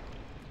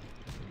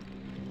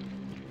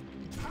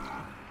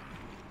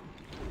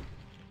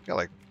 Got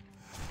like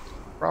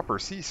proper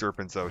sea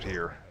serpents out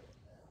here.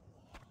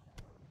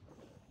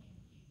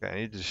 Okay, I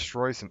need to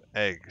destroy some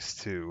eggs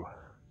too.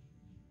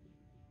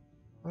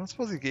 I don't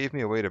suppose he gave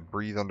me a way to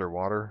breathe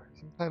underwater.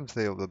 Sometimes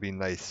they'll be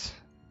nice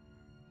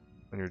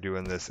when you're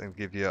doing this and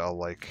give you a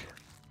like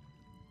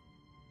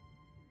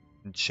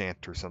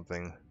enchant or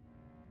something.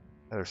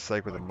 Another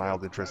psych with a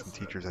mild interest in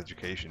teacher's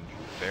education.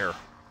 Fair.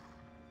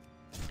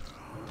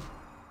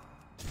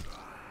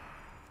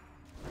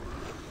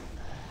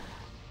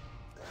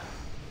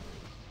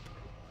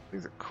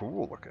 These are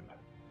cool looking.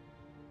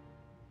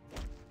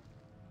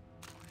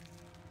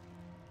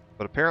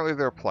 But apparently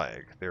they're a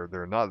plague. They're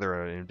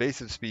an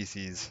invasive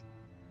species.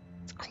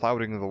 It's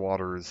clouding the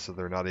waters, so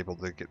they're not able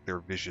to get their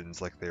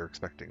visions like they're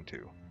expecting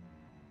to.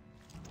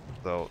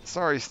 So,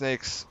 sorry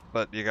snakes,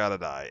 but you gotta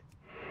die.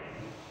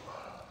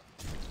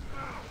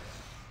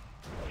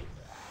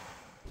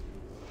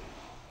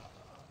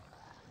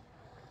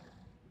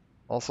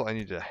 Also, I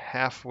need to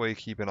halfway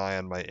keep an eye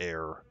on my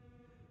air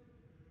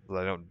so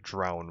that I don't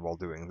drown while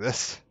doing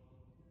this.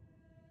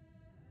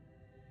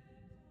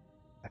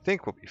 I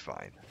think we'll be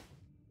fine.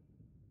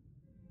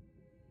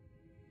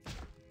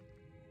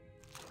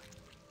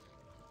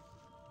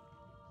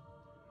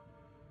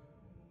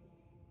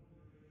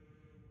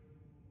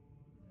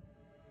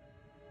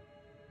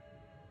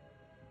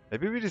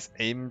 Maybe we just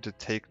aim to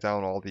take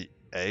down all the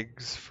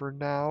eggs for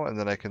now, and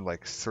then I can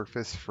like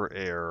surface for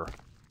air,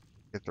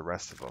 get the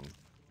rest of them.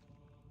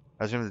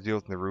 Imagine having to deal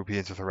with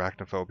Nerubians with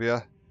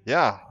arachnophobia.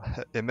 Yeah,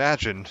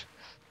 imagine.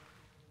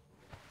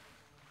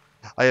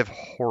 I have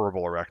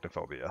horrible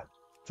arachnophobia,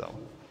 so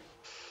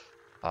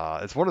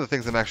it's one of the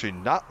things I'm actually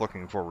not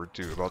looking forward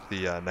to about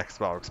the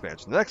next WoW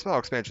expansion. The next WoW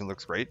expansion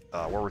looks great.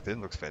 War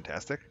Within looks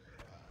fantastic,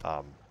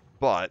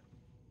 but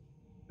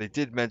they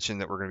did mention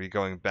that we're going to be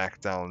going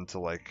back down to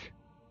like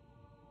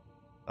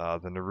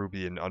the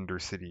Nerubian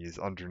undercities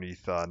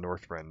underneath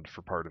Northrend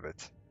for part of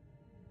it.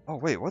 Oh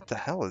wait, what the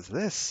hell is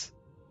this?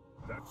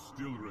 That's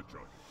still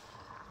Richard.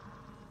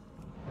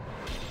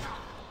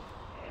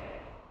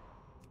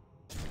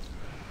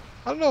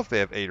 I don't know if they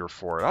have 8 or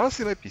 4. It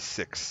honestly might be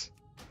 6.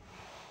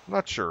 I'm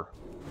not sure.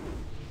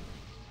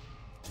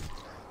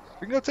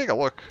 We can go take a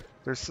look.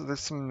 There's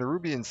some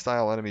Nerubian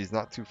style enemies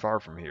not too far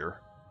from here.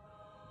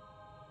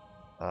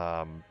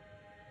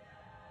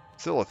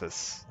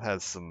 Silithus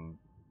has some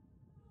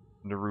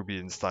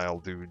Nerubian style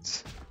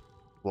dudes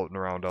floating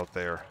around out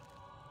there.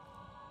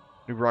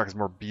 New Rock is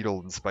more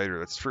beetle than spider.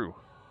 That's true.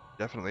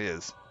 Definitely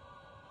is.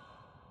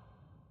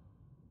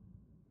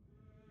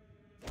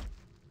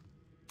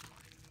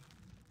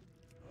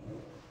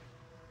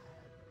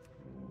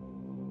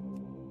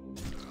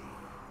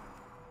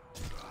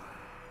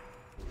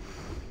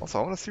 Also,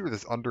 I want to see where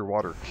this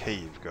underwater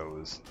cave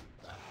goes.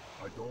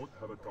 I don't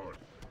have a target.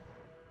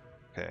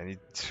 Okay, I need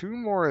 2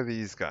 more of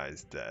these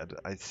guys dead.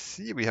 I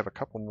see we have a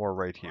couple more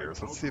right here,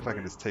 so let's see if I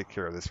can just take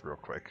care of this real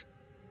quick.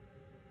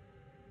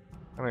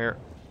 Come here.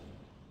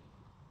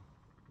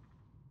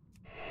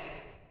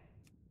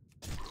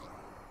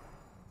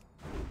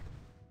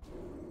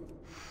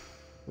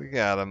 We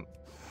got him.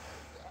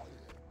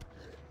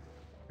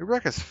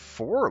 Urek has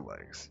 4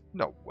 legs?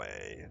 No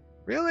way.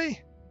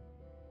 Really?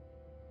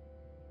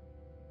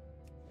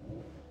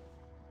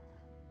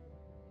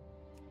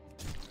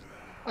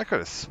 I could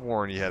have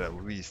sworn he had at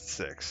least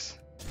 6.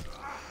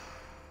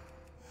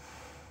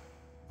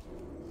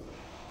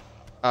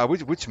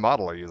 Which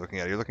model are you looking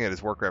at? Are you looking at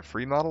his Warcraft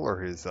 3 model or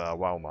his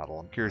WoW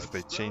model? I'm curious if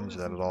they changed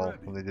that at all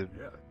when they did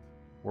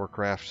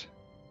Warcraft.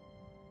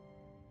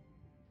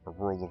 Or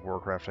World of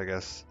Warcraft, I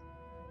guess.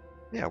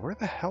 Yeah, where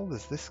the hell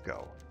does this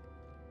go?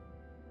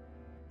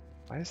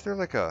 Why is there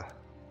like a...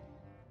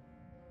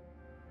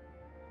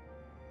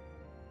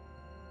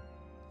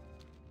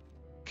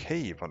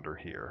 cave under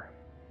here?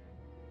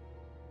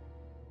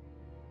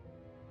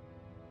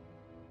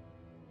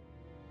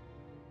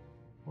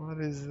 What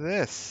is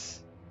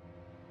this?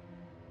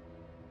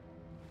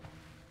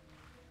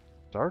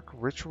 Dark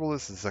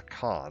Ritualist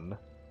Zakan.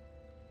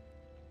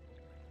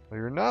 Well,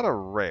 you're not a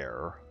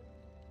rare.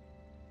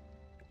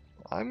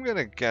 I'm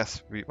gonna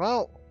guess we...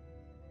 well,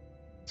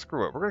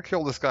 screw it. We're gonna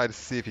kill this guy to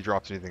see if he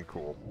drops anything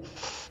cool.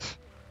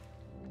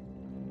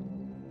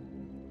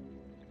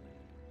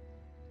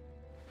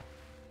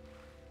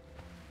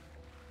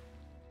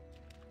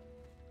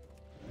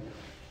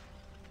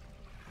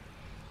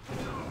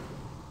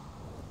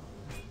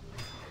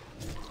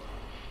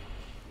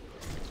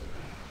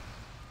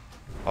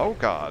 Oh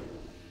god.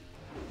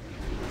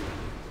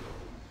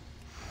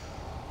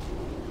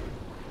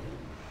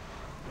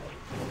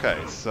 Okay,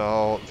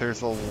 so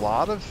there's a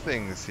lot of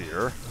things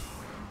here.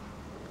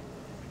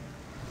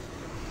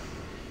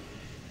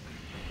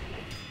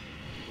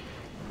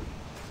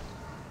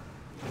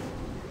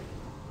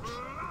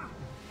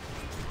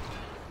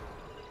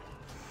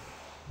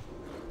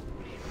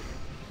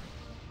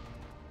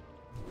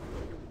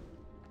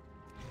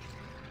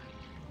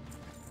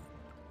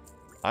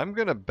 I'm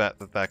gonna bet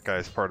that that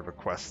guy's part of a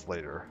quest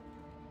later.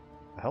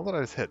 The hell did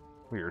I just hit?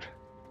 Weird.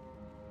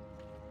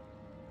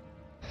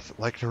 Is it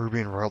like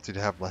Nerubian royalty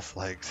to have less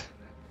legs?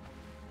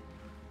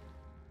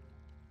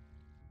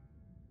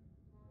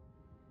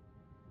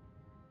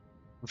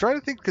 I'm trying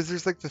to think because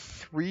there's like the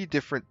 3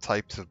 different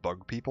types of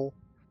bug people.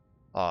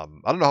 I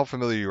don't know how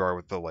familiar you are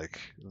with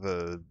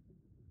the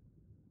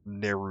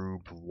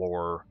Nerub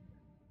lore,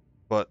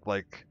 but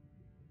like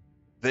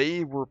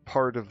they were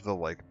part of the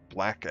like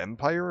Black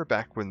Empire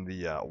back when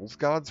the old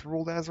gods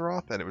ruled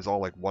Azeroth, and it was all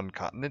like one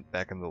continent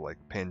back in the like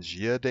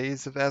Pangea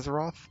days of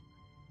Azeroth.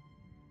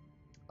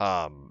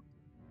 And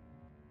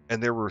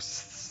there were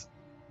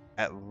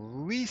at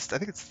least, I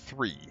think it's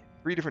three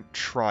different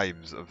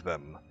tribes of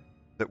them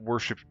that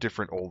worshipped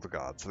different old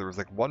gods. So there was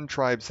like one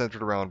tribe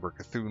centered around where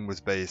Cthulhu was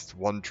based,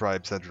 one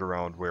tribe centered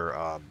around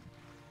where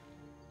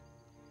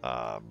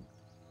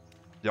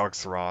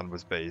Yogg-Saron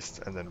was based,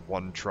 and then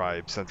one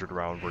tribe centered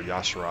around where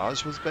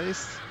Y'Shaarj was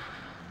based.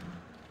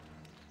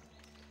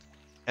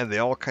 And they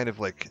all kind of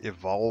like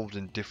evolved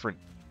in different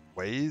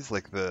ways.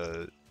 Like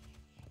the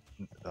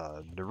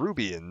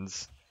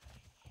Nerubians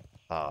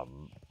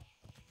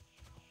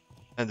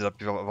ended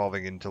up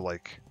evolving into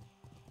like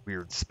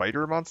weird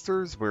spider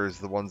monsters, whereas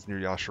the ones near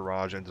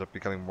Y'Shaarj ended up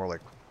becoming more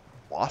like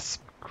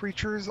wasp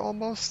creatures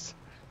almost.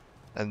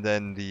 And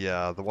then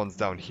the ones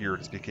down here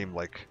just became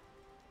like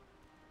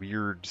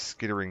weird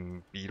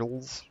skittering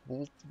beetles.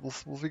 We'll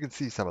see if we can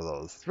see some of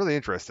those. It's really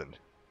interesting.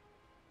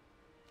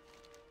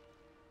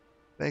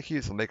 Thank you.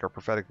 This will make our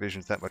prophetic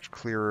visions that much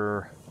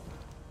clearer.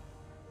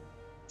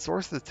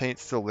 Source of the taint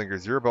still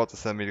lingers. You're about to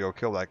send me to go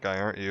kill that guy,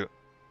 aren't you?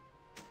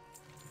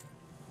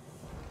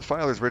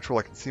 Defiler's ritual,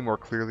 I can see more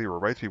clearly. We're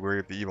right to be wary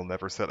of the evil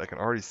never set. I can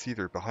already see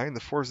they're behind the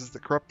forces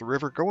that corrupt the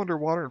river. Go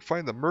underwater and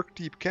find the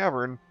murk-deep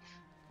cavern.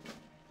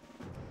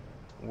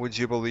 Would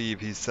you believe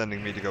he's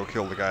sending me to go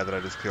kill the guy that I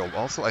just killed?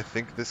 Also, I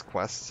think this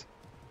quest,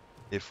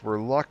 if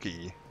we're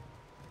lucky,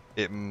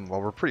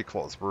 well, we're pretty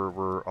close.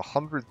 We're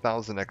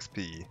 100,000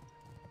 XP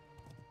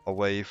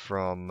away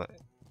from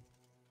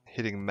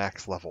hitting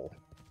max level.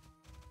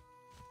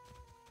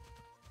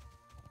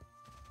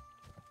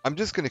 I'm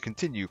just going to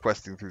continue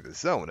questing through the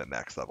zone at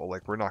max level.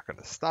 Like, we're not going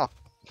to stop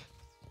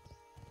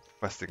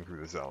questing through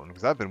the zone,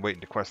 because I've been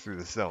waiting to quest through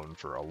the zone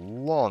for a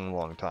long,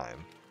 long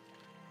time.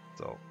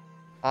 So,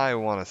 I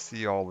want to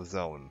see all the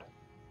zone.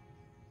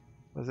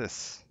 What is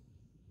this?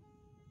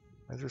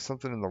 Is there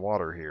something in the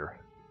water here?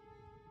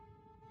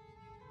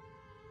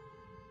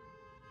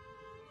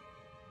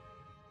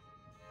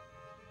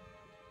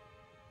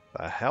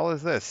 The hell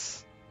is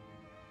this?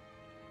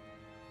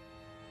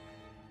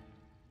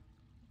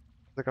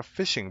 Like a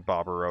fishing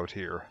bobber out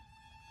here.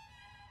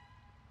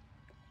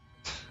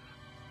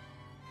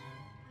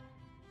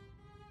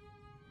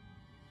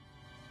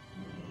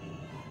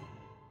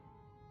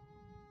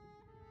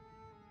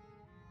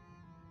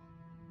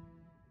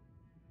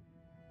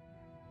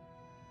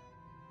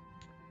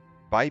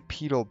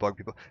 Bipedal bug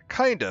people.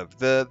 Kind of.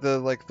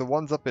 The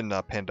ones up in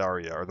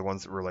Pandaria are the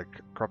ones that were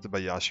like corrupted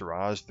by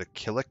Y'Shaarj, the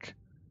Killik.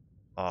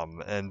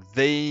 And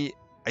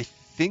I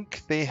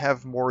think they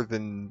have more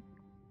than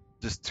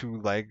just 2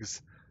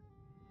 legs.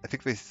 I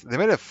think they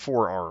might have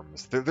 4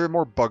 arms. They're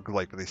more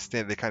bug-like, but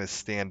they kind of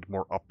stand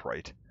more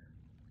upright.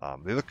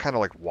 They look kind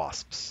of like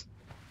wasps.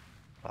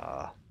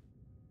 And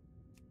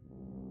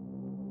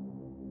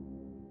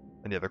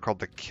yeah, they're called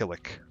the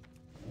Killik.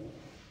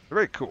 They're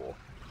very cool.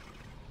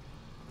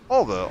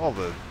 All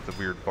the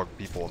weird bug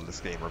people in this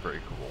game are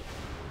very cool.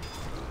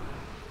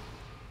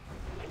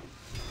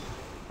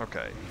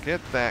 Okay,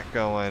 get that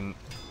going.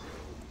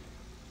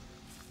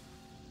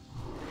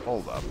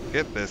 Hold up.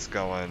 Get this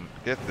going.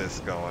 Get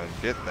this going.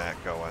 Get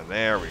that going.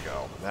 There we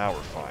go. Now we're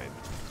fine.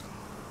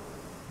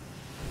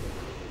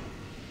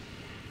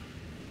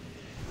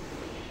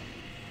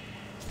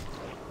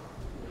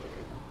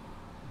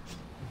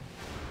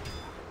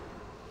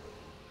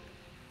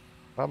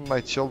 Come,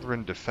 my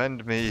children,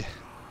 defend me. It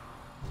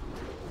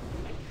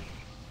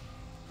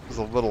was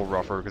a little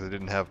rougher because I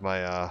didn't have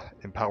my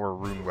Empower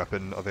Rune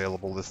weapon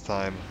available this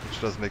time, which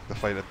does make the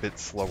fight a bit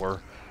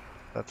slower.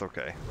 That's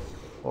okay.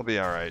 We'll be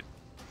alright.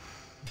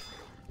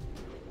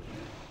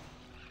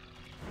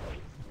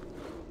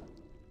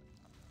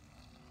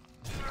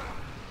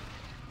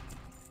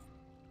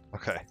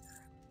 Okay.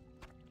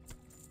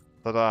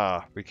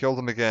 Ta-da! We killed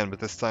him again, but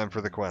this time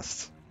for the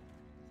quest.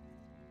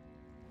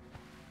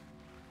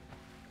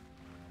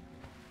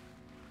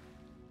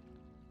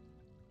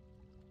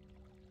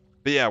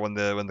 But yeah, when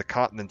the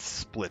continents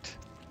split,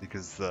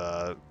 because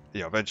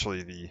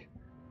eventually the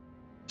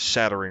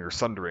shattering or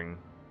sundering,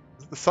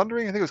 was it the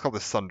sundering? I think it was called the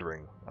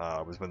sundering.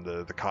 Was when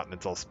the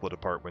continents all split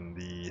apart when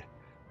the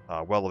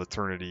Well of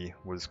Eternity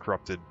was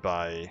corrupted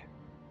by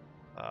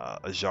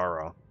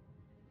Azshara.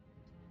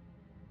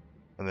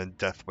 And then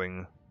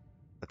Deathwing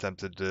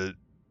attempted to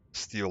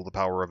steal the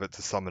power of it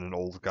to summon an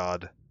old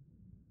god.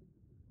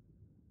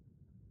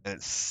 And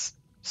it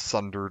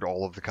sundered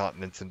all of the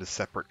continents into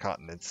separate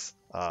continents.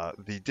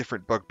 The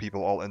different bug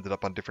people all ended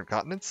up on different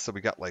continents, so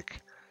we got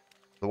like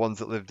the ones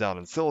that live down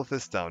in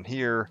Silithus down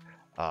here,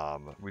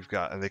 We've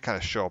got, and they kind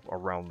of show up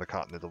around the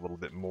continent a little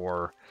bit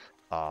more.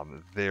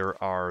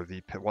 There are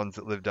the ones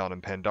that live down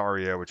in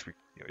Pandaria, which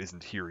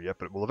isn't here yet,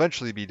 but it will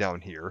eventually be down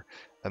here.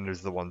 And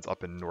there's the ones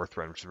up in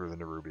Northrend, which is where the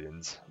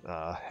Nerubians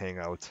hang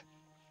out.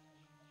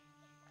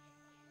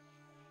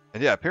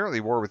 And yeah,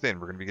 apparently War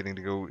Within, we're going to be getting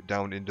to go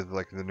down into the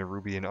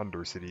Nerubian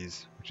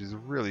Undercities, which is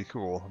really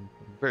cool. I'm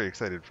very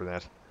excited for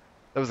that.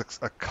 That was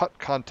a cut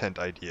content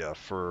idea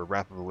for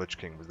Wrath of the Lich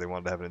King, was they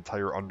wanted to have an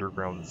entire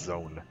underground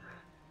zone.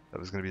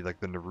 That was going to be like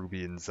the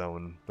Nerubian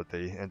zone, but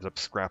they ended up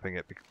scrapping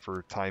it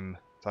for time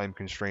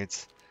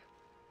constraints.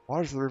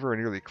 Waters of the river are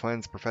nearly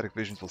cleansed. Prophetic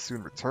visions will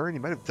soon return.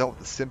 You might have dealt with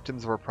the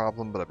symptoms of our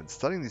problem, but I've been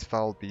studying these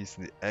foul beasts,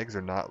 and the eggs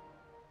are not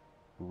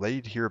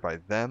laid here by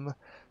them.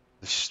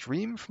 The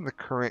stream from the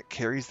current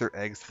carries their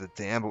eggs to the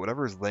dam, but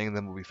whatever is laying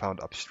them will be found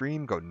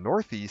upstream. Go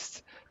northeast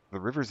to the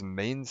river's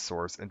main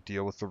source and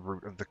deal with the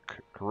root of the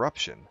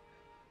corruption.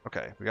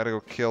 Okay, we gotta go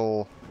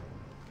kill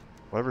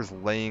whatever's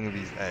laying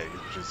these eggs,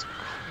 which is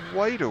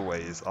quite a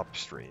ways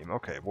upstream.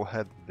 Okay, we'll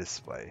head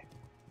this way.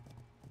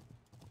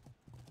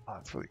 Oh,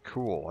 it's really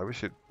cool. I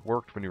wish it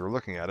worked when you were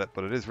looking at it,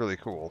 but it is really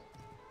cool.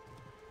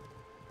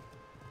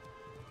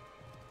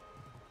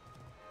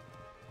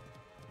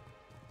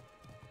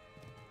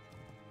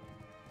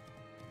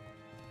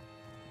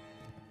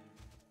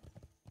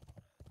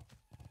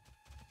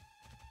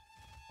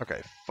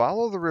 Okay,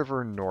 follow the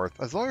river north.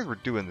 As long as we're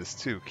doing this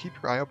too, keep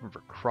your eye open for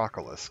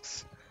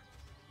crocolisks.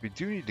 We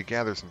do need to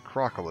gather some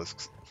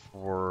crocolisks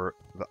for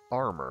the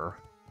armor.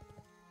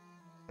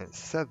 And it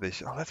said they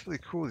should... Oh, that's really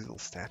cool, these little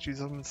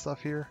statues of them and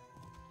stuff here.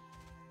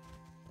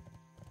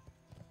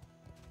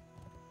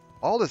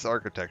 All this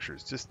architecture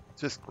is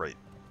just great.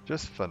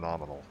 Just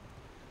phenomenal.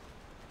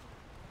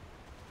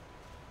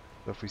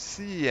 So if we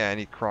see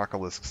any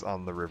crocolisks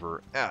on the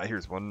river... Ah,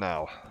 here's one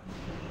now.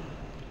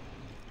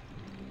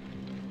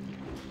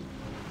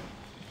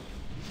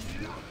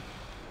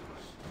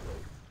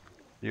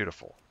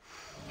 Beautiful.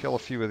 Kill a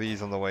few of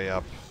these on the way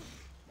up.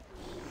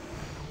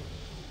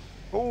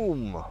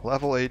 Boom!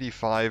 Level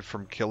 85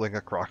 from killing a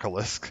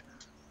crocolisk.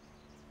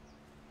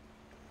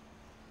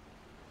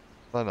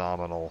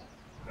 Phenomenal.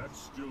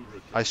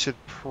 I should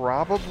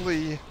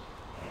probably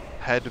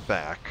head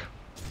back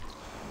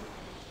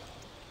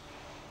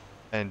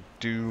and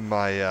do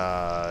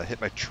my hit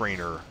my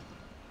trainer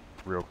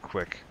real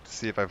quick to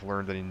see if I've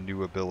learned any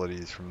new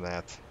abilities from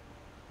that.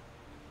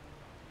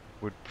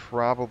 Would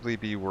probably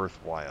be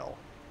worthwhile.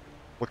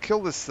 We'll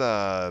kill this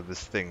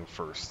this thing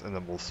first, and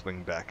then we'll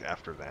swing back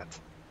after that.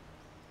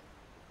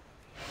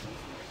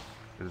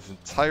 It is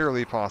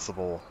entirely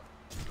possible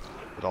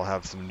that I'll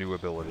have some new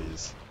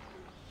abilities.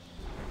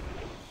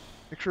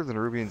 Picture of the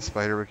Nerubian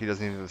spider wiki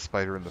doesn't even have the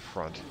spider in the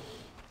front.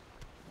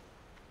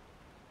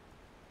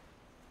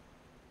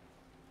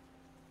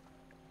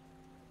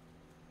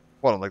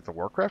 What, on like the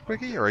Warcraft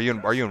wiki? Or are you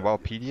in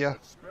Wowpedia?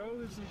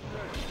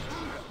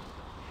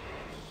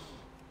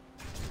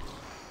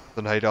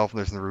 The Night Elf and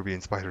there's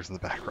Nerubian spiders in the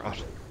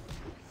background.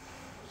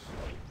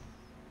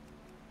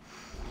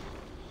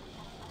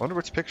 I wonder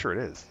which picture it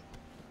is.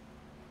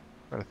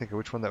 I'm trying to think of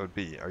which one that would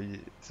be.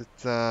 Is it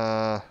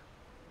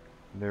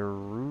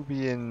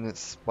Nerubian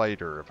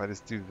spider? If I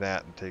just do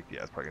that and take,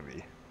 yeah, it's probably gonna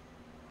be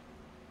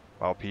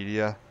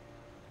Wowpedia.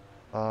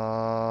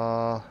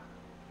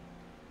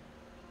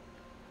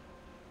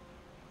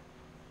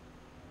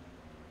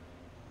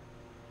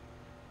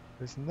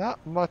 There's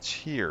not much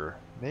here.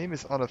 Name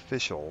is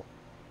unofficial.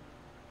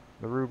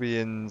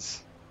 Nerubians.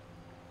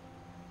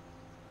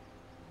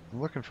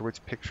 I'm looking for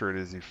which picture it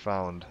is you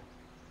found.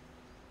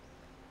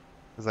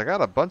 Because I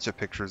got a bunch of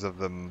pictures of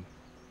them.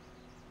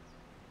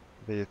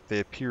 They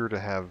appear to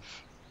have...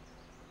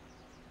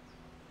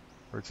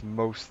 Or it's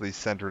mostly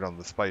centered on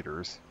the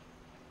spiders.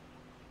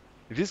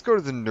 If you just go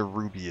to the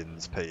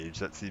Nerubians page,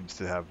 that seems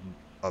to have...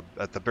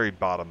 at the very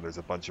bottom there's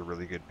a bunch of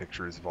really good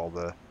pictures of all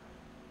the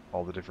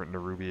different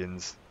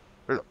Nerubians.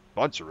 There's a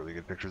bunch of really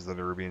good pictures of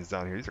the Nerubians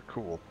down here. These are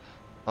cool.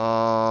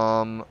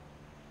 Also,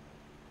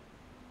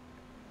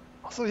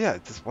 yeah,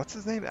 does what's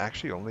his name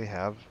actually only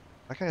have...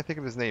 Why can't I think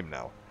of his name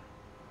now?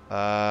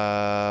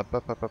 Anubarak.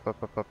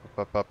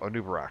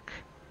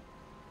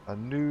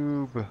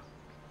 Anub...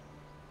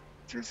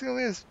 Seriously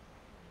only has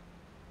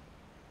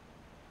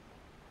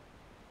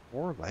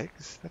 4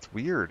 legs? That's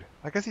weird.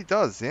 I guess he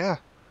does, yeah.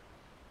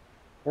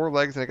 4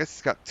 legs, and I guess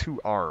he's got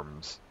 2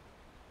 arms.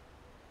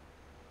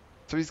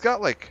 So he's got,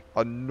 like,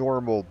 a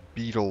normal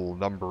beetle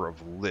number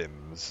of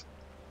limbs.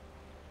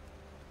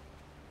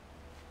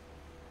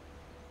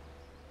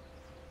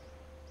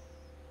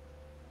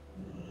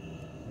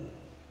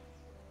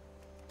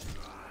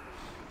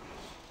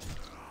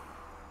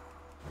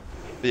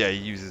 But yeah, he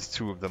uses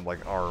 2 of them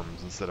like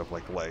arms instead of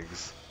like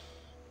legs.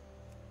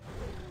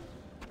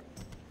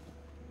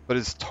 But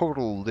his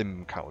total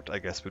limb count, I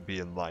guess, would be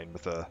in line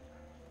with a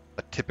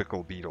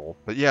typical beetle.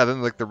 But yeah,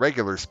 then like the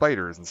regular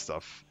spiders and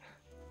stuff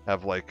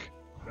have like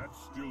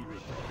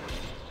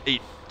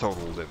 8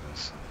 total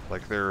limbs.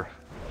 Like they're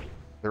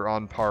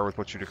on par with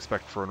what you'd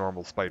expect for a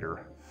normal spider.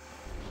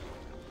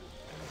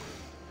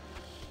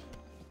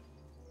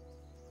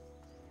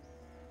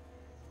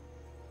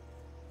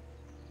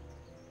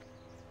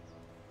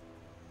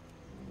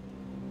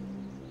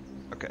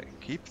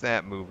 Keep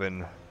that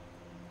moving.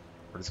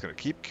 We're just gonna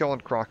keep killing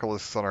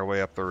crocolists on our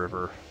way up the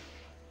river.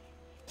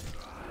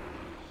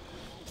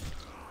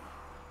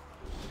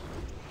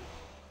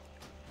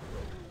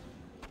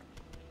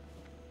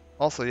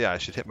 Also, yeah, I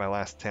should hit my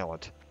last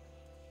talent.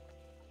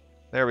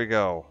 There we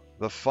go.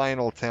 The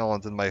final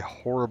talent in my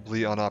horribly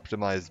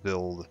unoptimized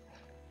build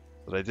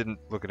that I didn't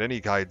look at any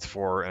guides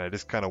for, and I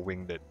just kind of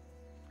winged it.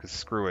 Because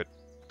screw it.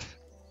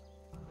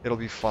 It'll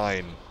be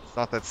fine. It's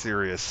not that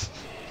serious.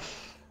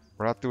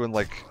 We're not doing,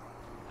 like,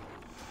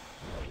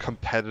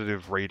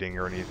 competitive rating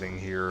or anything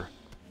here.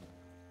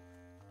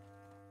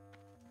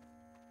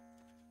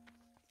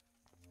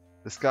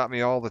 This got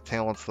me all the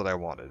talents that I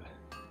wanted.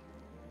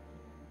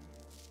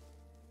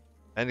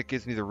 And it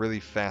gives me the really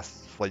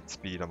fast flight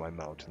speed on my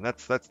mount, and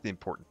that's the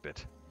important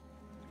bit.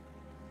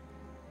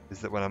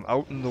 Is that when I'm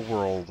out in the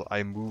world,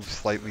 I move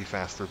slightly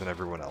faster than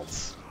everyone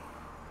else.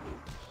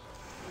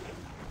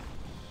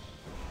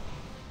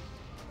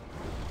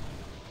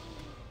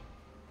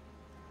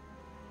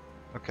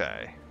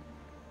 Okay.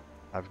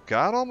 I've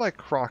got all my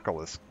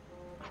Crocolis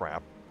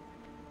crap.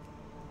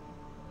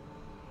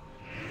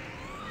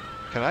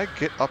 Can I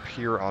get up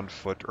here on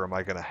foot, or am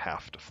I gonna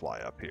have to fly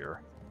up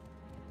here?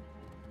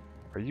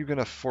 Are you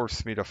gonna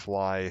force me to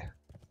fly?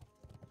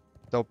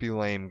 Don't be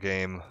lame,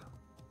 game.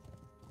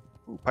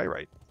 Ooh,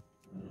 pyrite.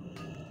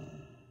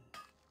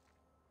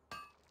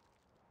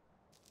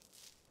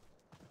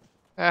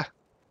 Ah.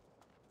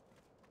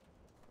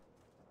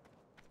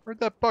 Where'd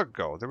that bug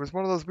go? There was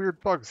one of those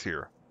weird bugs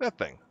here. That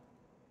thing.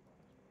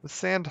 The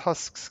sand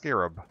husk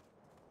scarab.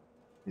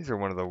 These are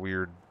one of the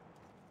weird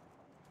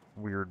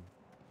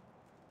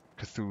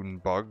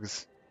Cthulhu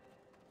bugs.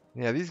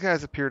 Yeah, these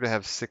guys appear to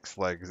have 6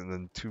 legs and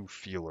then 2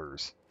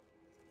 feelers.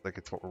 Like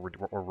it's what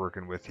we're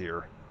working with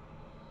here.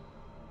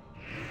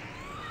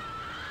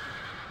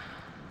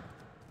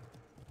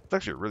 It's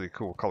actually a really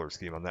cool color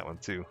scheme on that one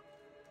too.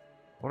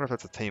 I wonder if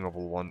that's a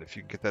tameable one, if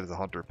you can get that as a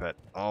hunter pet.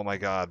 Oh my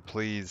god,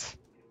 please.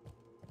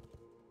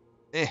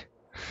 Eh.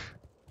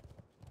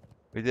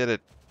 We did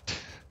it.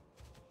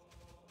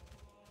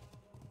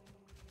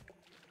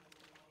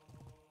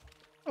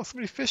 Oh,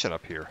 somebody fishing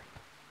up here.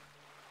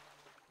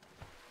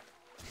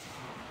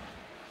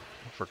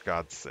 For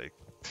God's sake.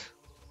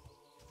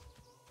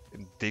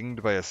 Getting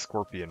dinged by a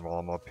scorpion while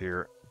I'm up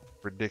here.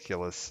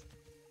 Ridiculous.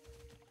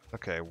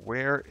 Okay,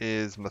 where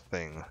is my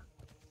thing?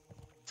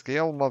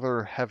 Scale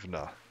Mother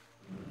Hevna.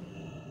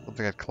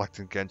 Something I'd collect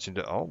in Genshin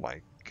to... Oh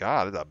my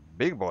god, it's a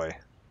big boy.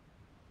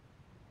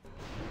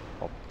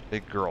 Well,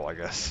 big girl, I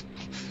guess.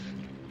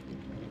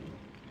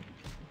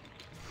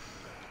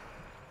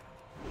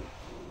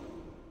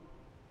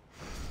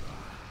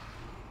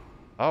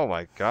 Oh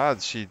my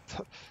god,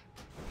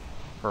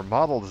 her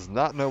model does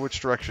not know which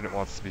direction it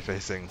wants to be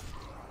facing.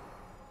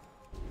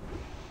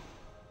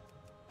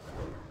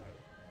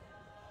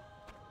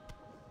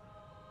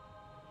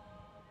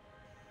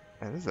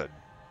 Man, this is a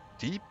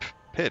deep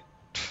pit.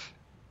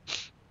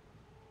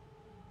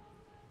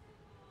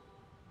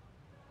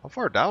 How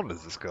far down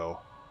does this go?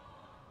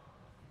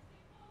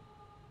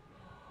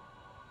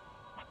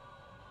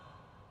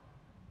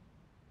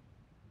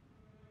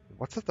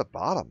 What's at the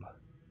bottom?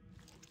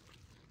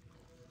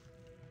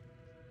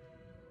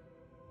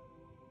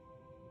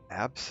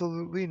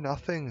 Absolutely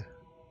nothing.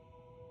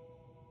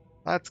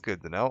 That's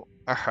good to know.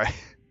 Alright.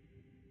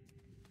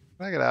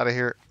 Can I get out of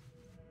here?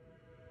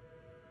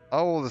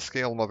 Oh, the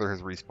Scale Mother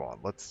has respawned.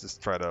 Let's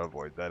just try to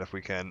avoid that if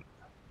we can.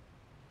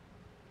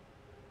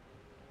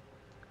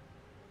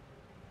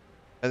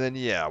 And then,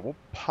 yeah, we'll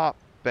pop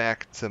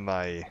back to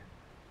my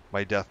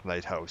Death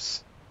Knight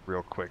house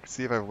real quick.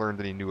 See if I've learned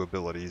any new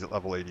abilities at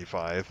level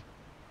 85.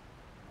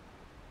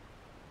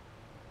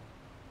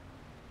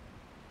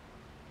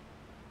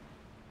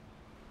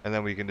 And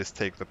then we can just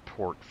take the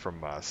port from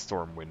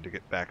Stormwind to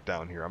get back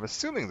down here. I'm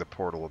assuming the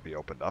portal will be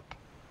opened up.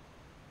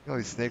 You know,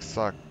 these snakes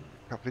saw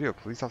a video.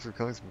 Police officer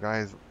killing some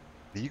guy's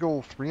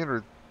legal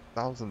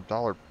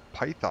 $300,000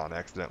 python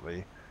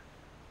accidentally.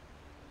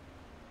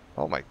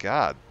 Oh my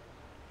god.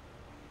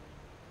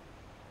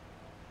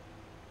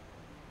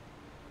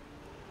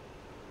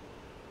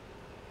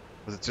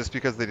 Was it just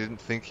because they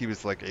didn't think he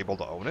was like able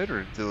to own it,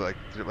 or did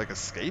it like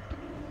escape?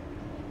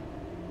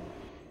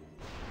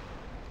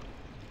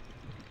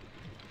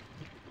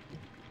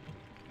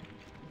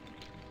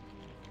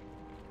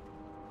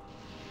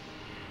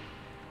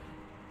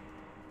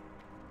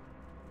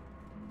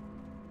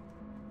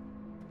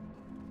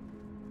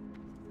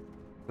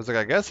 I was like,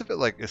 I guess if it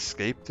like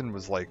escaped and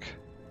was like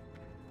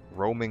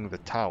roaming the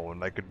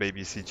town, I could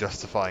maybe see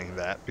justifying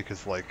that,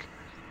 because like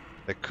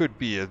it could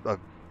be a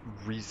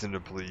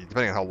reasonably,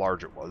 depending on how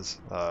large it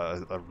was,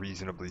 a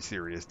reasonably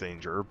serious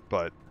danger.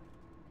 But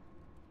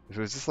if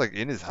it was just like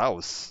in his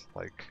house,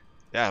 like,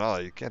 yeah, no,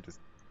 you can't just,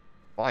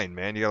 fine,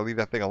 man, you gotta leave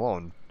that thing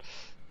alone.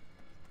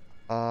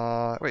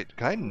 Wait,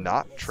 can I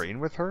not train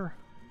with her?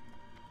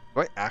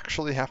 Do I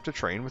actually have to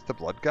train with the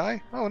blood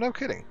guy? Oh, no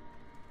kidding.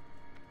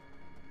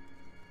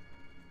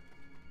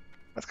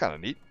 That's kind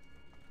of neat.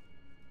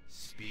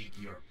 Speak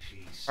your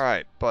piece.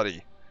 Alright,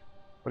 buddy.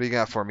 What do you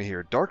got for me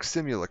here? Dark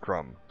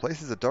Simulacrum.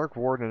 Places a dark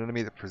ward on an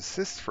enemy that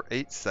persists for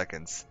 8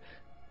 seconds.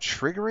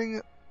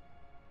 Triggering...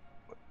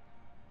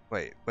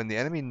 Wait, when the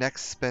enemy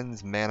next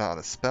spends mana on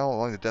a spell,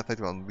 allowing the Death Knight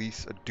to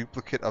unleash a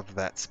duplicate of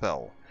that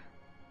spell.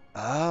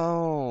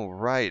 Oh,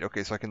 right.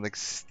 Okay, so I can, like,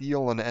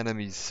 steal an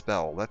enemy's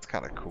spell. That's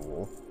kind of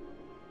cool.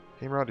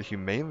 Came around to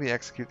humanely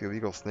execute the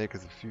illegal snake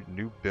as a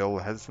new bill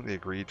hesitantly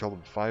agreed. Told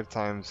him 5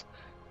 times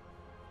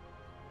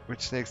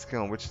which snakes to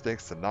kill and which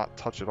snakes to not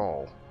touch at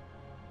all.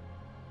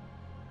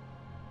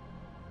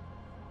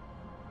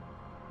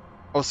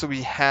 Oh, so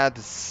we had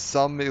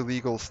some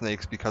illegal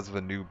snakes because of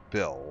a new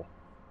bill,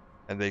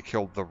 and they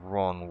killed the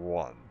wrong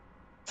one.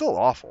 Still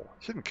awful.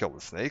 Shouldn't kill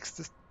the snakes.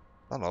 Just,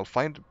 I don't know,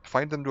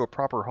 find them to a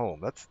proper home.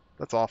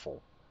 That's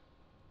awful.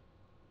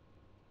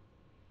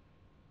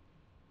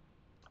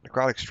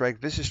 Necrotic Strike.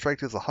 Vicious Strike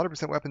deals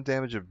 100% weapon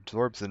damage,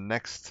 absorbs the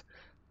next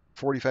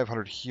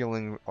 4,500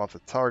 healing off the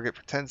target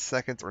for 10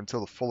 seconds or until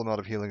the full amount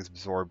of healing is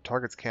absorbed.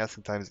 Target's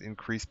casting time is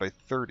increased by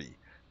 30.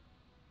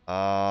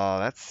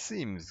 That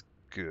seems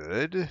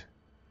good.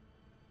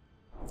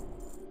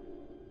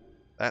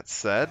 That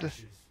said,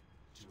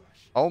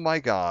 oh my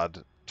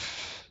god.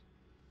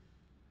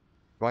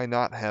 Do I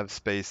not have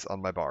space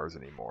on my bars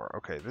anymore?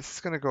 Okay, this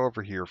is going to go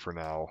over here for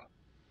now.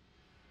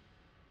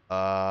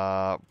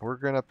 We're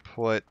going to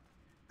put...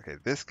 Okay,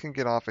 this can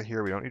get off of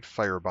here. We don't need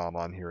Firebomb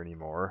on here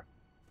anymore.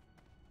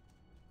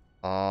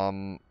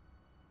 God,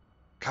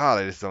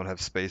 I just don't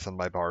have space on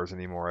my bars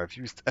anymore. I've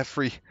used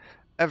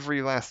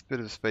every last bit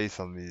of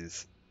space on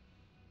these.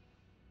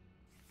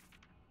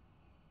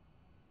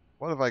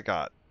 What have I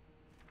got?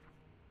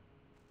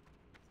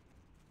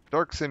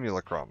 Dark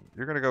Simulacrum.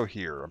 You're going to go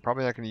here. I'm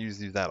probably not going to use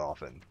these that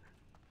often.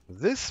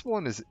 This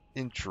one is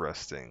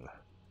interesting.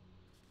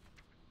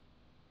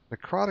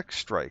 Necrotic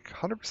Strike.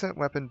 100%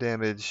 weapon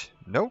damage.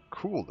 No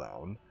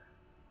cooldown.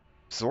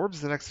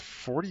 Absorbs the next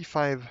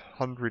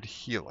 4,500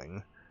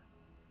 healing.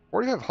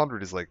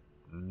 4,500 is like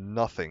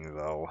nothing,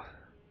 though.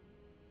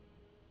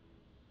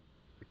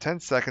 For 10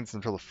 seconds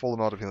until the full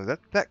amount of healing.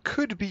 That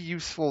could be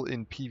useful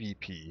in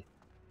PvP.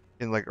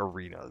 In, like,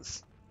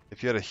 arenas.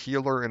 If you had a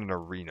healer in an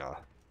arena.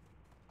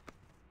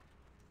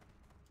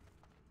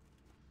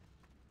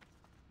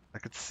 I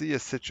could see a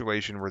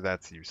situation where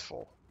that's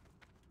useful.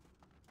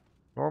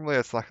 Normally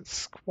it's like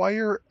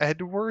Squire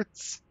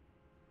Edwards?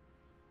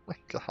 My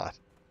god.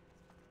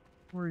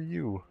 Who are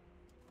you?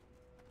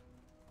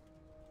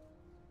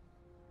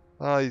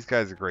 Oh, these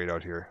guys are great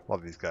out here.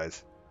 Love these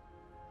guys.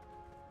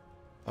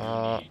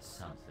 I've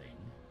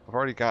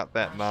already got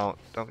that mount.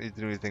 Don't need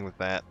to do anything with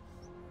that.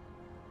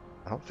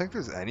 I don't think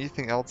there's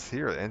anything else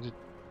here.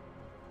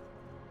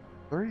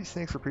 30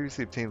 snakes were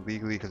previously obtained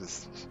legally because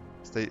it's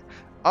state...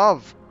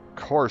 Of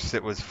course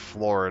it was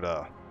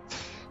Florida.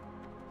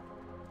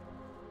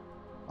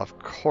 Of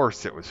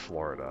course it was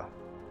Florida.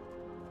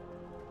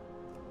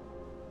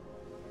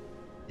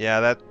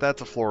 Yeah,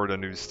 that's a Florida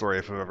news story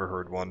if I've ever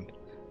heard one.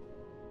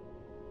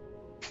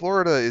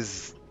 Florida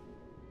is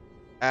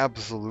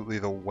absolutely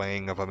the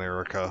Wang of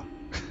America.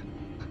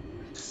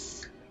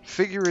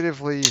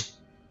 Figuratively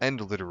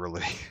and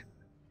literally.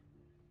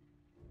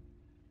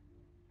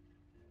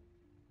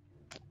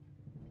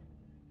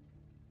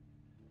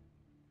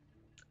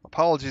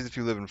 Apologies if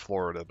you live in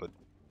Florida, but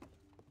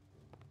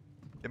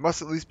it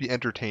must at least be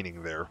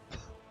entertaining there.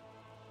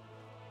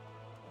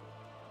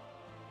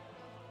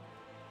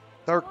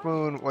 Dark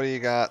Moon, what do you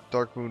got?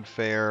 Dark Moon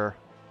Fair.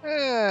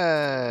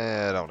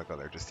 I don't want to go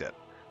there just yet.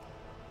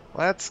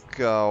 Let's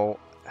go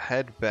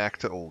head back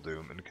to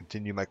Uldum and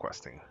continue my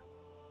questing.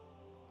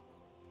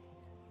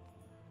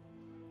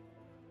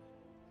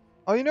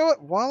 Oh, you know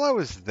what? While I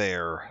was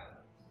there...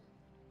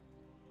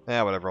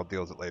 whatever, I'll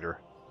deal with it later.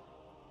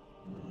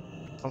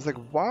 I was like,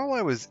 while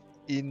I was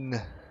in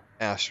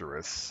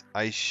Asherus,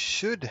 I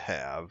should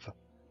have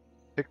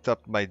picked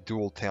up my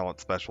dual talent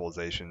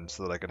specialization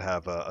so that I could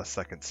have a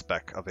second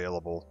spec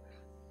available.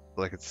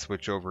 So I could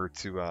switch over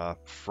to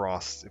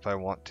Frost if I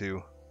want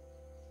to.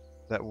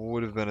 That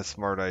would have been a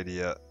smart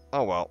idea.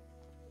 Oh well.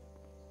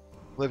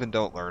 Live and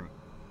don't learn.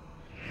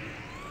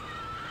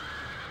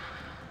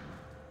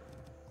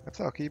 That's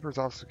how Keepers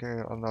Officer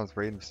carrying an unannounced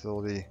raiding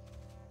facility.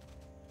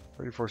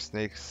 34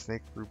 snakes,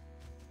 snake group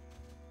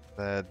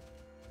fed.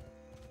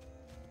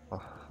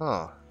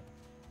 Uh-huh.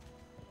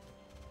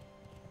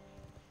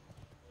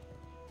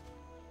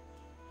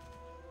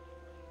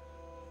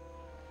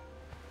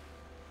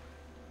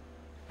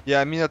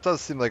 Yeah, I mean, it does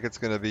seem like it's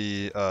going to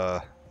be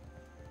a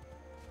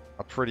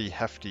pretty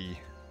hefty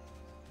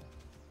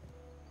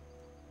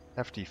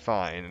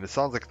fine, and it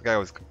sounds like the guy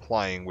was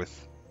complying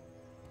with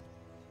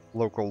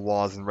local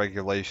laws and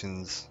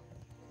regulations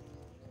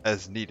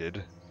as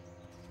needed.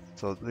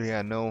 So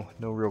yeah, no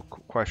real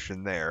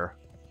question there.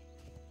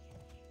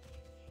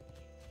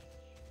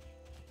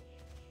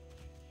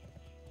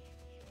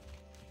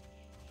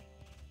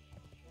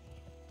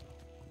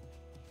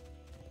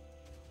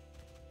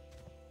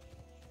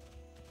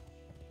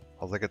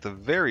 I was like, at the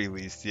very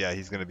least, yeah,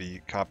 he's going to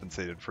be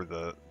compensated for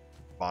the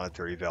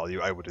monetary value,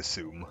 I would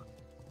assume.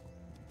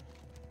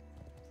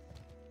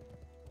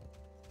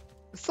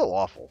 It's still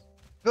awful.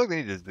 I feel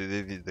like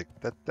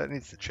that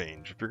needs to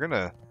change. If you're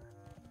gonna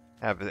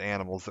have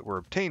animals that were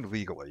obtained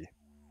legally,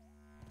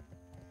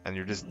 and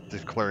you're just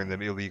declaring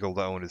them illegal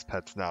to own as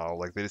pets now,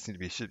 like they just need to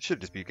be should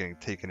just be getting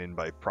taken in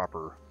by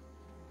proper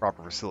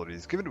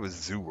facilities. Give it to a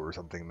zoo or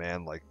something,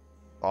 man. Like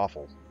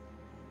awful.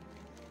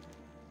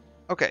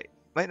 Okay,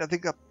 might not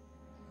think up.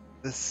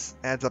 This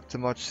adds up to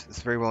much.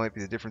 This very well might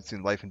be the difference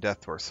between life and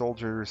death to our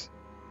soldiers.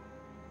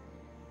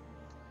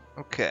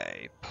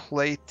 Okay,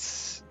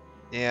 plates.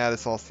 Yeah,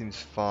 this all seems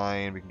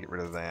fine. We can get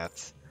rid of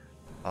that.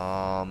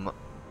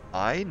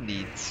 I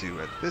need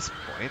to, at this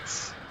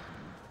point,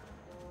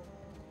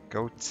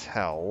 go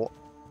tell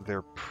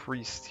their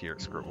priest here.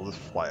 Screw it, we'll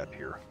just fly up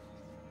here.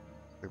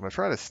 I'm going to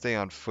try to stay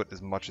on foot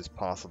as much as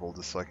possible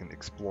just so I can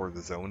explore the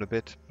zone a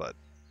bit, but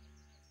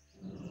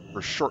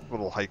for short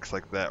little hikes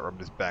like that where I'm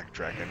just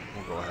backtracking,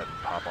 we'll go ahead and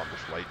pop on the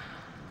flight.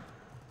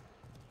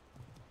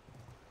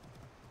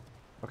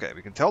 Okay,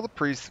 we can tell the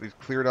priest we've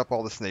cleared up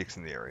all the snakes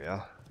in the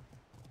area.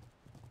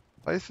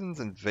 Bison's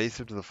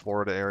invasive to the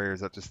Florida area, is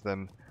that just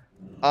them?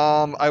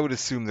 I would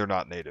assume they're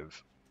not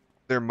native.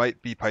 There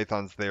might be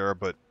pythons there,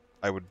 but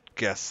I would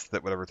guess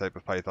that whatever type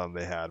of python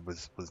they had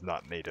was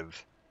not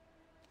native.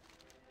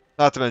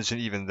 Not to mention,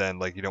 even then,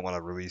 like, you don't want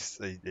to release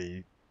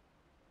a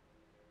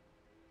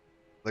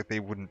like,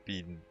 they wouldn't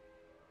be...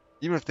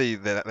 Even if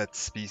that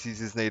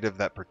species is native,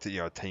 that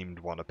tamed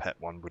one, a pet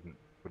one, wouldn't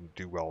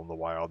do well in the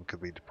wild and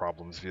could lead to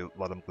problems if you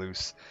let them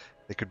loose.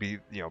 They could be,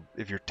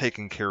 if you're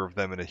taking care of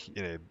them in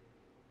a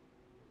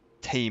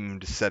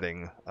tamed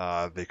setting,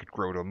 they could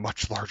grow to a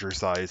much larger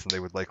size than they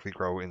would likely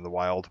grow in the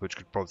wild, which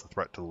could pose a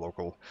threat to the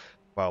local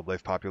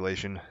wildlife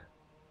population.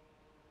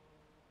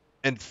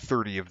 And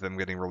 30 of them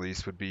getting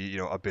released would be,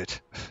 a bit.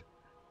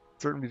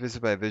 Certainly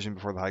visited by a vision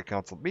before the High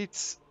Council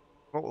meets.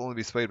 What will only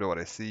be swayed by what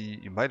I see?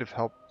 You might have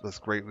helped us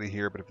greatly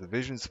here, but if the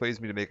vision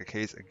sways me to make a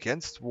case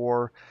against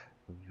war,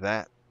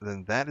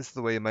 then that is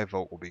the way my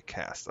vote will be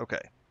cast. Okay.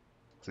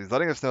 So he's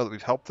letting us know that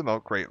we've helped him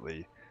out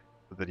greatly,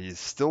 but that he's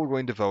still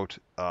going to vote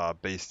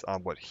based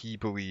on what he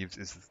believes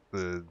is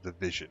the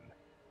vision.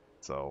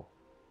 So.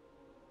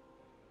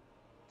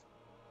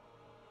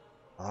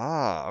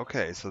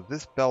 Okay. So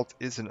this belt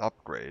is an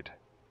upgrade.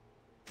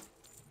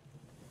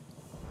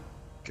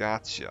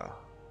 Gotcha.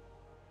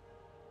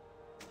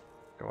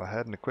 Go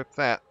ahead and equip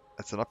that.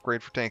 That's an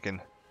upgrade for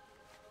tanking.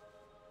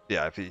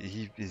 Yeah,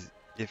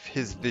 if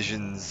his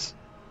visions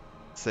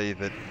say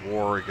that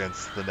war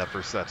against the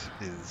Neferset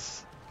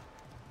is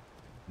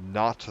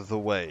not the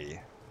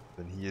way,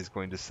 then he is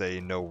going to say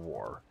no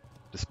war,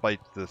 despite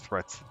the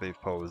threats that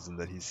they've posed and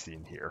that he's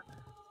seen here.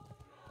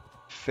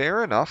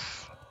 Fair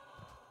enough.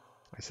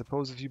 I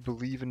suppose if you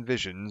believe in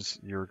visions,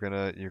 you're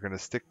gonna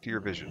stick to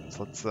your visions.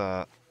 Let's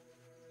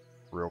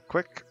real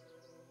quick.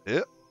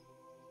 Yep.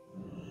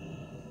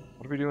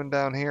 What are we doing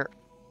down here?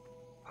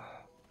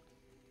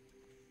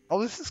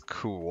 Oh, this is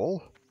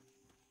cool.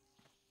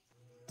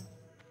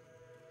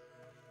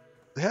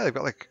 Yeah, they've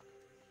got like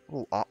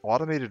little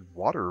automated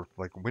water,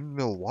 like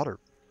windmill water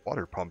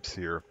pumps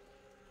here,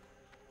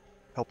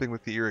 helping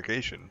with the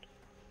irrigation.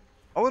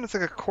 Oh, and it's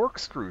like a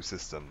corkscrew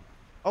system.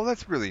 Oh,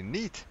 that's really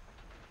neat.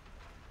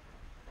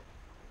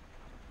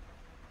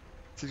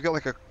 So you've got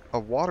like a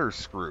water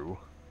screw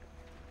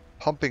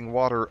pumping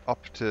water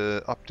up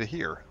to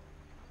here.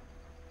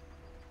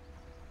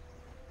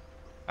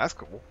 That's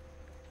cool.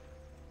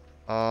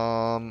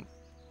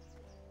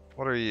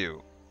 What are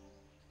you?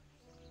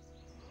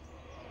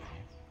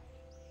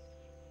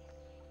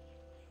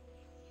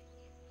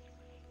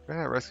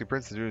 Granite Rescue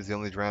Prince Dude is the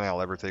only Drown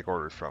I'll ever take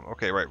orders from.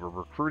 Okay, right, we're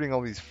recruiting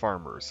all these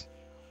farmers.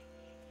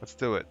 Let's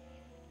do it.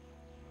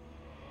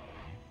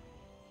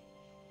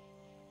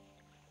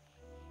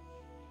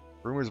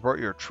 Rumors about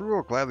your true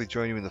will gladly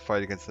join you in the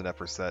fight against the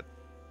Neferset.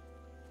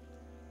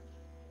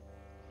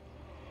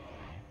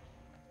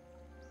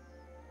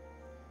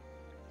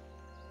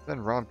 Then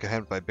Rom can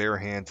have my bare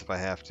hands if I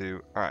have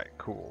to. Alright,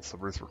 cool. So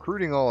we're just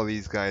recruiting all of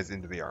these guys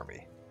into the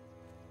army.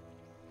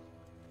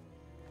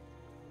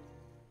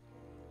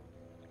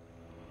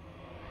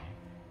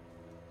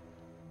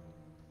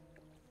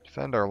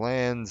 Defend our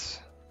lands.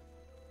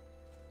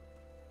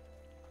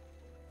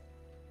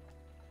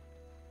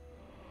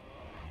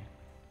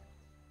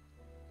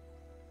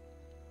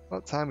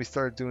 About time we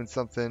started doing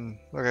something.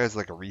 Look, there's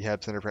like a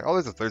rehab center.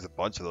 Oh, there's a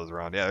bunch of those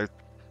around. Yeah,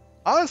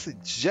 honestly,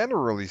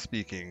 generally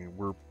speaking,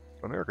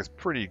 America's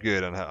pretty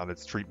good on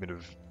its treatment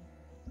of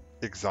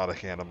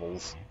exotic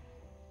animals.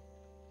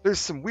 There's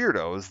some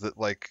weirdos that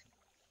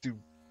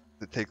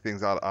take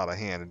things out of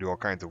hand and do all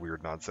kinds of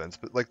weird nonsense,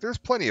 but like there's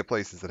plenty of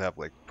places that have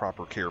like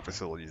proper care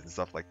facilities and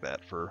stuff like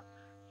that for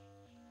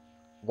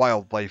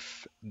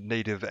wildlife,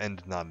 native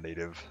and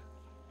non-native.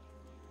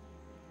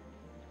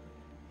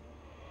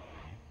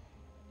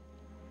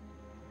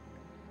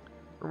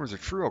 Rumors are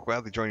true. I'll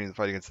gladly join you in the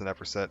fight against the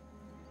Neferset.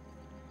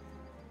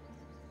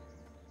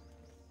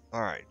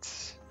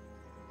 Alright.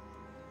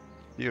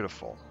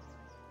 Beautiful.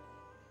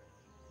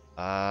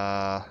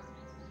 I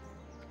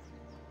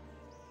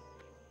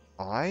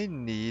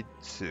need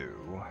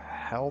to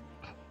help...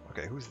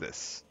 Okay, who's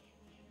this?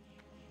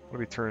 What are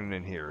we turning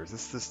in here? Is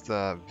this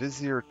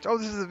Vizier? Oh,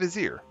 this is a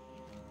Vizier.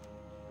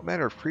 What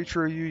manner of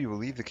creature are you? You will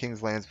leave the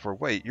king's lands before...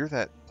 Wait, you're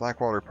that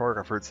Blackwater Park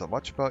I've heard so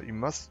much about. You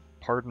must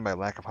pardon my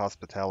lack of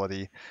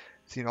hospitality.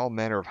 I've seen all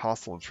manner of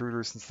hostile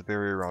intruders since the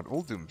barrier around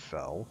Uldum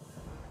fell.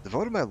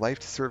 Devoted my life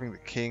to serving the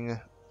king.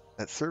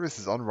 That service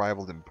is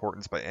unrivaled in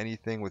importance by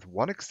anything, with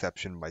one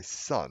exception, my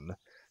son.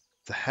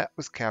 The hat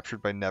was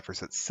captured by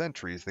Neverset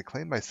sentries. They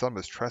claim my son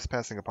was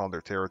trespassing upon their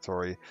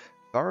territory.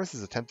 Varus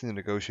is attempting to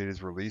negotiate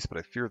his release, but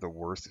I fear the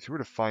worst. If you were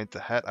to find the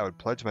hat, I would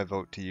pledge my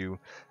vote to you.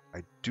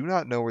 I do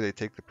not know where they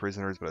take the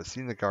prisoners, but I've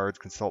seen the guards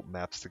consult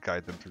maps to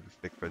guide them through the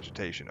thick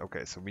vegetation.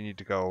 Okay, so we need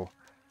to go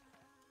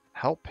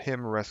help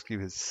him rescue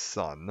his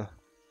son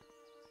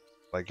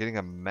by getting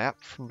a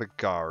map from the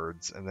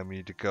guards, and then we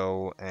need to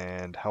go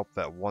and help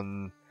that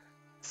one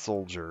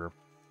soldier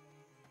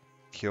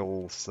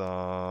kill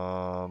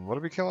some... What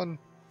are we killing?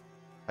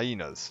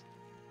 Hyenas.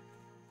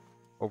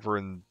 Over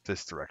in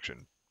this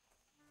direction.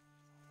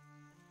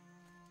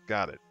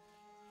 Got it.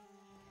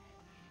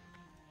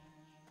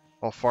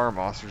 I'll farm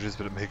ostriches,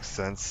 but it makes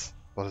sense.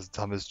 About as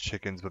dumb as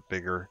chickens, but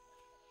bigger.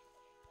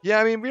 Yeah,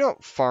 I mean, we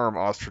don't farm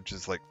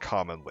ostriches, like,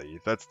 commonly.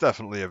 That's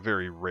definitely a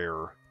very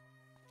rare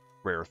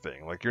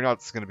thing. Like, you're not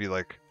just going to be,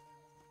 like,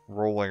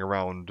 rolling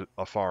around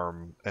a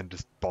farm and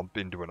just bump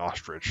into an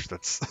ostrich.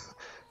 That's...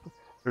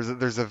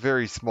 there's a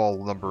very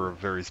small number of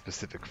very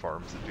specific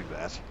farms that do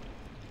that.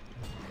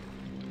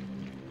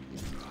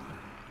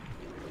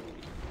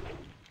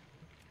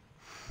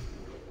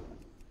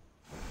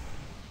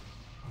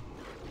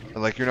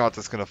 And like, you're not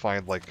just gonna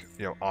find, like,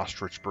 you know,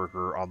 ostrich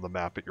burger on the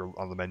map at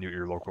on the menu at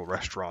your local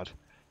restaurant.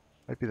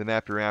 Might be the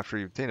map you're after.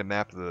 You obtain a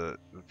map of the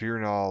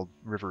Virinal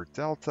River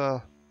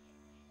Delta.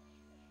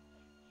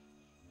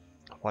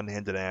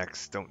 One-handed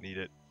axe, don't need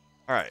it.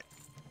 Alright.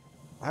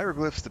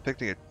 Hieroglyphs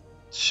depicting a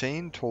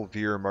chained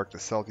Tolvir marked the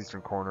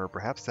southeastern corner.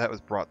 Perhaps the hat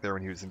was brought there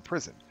when he was in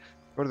prison.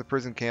 Go to the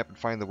prison camp and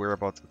find the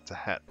whereabouts of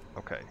Tahet.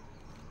 Okay.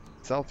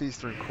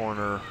 Southeastern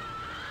corner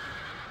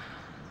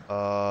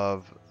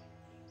of...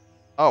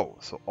 Oh,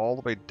 so all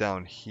the way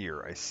down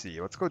here, I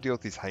see. Let's go deal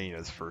with these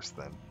hyenas first,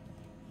 then.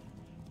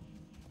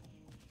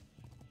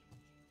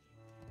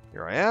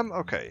 Here I am?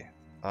 Okay.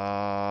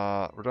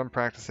 We're done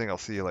practicing. I'll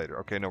see you later.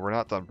 Okay, no, we're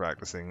not done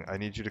practicing. I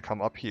need you to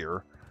come up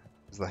here,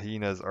 because the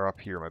hyenas are up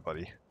here, my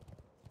buddy.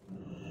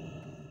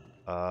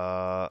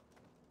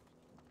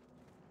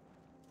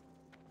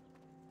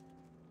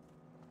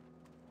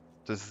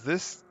 Does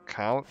this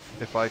count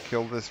if I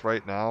kill this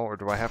right now, or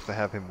do I have to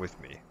have him with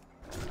me?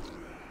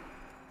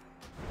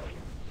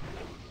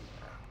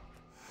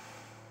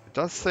 It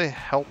does say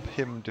help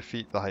him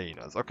defeat the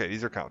hyenas. Okay,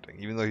 these are counting.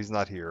 Even though he's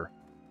not here,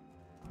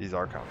 these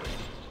are counting.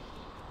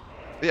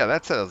 But yeah,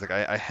 that said, I was like,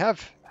 I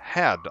have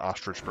had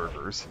ostrich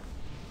burgers.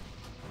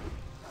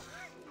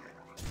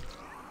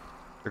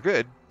 They're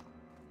good.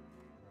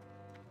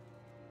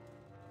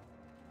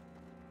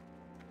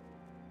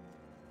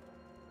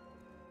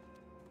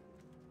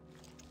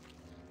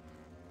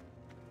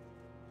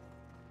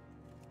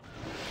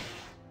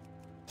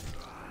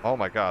 Oh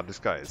my god, this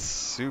guy is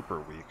super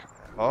weak.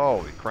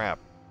 Holy crap.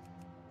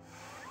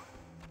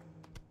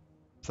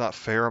 It's not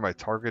fair on my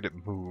target, it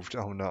moved.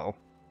 Oh no.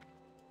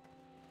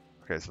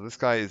 Okay, so this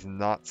guy is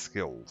not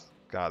skilled.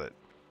 Got it.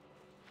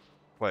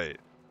 Wait.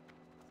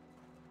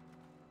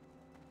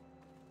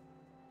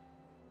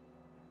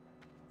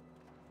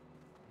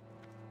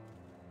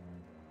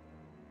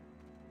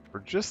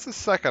 For just a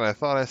second, I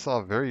thought I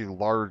saw very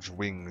large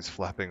wings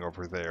flapping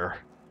over there.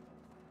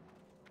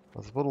 I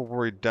was a little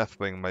worried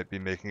Deathwing might be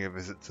making a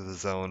visit to the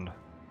zone.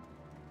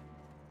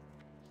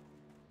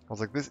 I was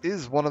like, this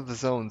is one of the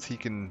zones he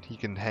can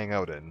hang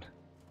out in.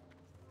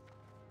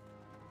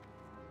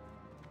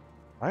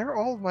 Why are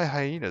all of my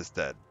hyenas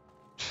dead?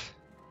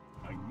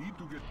 I need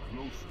to get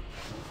closer.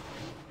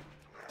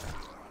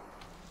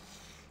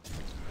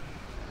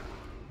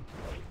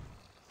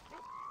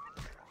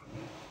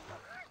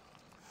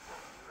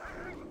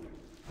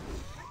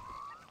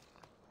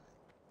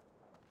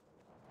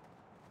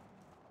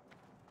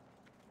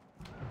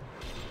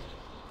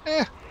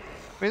 I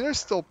mean, there's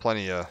still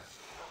plenty of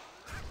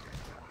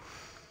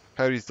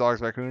coyotes,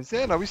 dogs, raccoons.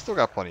 Yeah, no, we still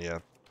got plenty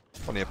of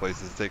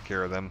places to take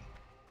care of them.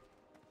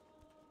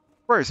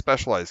 Very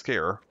specialized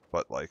care,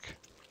 but like...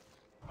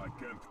 I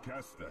can't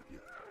cast that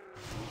yet.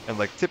 And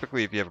like,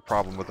 typically if you have a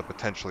problem with a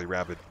potentially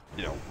rabid,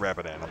 you know,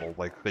 rabid animal,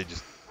 like, they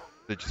just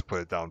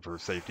put it down for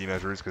safety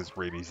measures, because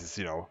rabies is,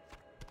 you know,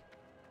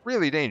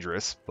 really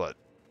dangerous, but...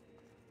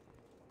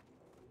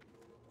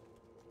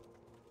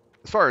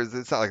 As far as,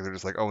 it's not like they're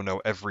just like, oh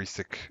no, every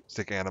sick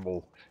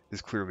animal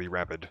is clearly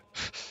rabid.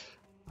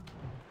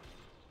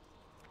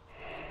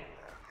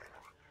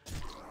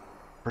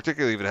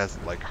 Particularly if it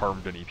hasn't, like,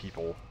 harmed any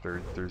people.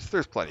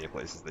 There's plenty of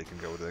places they can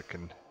go that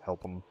can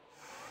help them.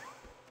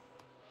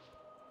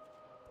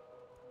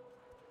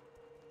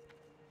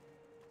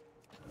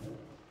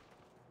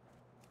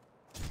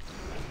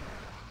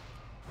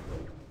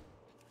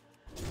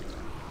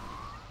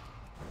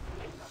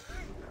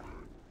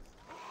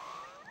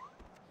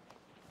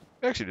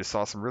 I actually just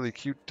saw some really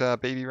cute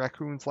baby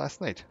raccoons last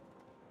night.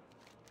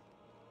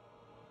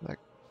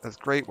 That's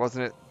great,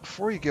 wasn't it?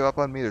 Before you give up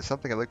on me, there's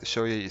something I'd like to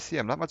show you. You see,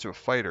 I'm not much of a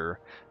fighter,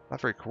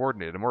 not very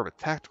coordinated. I'm more of a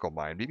tactical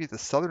mind. Maybe at the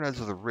southern edge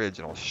of the ridge,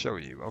 and I'll show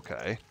you.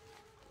 Okay.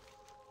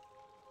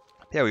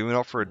 Yeah, we went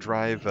out for a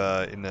drive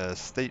in a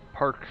state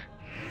park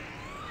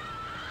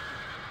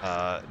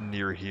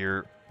near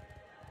here.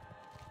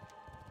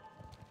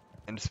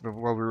 And just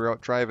while we were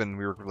out driving,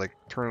 we were like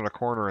turning a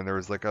corner, and there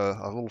was like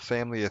a little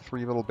family of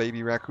 3 little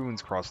baby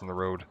raccoons crossing the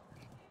road.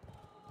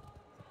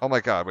 Oh my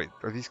god, wait,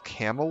 are these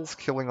camels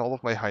killing all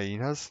of my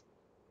hyenas?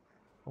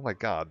 Oh my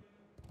god.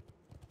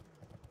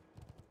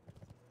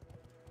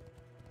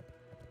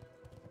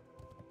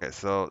 Okay,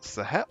 so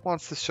Sahat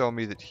wants to show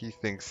me that he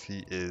thinks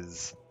he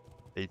is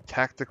a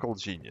tactical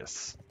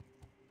genius.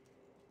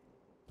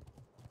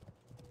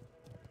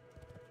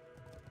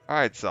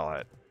 Alright,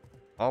 Sahat.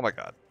 Oh my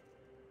god.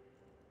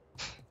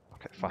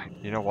 Okay, fine.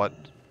 You know what?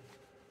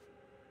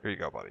 Here you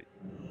go, buddy.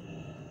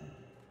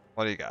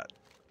 What do you got?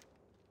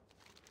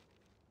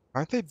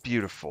 Aren't they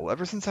beautiful?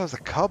 Ever since I was a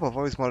cub, I've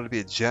always wanted to be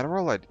a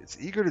general. It's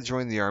eager to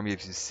join the army.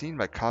 As you've seen,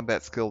 my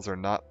combat skills are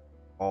not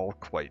all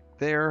quite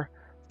there.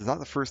 This is not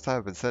the first time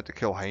I've been sent to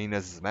kill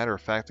hyenas. As a matter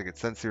of fact, I get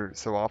sent here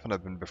so often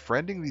I've been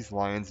befriending these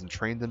lions and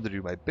trained them to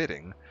do my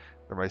bidding.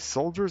 They're my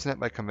soldiers, and at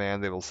my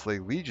command they will slay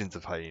legions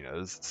of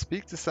hyenas.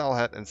 Speak to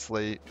Salhat and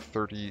slay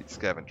 30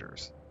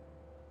 scavengers.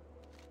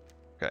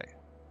 Okay.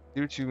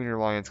 Do what you and your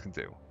lions can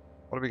do.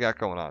 What do we got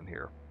going on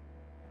here?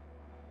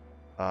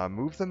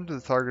 Move them to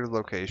the targeted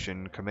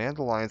location. Command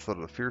the lions to let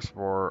out a fierce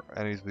roar.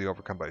 Enemies will be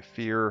overcome by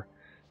fear.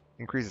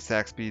 Increase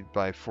attack speed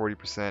by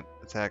 40%.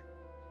 Attack.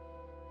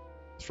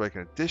 Strike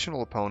an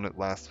additional opponent.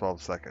 Last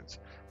 12 seconds.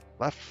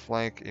 Left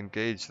flank.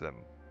 Engage them.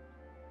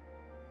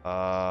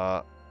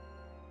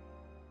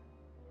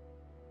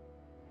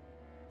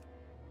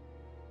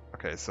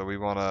 Okay, so we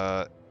want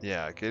to,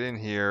 yeah, get in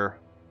here.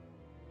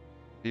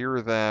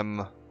 Fear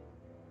them.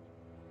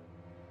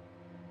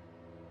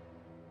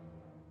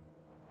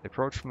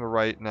 Approach from the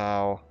right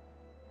now.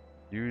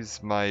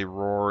 Use my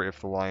roar if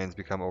the lions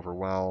become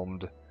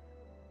overwhelmed.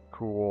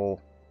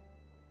 Cool.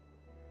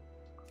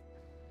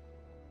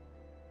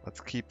 Let's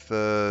keep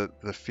the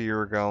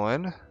fear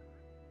going. I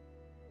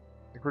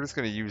think we're just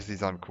going to use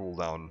these on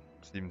cooldown.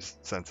 Seems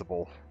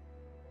sensible.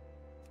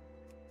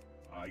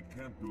 I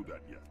can't do that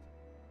yet.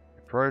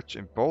 Approach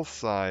in both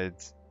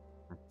sides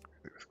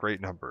with great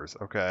numbers.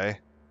 Okay.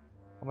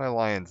 How are my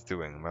lions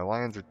doing? My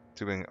lions are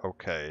doing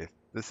okay.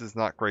 This is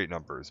not great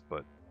numbers,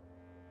 but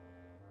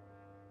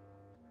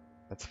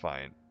that's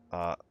fine.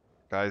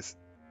 Guys,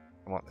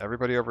 I want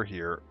everybody over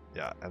here.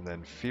 Yeah, and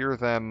then fear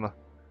them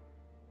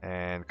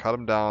and cut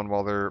them down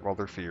while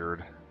they're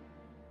feared.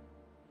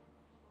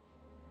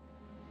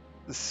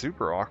 This is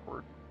super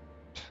awkward.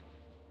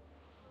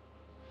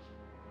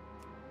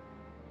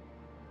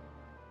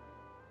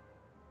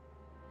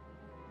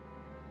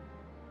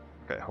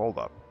 Okay, hold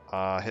up.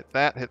 Hit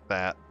that, hit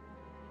that.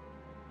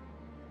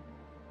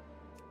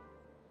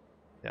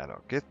 Yeah,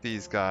 no, get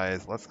these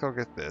guys. Let's go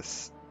get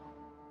this.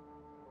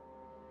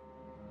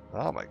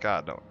 Oh my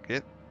god, no.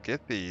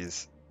 Get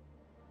these.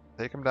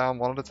 Take them down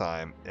one at a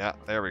time. Yeah,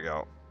 there we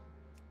go.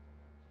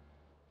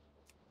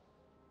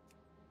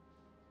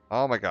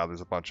 Oh my god,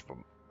 there's a bunch of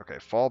them. Okay,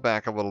 fall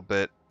back a little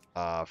bit.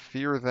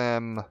 Fear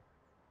them.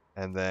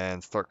 And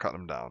then start cutting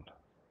them down.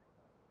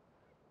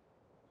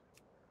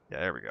 Yeah,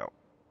 there we go.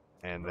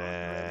 And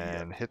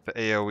then hit the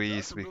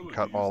AoE so we can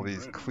cut all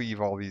these, cleave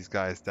all these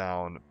guys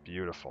down.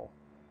 Beautiful.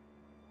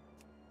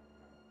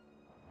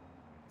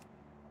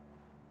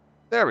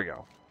 There we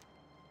go.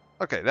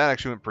 Okay, that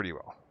actually went pretty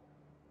well.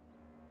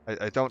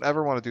 I don't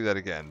ever want to do that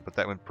again, but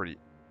that went pretty...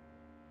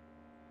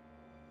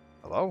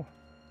 Hello?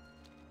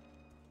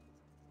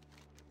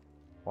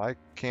 Why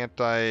can't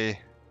I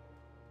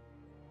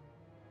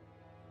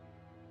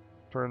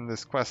turn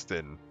this quest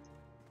in?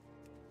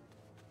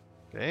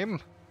 Game?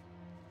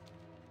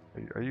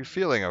 Are you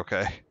feeling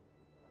okay?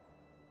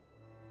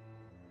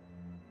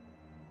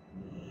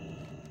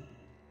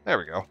 There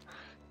we go.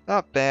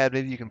 Not bad.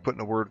 Maybe you can put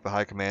in a word with the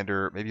High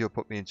Commander. Maybe he'll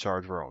put me in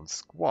charge of our own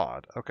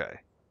squad. Okay.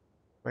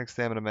 Strength,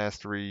 Stamina,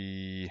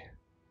 Mastery.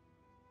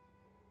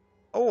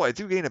 Oh, I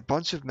do gain a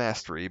bunch of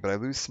Mastery, but I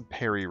lose some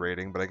parry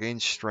rating, but I gain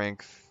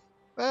Strength.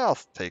 Well, I'll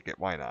take it.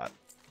 Why not?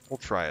 We'll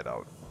try it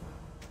out.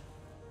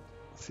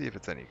 Let's see if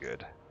it's any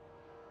good.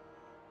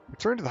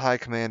 Return to the High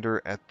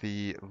Commander at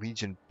the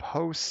Legion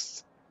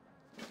Post.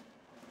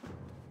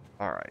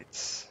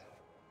 Alright.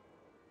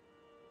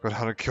 Go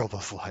down and kill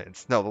those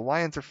lions. No, the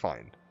lions are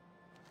fine.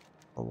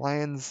 The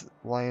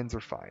lions are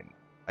fine.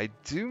 I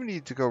do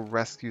need to go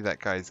rescue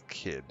that guy's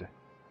kid.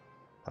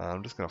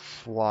 I'm just going to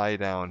fly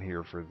down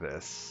here for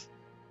this.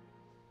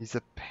 He's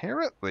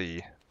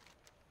apparently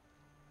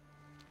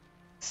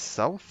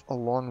south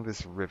along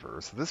this river.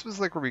 So this was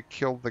like where we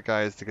killed the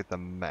guys to get the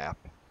map.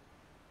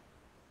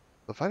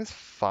 So if I just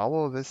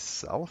follow this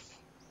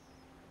south,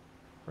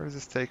 where does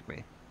this take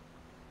me?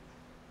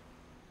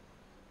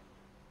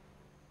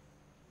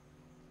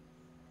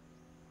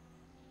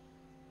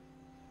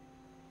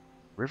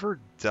 River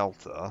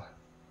Delta.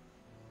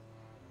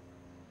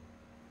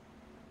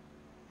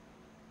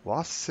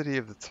 Lost City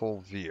of the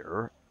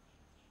Tolvir.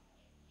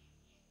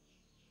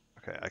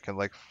 Okay, I can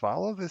like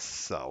follow this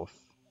south.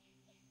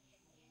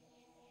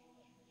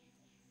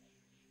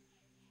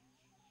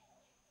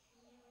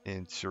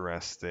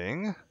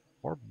 Interesting.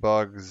 More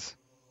bugs.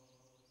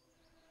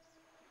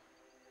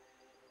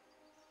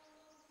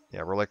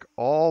 Yeah, we're like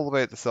all the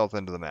way at the south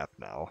end of the map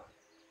now.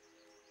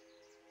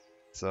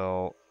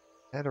 So,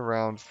 head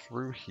around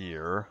through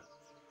here.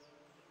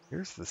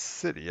 Here's the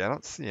city. I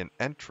don't see an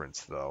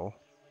entrance though.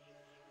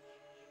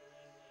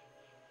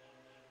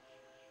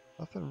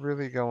 Nothing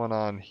really going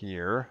on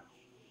here.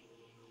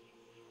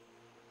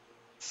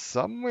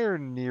 Somewhere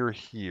near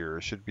here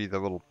should be the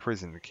little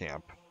prison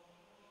camp,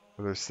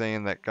 where they're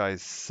saying that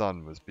guy's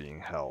son was being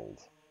held.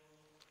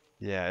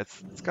 Yeah,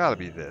 it's gotta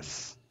be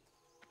this.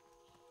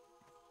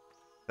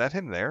 Is that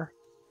him there?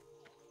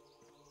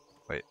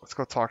 Wait, let's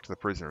go talk to the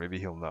prisoner. Maybe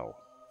he'll know.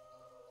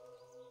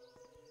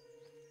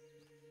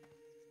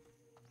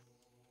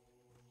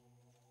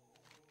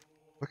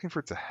 Looking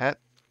for Tahet.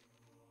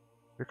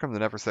 Here come the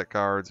Neverset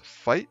guards.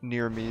 Fight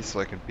near me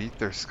so I can beat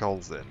their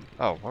skulls in.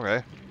 Oh,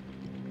 okay.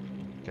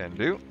 Can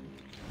do.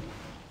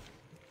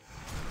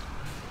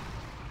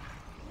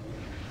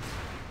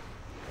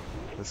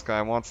 This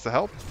guy wants to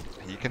help.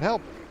 He can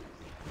help.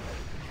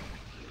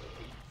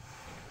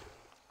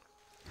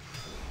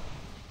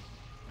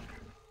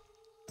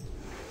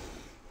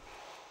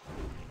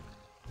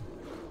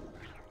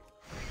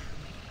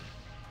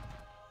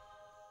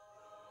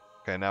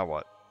 Okay, now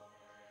what?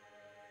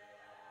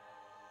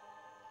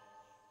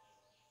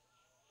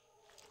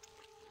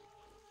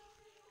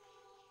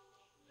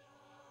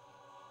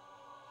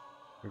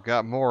 We've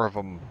got more of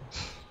them.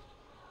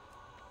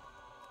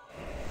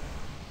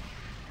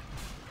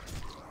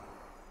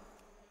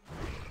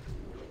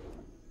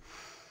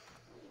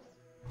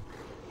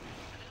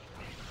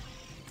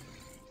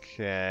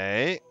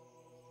 Okay.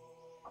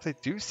 They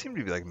do seem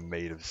to be like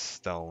made of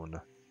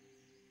stone.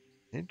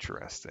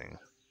 Interesting.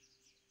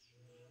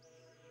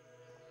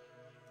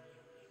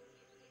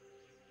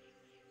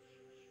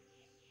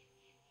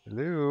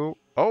 Hello?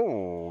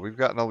 Oh, we've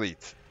got an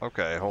elite.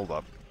 Okay, hold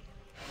up.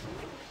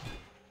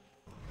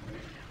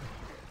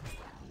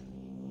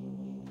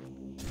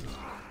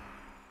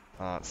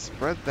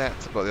 Spread that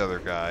to the other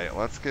guy.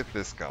 Let's get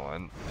this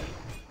going.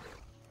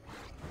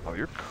 Oh,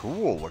 you're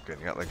cool looking.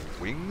 You got like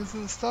wings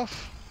and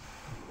stuff?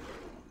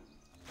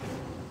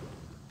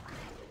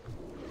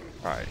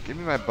 Alright, give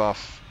me my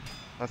buff.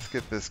 Let's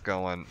get this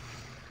going.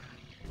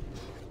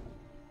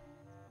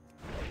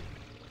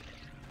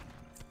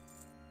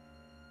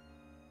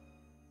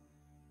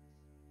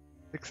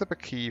 Picks up a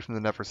key from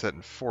the Neverset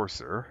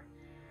Enforcer.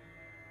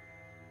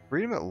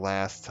 Freedom at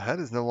last.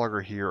 Tahet is no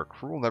longer here. A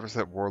cruel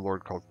Neverset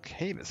warlord called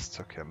Camus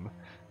took him.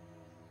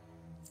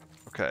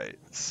 Okay.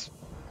 Spot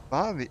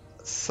on the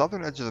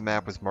southern edge of the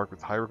map was marked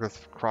with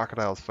hieroglyph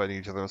crocodiles fighting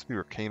each other. Must be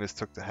where Camus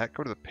took Tahet.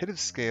 Go to the Pit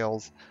of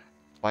Scales.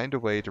 Find a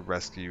way to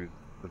rescue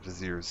the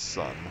Vizier's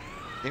son.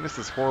 Camus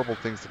does horrible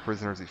things to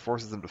prisoners. He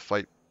forces them to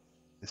fight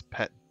his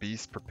pet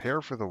beast.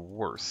 Prepare for the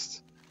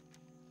worst.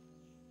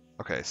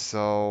 Okay,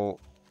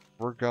 so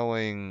we're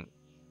going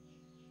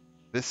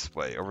this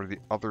way, over to the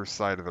other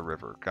side of the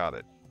river. Got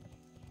it.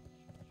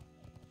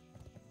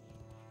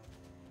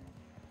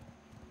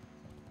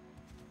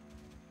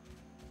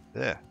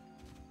 Yeah,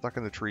 stuck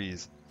in the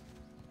trees.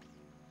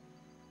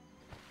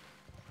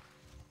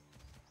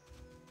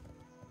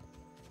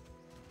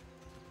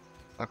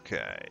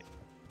 Okay.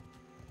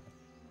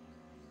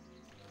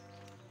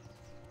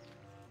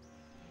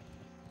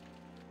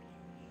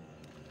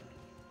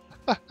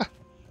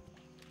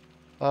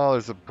 Oh,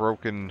 there's a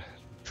broken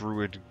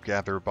druid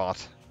gather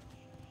bot.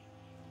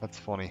 That's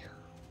funny.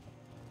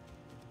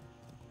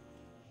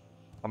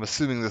 I'm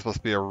assuming this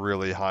must be a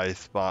really high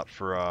spot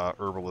for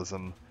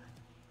herbalism.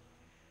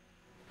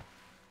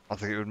 I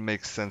think it would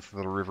make sense that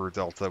the river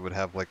delta would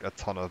have like a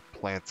ton of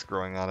plants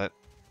growing on it.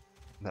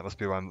 And that must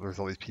be why there's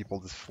all these people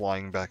just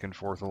flying back and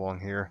forth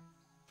along here.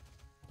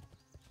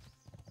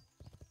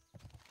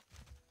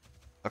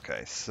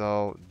 Okay,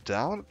 so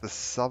down at the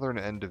southern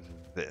end of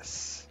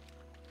this,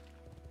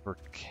 where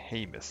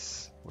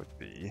Camus would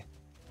be.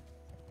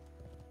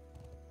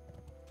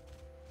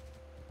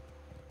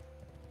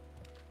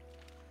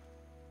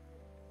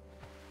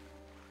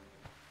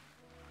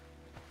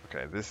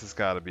 Okay, this has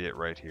got to be it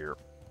right here.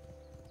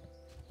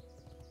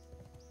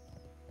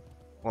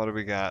 What do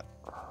we got?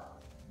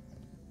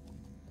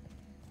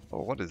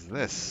 Oh, what is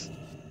this?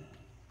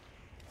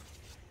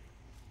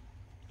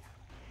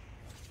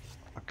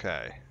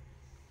 Okay.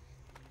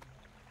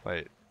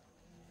 Wait.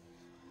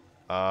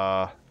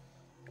 The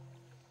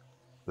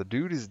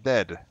dude is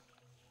dead.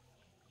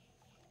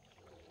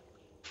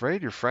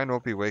 Afraid your friend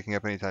won't be waking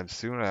up anytime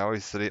soon. I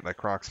always sedate my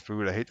crocs'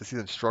 food. I hate to see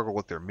them struggle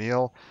with their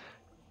meal.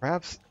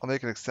 Perhaps I'll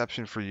make an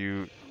exception for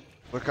you.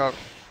 Look out.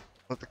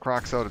 Let the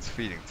crocs out. It's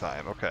feeding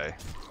time. Okay.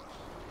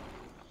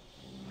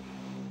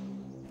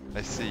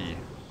 I see.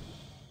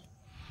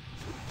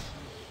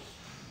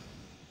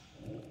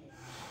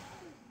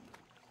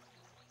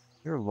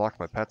 You're locked.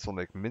 My pets will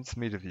make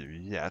mincemeat of you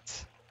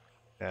yet.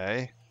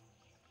 Okay.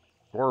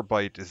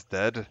 Gorebite is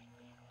dead.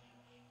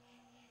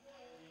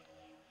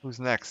 Who's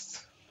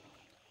next?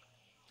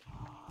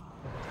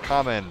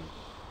 coming.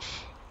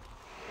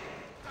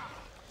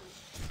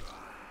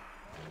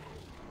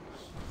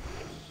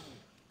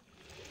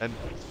 And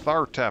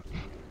Thartep.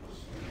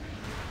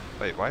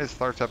 Wait, why is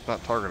Thartep not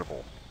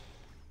targetable?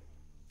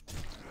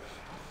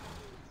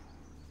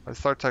 Why does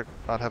Thartep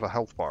not have a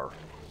health bar?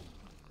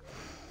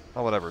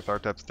 Oh, whatever.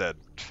 Thartep's dead.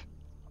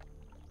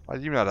 Why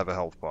do you not have a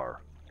health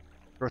bar?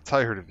 I grow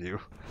tired of you.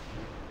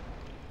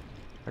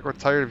 I grow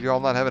tired of you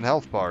all not having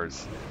health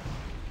bars.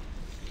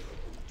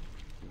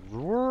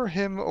 Lure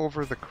him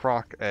over the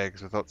croc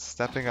eggs without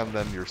stepping on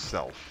them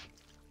yourself.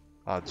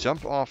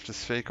 Jump off to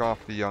shake off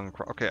the young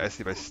croc. Okay, I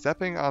see. By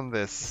stepping on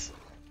this,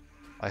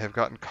 I have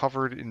gotten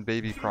covered in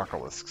baby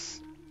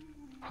crocolisks.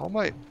 How am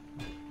I...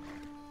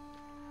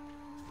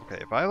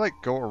 Okay, if I, like,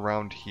 go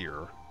around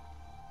here,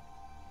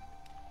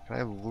 can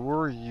I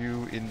lure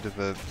you into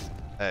the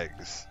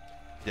eggs?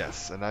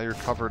 Yes, and now you're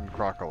covered in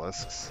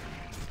crocolisks.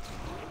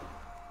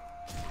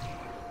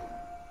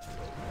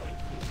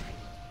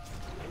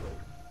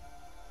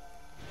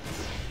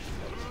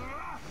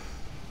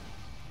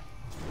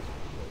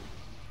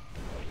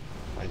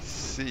 I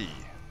see.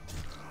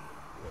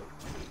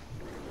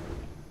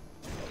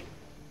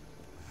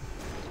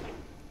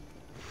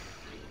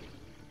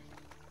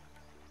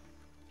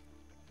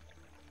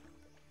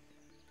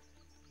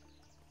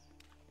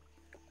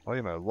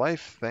 Value my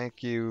life,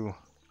 thank you.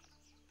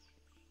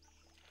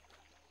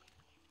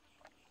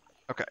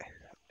 Okay,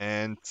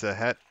 and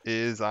Tehet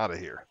is out of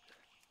here.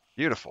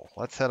 Beautiful,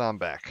 let's head on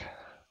back.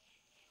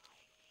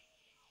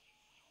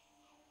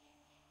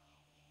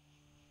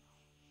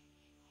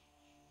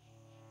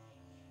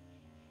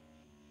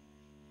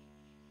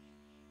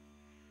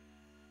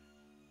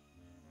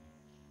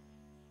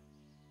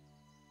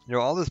 You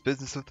know, all this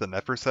business with the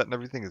Neferset and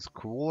everything is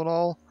cool and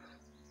all,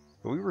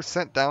 but we were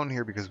sent down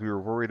here because we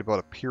were worried about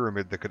a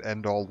pyramid that could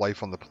end all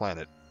life on the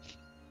planet.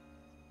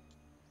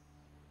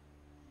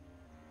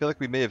 I feel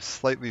like we may have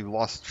slightly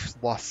lost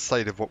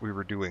sight of what we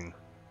were doing.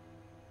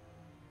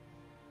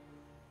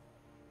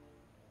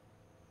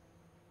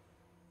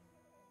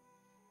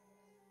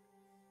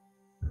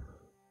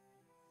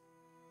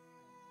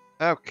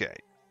 Okay,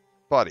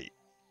 buddy.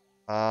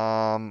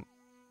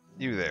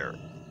 You there.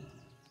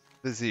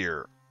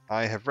 Vizier,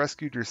 I have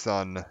rescued your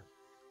son.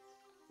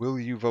 Will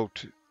you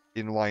vote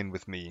in line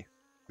with me,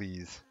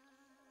 please?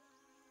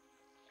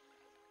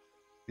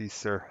 Please,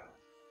 sir.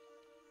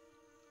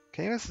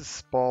 Camus is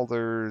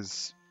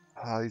Spalders.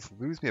 He's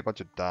lose me a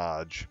bunch of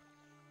dodge.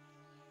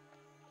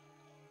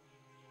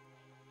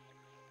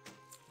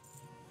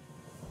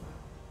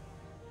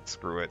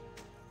 Screw it.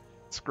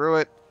 Screw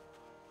it.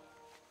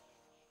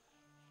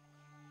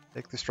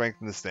 Take the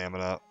strength and the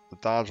stamina. The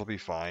dodge will be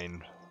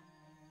fine.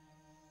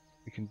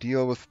 We can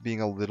deal with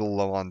being a little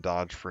low on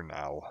dodge for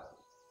now.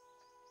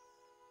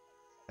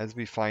 As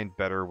we find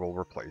better, we'll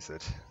replace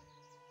it.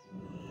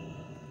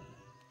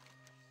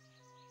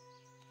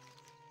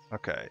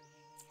 Okay.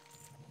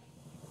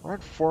 We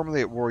aren't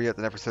formally at war yet.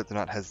 The Neferset do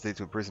not hesitate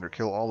to imprison or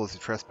kill all those who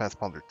trespass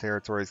upon their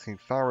territories. King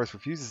Faurus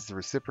refuses to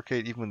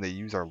reciprocate even when they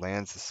use our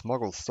lands to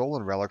smuggle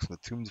stolen relics from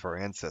the tombs of our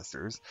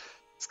ancestors.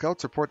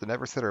 Scouts report the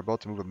Neferset are about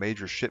to move a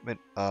major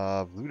shipment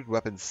of looted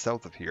weapons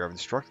south of here. I've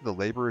instructed the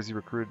laborers you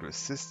recruited to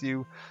assist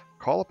you.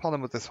 Call upon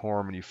them with this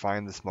horn when you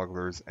find the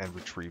smugglers and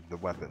retrieve the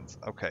weapons.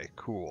 Okay,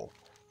 cool.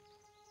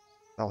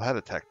 I'll have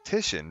a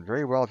tactician.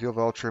 Very well, if you'll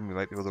vouch him, we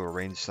might be able to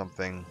arrange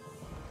something.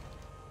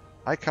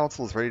 High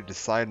Council is ready to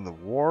decide in the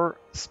war.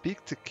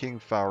 Speak to King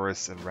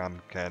Faurus and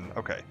Ramken.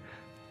 Okay,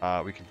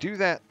 we can do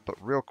that, but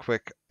real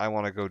quick, I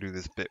want to go do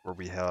this bit where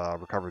we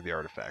recover the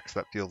artifacts.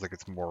 That feels like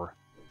it's more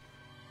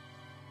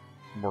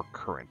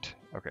current.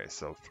 Okay,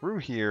 so through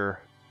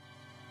here,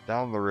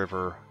 down the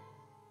river,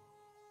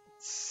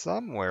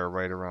 somewhere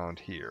right around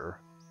here,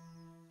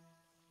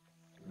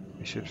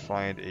 we should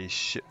find a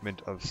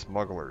shipment of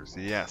smugglers.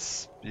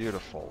 Yes,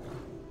 beautiful.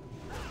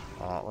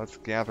 Let's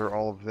gather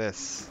all of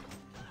this.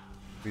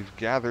 We've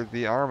gathered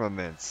the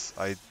armaments.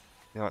 You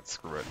know what,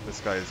 screw it. This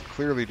guy is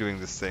clearly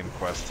doing the same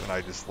quest, and I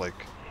just, like,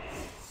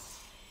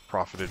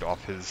 profited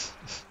off his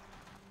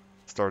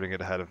starting it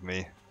ahead of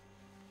me.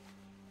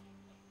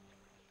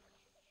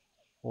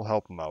 We'll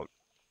help him out.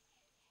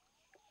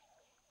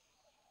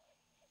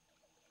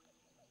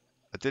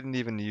 I didn't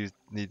even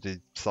need to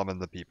summon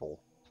the people.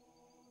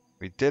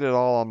 We did it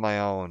all on my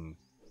own.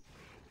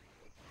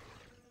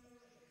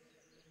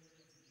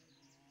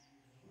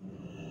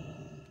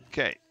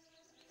 Okay.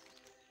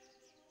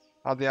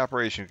 How'd the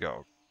operation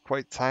go?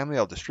 Quite timely.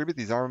 I'll distribute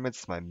these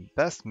armaments to my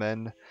best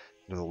men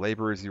and to the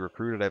laborers you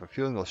recruited. I have a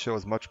feeling they'll show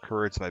as much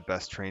courage as my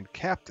best trained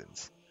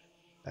captains.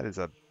 That is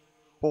a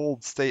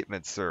bold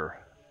statement, sir.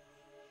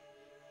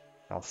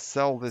 I'll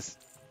sell this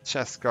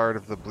chest guard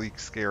of the Bleak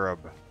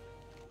Scarab.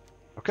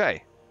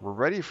 Okay, we're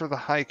ready for the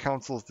High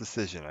Council's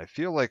decision. I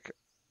feel like,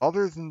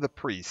 other than the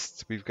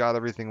priest, we've got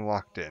everything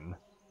locked in.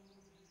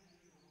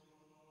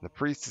 The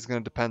priest is going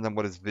to depend on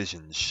what his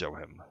visions show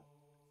him.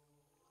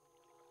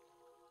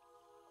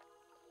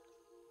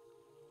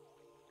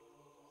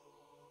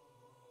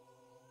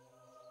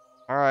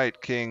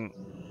 Alright, King.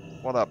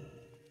 What up?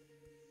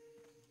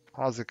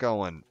 How's it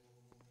going?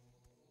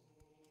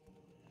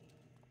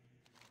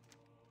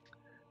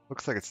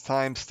 Looks like it's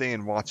time. Stay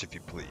and watch if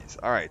you please.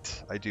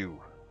 Alright, I do.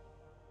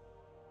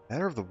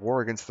 Matter of the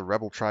war against the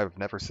rebel tribe of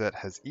Neverset,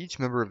 has each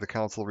member of the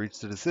council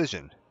reached a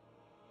decision?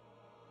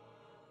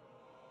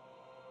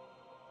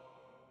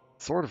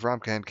 Sword of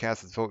Ramkahan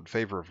casts its vote in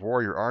favor of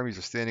war. Your armies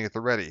are standing at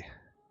the ready.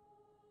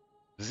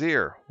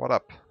 Vizier, what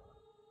up?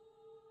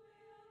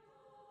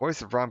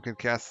 Voice of Ramkahan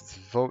casts its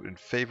vote in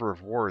favor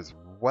of war as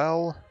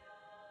well.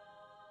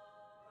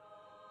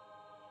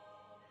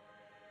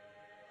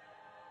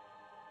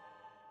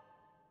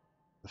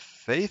 The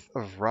Faith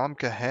of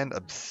Ramkahan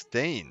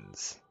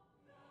abstains.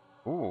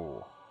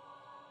 Ooh.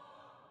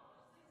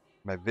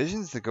 My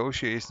vision's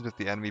negotiations with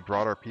the enemy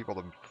brought our people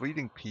to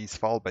fleeting peace,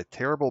 followed by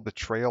terrible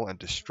betrayal and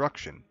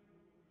destruction.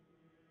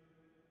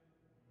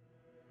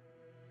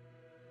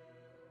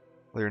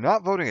 Well, you're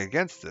not voting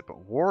against it,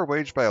 but war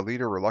waged by a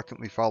leader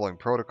reluctantly following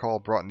protocol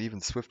brought an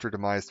even swifter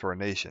demise to our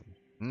nation.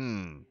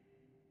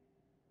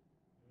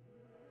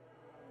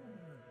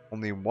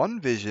 Only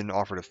one vision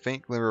offered a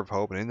faint glimmer of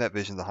hope, and in that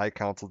vision the High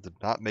Council did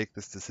not make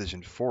this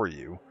decision for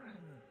you.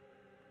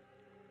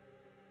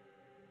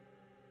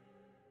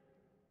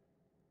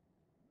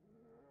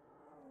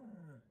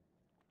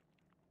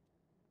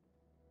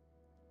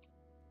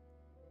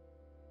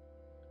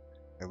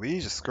 My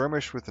liege, a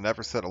skirmish with the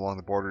Neverset along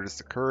the border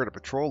just occurred. A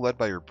patrol led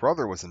by your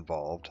brother was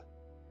involved.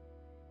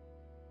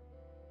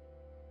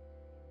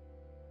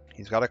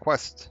 He's got a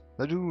quest.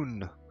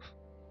 Ladoon.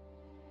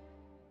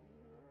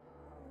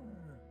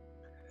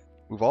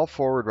 Move all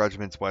forward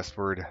regiments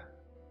westward.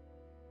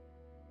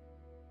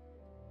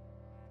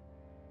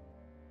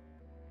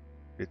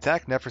 We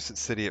attack Neverset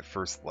City at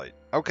first light.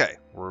 Okay,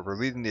 we're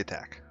leading the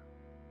attack.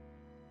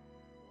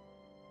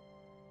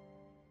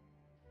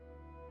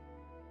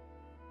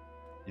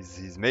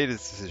 He's made his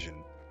decision.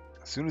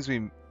 As soon as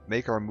we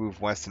make our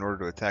move west in order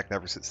to attack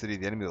Neverset City,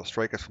 the enemy will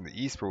strike us from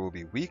the east where we'll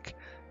be weak.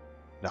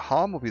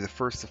 Naham will be the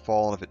first to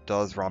fall, and if it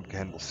does,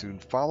 Ramkahan will soon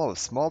follow. A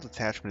small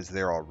detachment is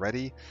there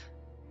already.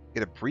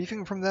 Get a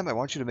briefing from them. I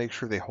want you to make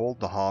sure they hold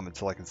Naham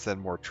until I can send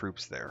more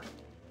troops there.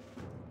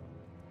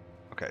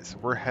 Okay, so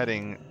we're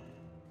heading...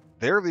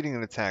 They're leading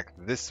an attack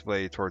this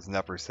way towards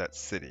Neverset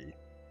City.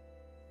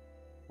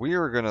 We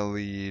are going to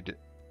lead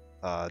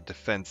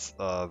defense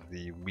of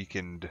the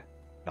weakened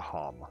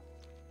Naham.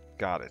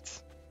 Got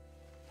it.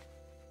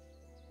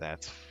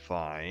 That's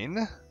fine.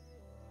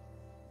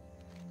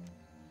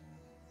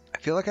 I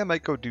feel like I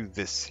might go do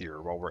this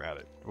here while we're at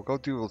it. We'll go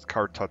do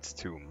Kartut's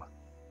tomb.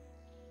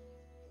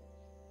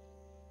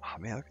 Oh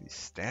man, look at these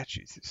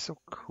statues. It's so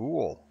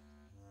cool.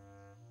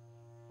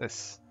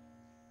 This.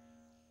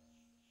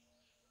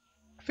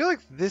 I feel like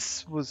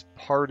this was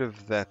part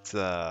of that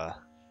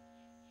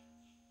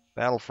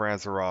Battle for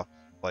Azeroth,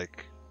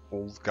 like,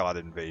 old god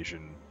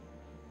invasion.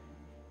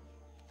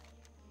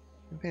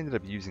 I think they ended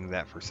up using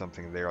that for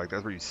something there. Like,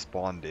 that's where you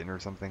spawned in or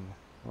something.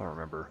 I don't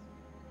remember.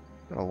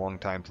 It's been a long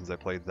time since I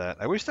played that.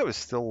 I wish that was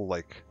still,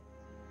 like...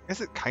 I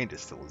guess it kind of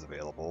still is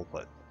available,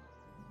 but...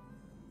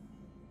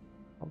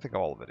 I don't think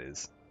all of it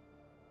is.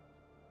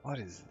 What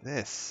is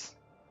this?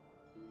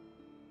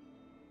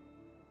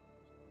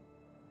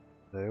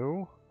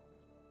 Hello?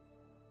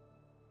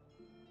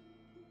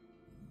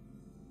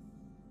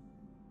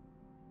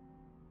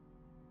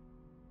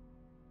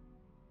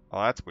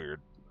 Oh, that's weird.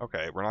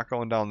 Okay, we're not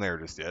going down there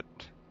just yet.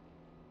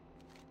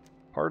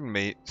 Pardon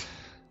me.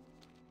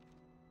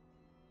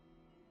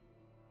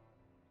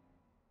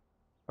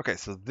 Okay,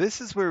 so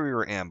this is where we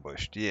were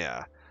ambushed, yeah. I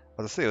was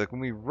gonna say, like, when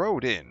we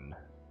rode in,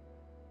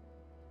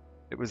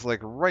 it was,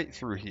 like, right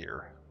through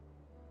here.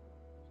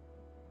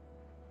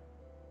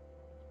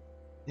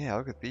 Yeah,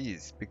 look at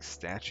these big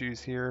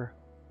statues here.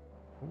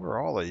 Who are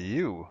all of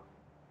you?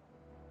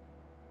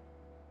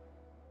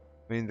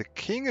 I mean, the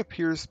king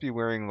appears to be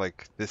wearing,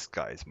 like, this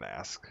guy's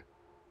mask.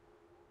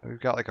 And we've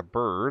got, like, a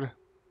bird.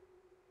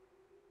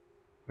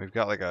 We've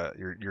got, like,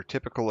 your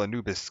typical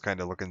Anubis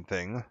kind of looking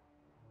thing.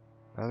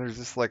 And there's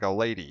just, like, a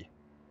lady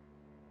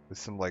with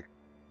some, like,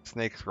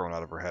 snakes growing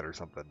out of her head or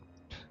something.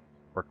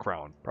 Or a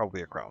crown.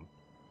 Probably a crown.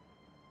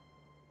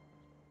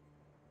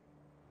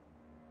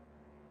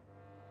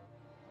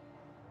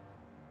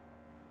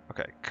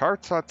 Okay,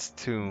 Kartut's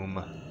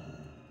tomb.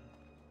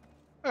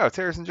 Oh, it's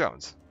Harrison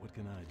Jones. What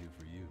can I do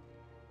for you?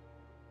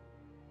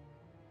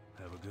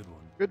 Have a good one.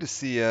 Good to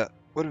see ya.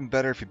 Would have been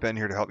better if you'd been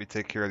here to help me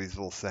take care of these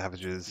little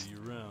savages. See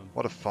you around.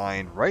 What a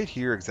find. Right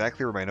here,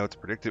 exactly where my notes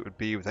predicted it would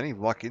be. With any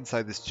luck,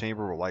 inside this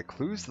chamber will lie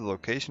clues to the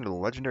location of the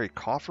legendary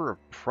Coffer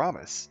of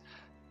Promise.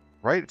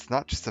 Right? It's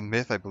not just a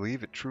myth. I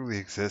believe it truly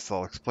exists.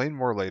 I'll explain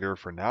more later.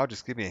 For now,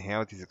 just give me a hand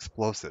with these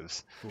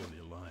explosives. For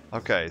the Alliance.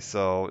 Okay,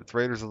 so it's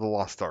Raiders of the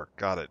Lost Ark.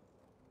 Got it.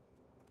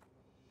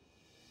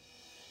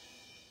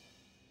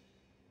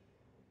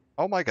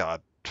 Oh my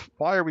god.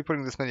 Why are we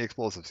putting this many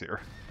explosives here?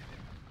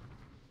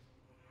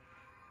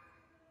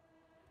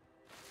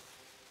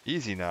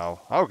 Easy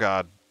now. Oh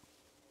god.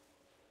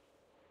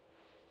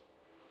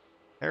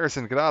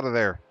 Harrison, get out of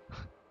there.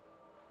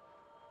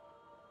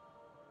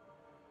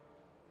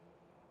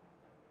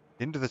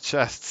 Into the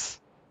chests.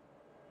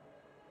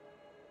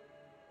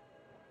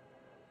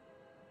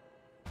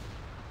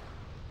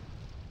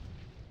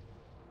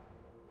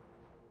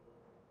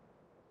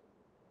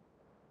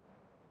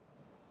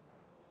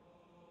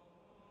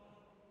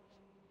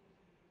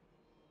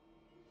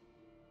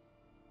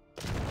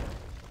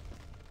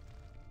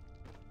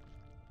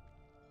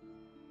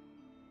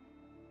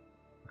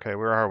 Okay,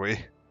 where are we?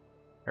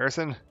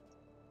 Harrison?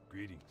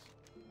 Greetings.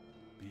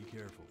 Be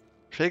careful.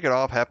 Shake it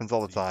off, happens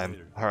all the See you time.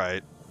 later.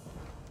 Alright.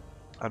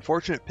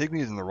 Unfortunate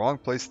pygmy is in the wrong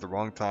place at the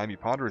wrong time. You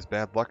ponder his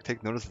bad luck,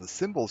 take notice of the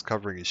symbols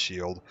covering his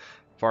shield.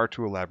 Far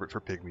too elaborate for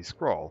pygmy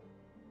scrawl.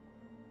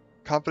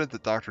 Confident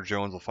that Dr.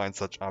 Jones will find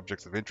such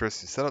objects of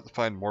interest, you set out to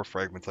find more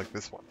fragments like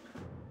this one.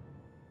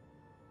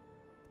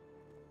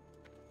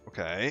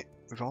 Okay,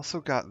 we've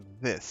also got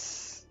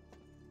this.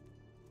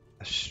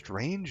 A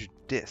strange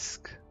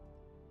disc.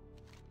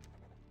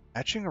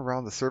 Etching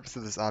around the surface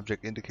of this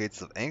object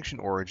indicates of ancient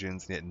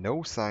origins, and yet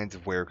no signs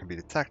of wear can be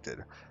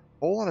detected.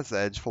 Hole on its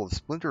edge, full of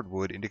splintered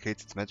wood,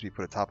 indicates it's meant to be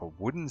put atop a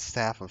wooden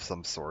staff of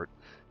some sort.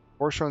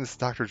 Before showing this to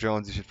Dr.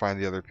 Jones, you should find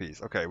the other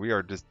piece. Okay, we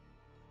are just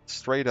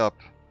straight up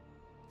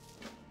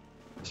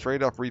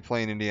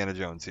replaying Indiana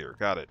Jones here.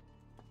 Got it.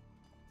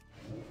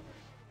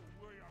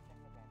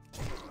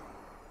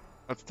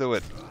 Let's do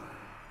it.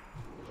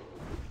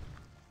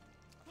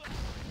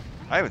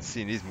 I haven't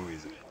seen these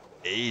movies in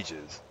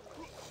ages.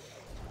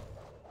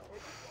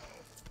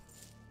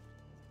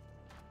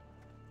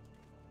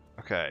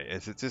 Okay,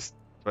 is it just...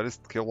 do I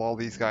just kill all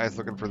these guys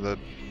looking for the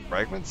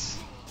fragments?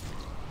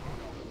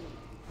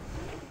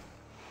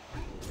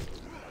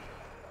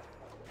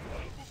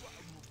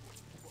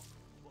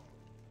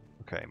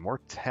 Okay,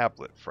 more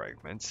tablet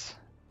fragments.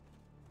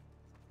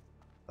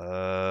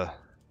 Buddy?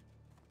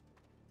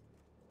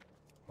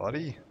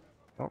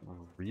 Don't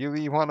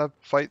really want to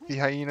fight the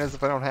hyenas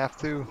if I don't have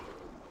to.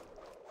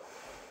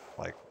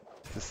 Like,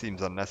 this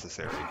seems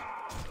unnecessary.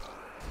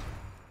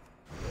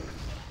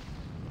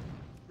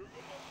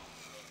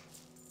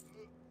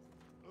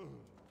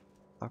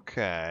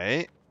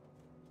 Okay.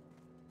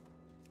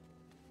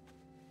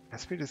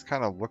 Guess we just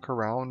kind of look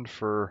around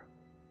for...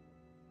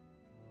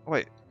 oh,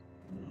 wait.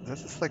 Is that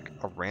just like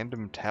a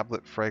random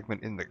tablet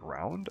fragment in the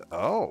ground?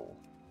 Oh.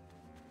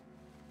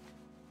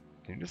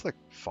 Can you just like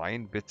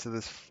find bits of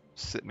this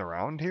sitting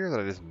around here that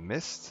I just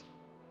missed?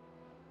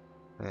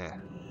 Eh.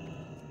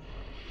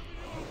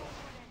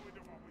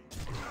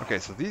 Okay,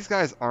 so these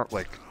guys aren't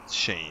like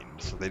chained,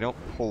 so they don't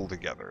pull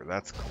together.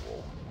 That's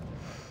cool.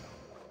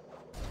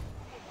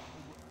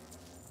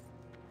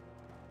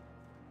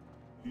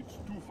 It's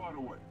too far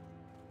away.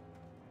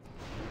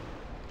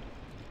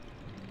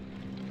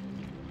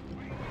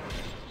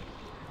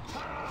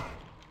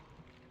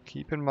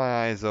 Keeping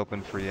my eyes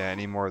open for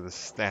any more of the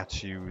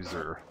statues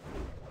or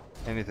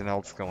anything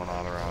else going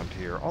on around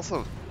here.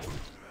 Also,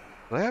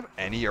 do I have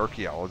any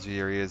archaeology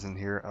areas in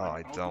here? Oh,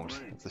 I don't.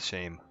 It's a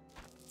shame.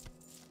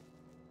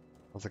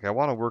 I was like, I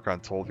want to work on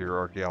Toldir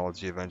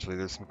archaeology eventually.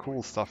 There's some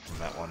cool stuff from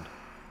that one.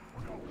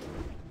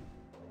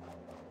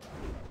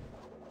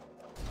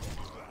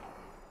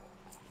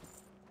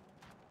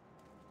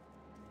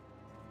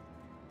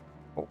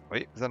 Oh,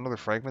 wait, is that another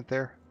fragment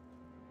there?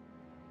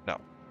 No.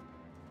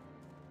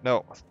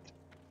 No.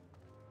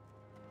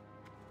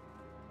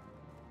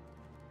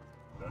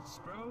 That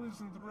spell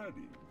isn't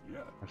ready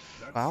yet.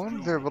 I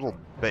found their little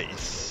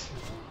base.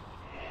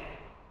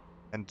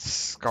 And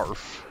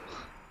scarf.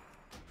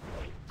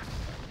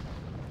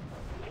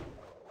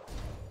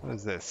 What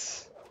is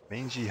this?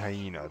 Mangy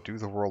hyena, do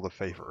the world a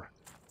favor.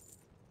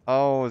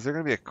 Oh, is there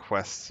gonna be a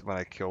quest when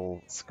I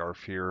kill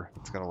Scarf here?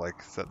 It's gonna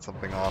like set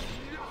something off?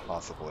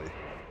 Possibly.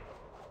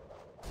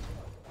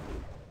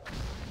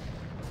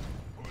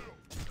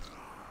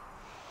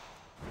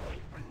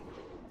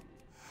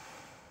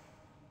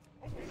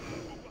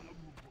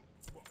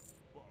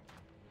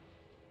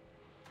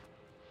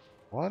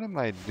 What am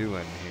I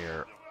doing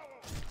here?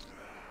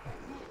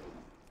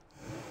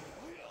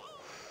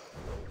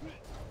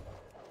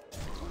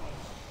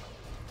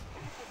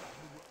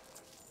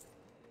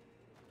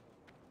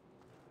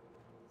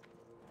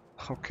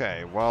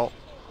 Okay, well,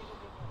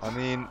 I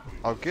mean,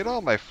 I'll get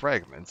all my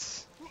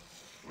fragments.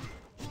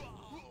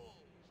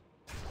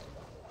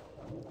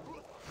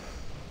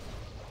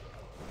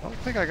 I don't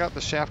think I got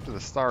the Shaft of the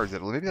Stars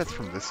yet. Maybe that's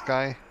from this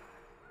guy.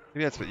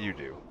 Maybe that's what you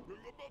do.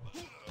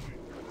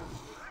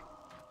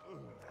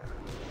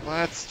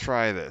 Let's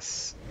try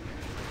this.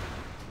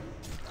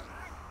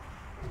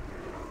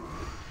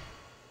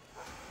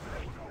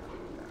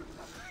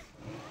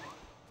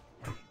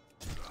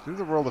 Do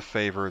the world a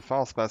favor.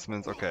 Foul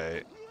specimens.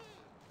 Okay.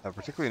 A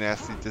particularly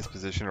nasty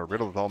disposition or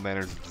riddled with all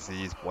manners of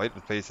disease, blight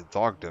the face of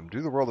dogdom.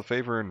 Do the world a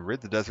favor and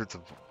rid the deserts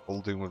of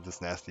Uldum of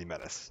this nasty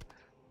menace.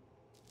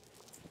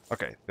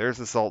 Okay, there's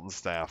the Sultan's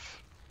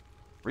staff.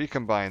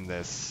 Recombine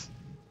this.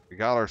 We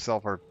got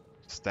ourselves our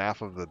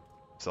staff of the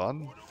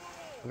sun,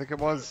 I think it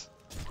was.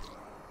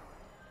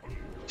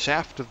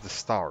 Shaft of the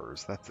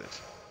stars, that's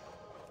it.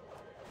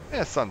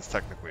 Yeah, sun's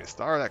technically a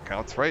star, that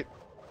counts, right?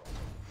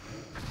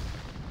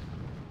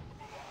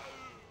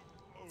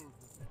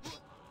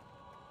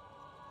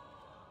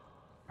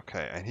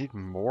 Okay, I need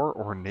more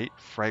ornate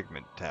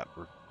fragment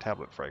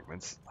tablet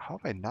fragments. How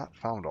have I not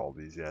found all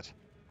these yet?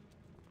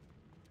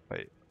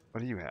 Wait,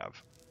 what do you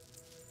have?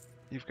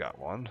 You've got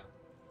one.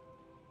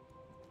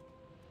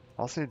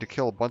 I also need to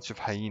kill a bunch of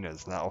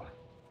hyenas now.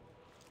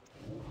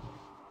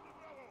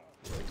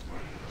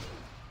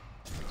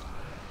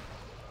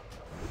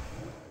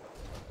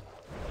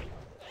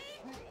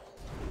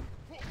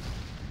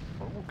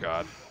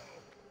 God.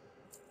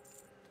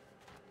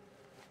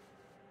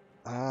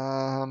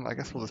 I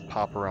guess we'll just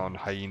pop around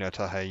hyena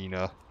to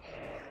hyena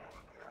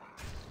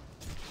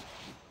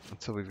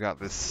until we've got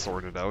this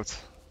sorted out.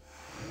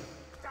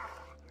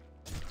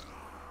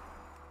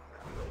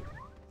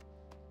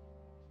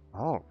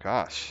 Oh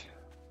gosh.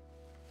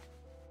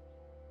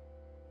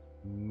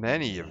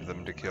 Many of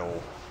them to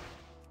kill.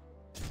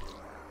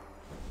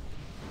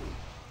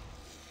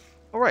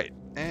 Alright,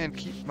 and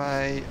keep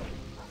my...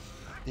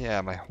 yeah,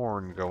 my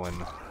horn going.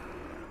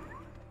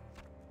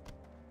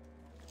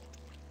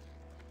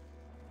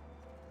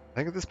 I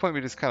think at this point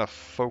we just kind of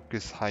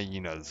focus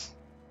hyenas.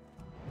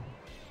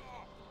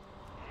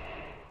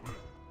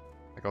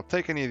 Like, I'll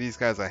take any of these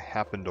guys I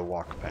happen to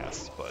walk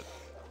past, but...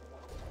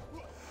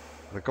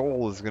 the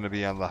goal is going to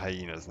be on the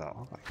hyenas now.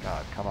 Oh my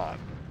god, come on.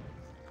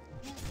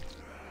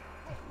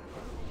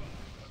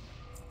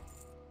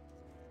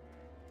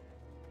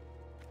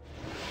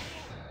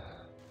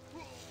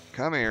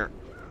 Come here.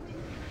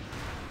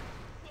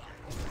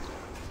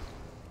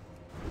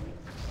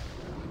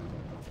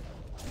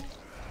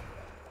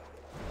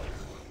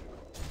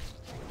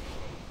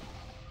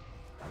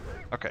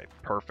 Okay,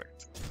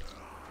 perfect.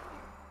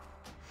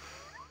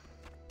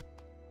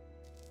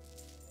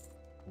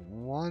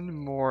 One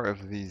more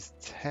of these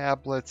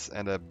tablets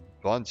and a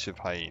bunch of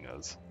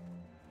hyenas.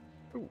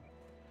 Ooh,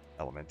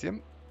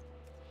 elementium.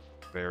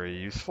 Very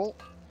useful.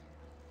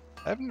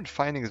 I haven't been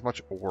finding as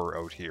much ore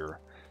out here.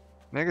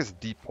 I mean, I guess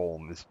Deep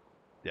Hole is,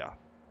 yeah,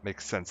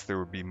 makes sense. There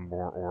would be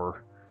more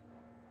ore.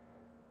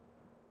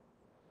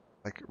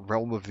 Like,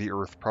 Realm of the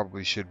Earth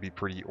probably should be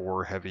pretty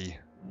ore heavy.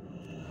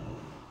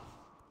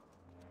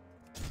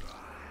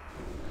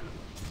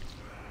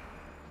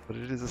 But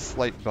it is a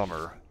slight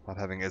bummer not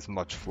having as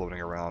much floating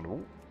around.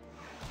 Ooh,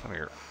 come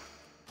here.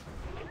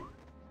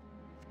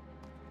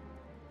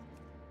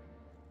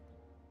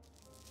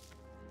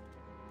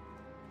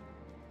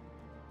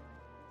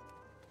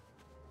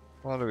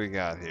 What do we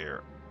got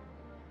here?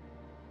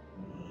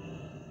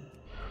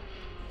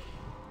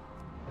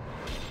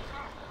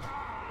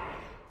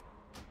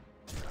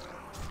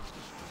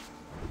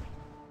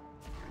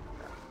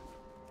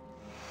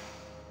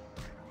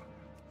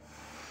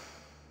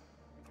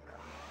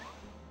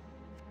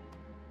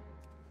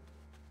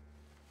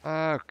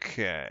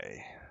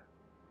 Okay.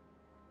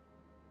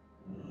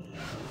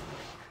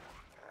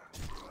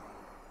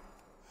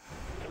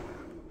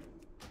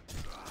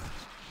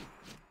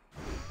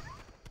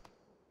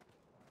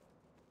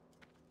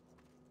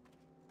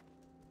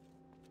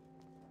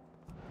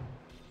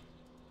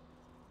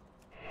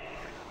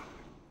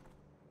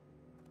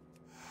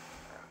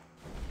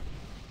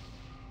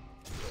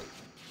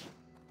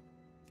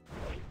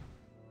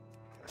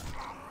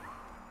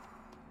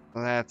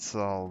 That's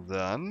all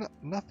done.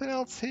 Nothing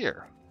else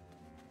here.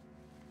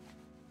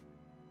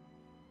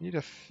 Need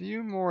a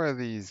few more of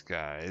these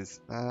guys.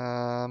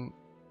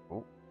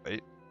 Oh,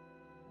 wait.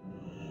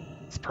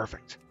 It's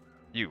perfect.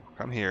 You,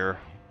 come here.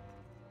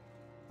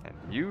 And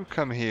you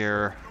come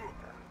here.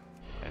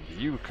 And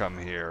you come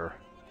here.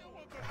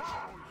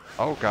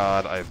 Oh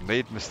god, I've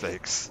made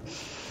mistakes.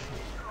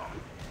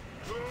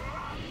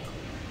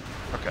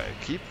 Okay,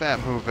 keep that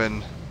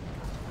moving.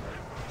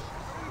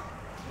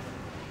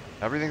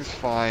 Everything's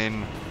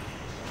fine.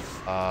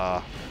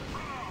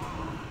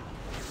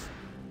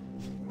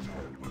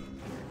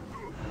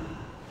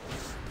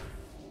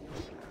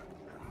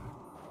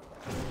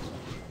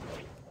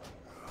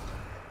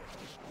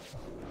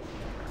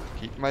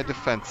 Keep my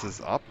defenses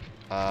up.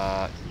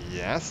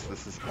 Yes,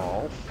 this is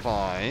all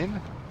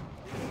fine.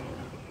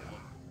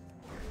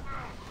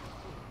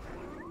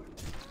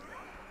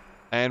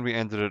 And we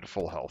ended it at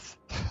full health.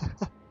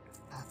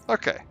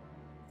 Okay.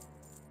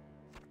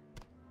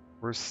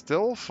 We're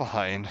still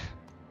fine.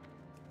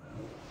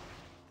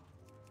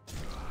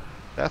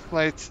 Death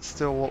Knight's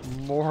still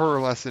more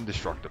or less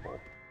indestructible.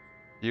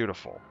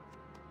 Beautiful.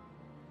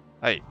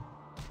 Hey.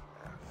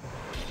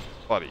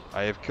 Buddy,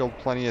 I have killed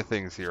plenty of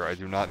things here. I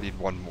do not need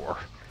one more.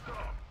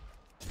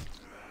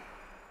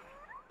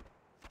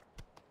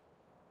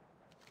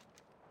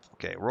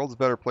 Okay, world's a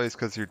better place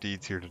because your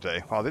deeds here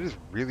today. Wow, they just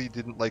really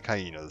didn't like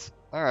hyenas.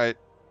 Alright.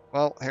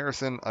 Well,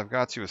 Harrison, I've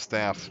got you a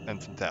staff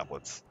and some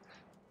tablets.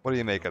 What do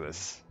you make of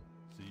this?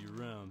 See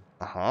you around.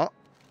 Uh-huh.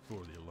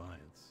 For the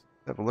Alliance.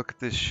 Have a look at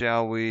this,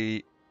 shall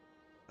we?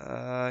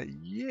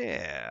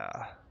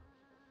 Yeah.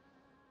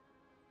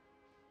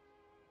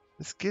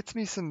 This gets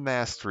me some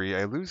mastery.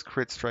 I lose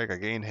crit strike, I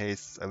gain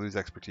haste, I lose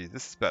expertise.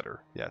 This is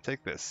better. Yeah,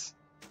 take this.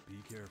 Be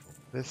careful.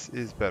 This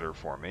is better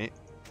for me.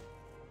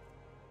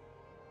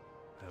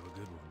 Have a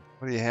good one.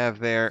 What do you have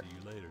there? See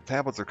you later.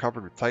 Tablets are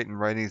covered with Titan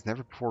writings.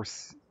 Never before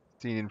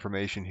seen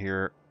information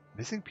here.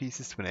 Missing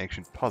pieces to an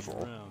ancient See you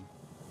puzzle. around.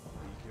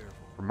 Be careful.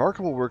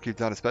 Remarkable work you've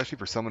done, especially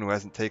for someone who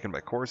hasn't taken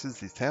my courses.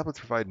 These tablets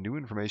provide new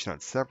information on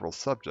several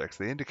subjects.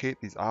 They indicate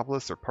these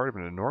obelisks are part of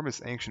an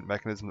enormous ancient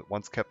mechanism that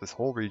once kept this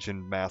whole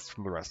region masked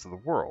from the rest of the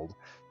world.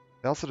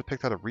 They also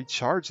depict how to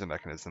recharge the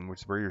mechanism,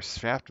 which is where your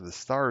shaft of the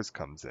stars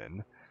comes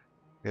in.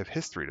 We have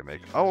history to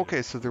make. Oh,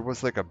 okay, so there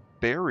was like a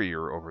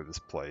barrier over this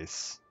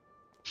place.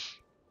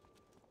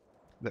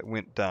 that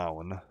went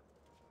down.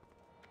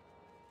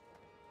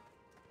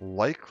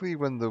 Likely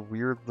when the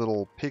weird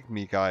little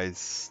pygmy guys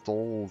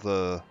stole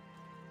the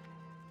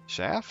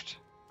shaft?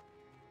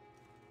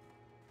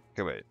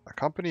 Okay, wait.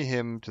 Accompany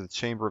him to the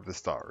Chamber of the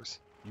Stars.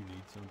 You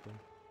need something?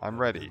 I'm Have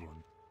a ready. good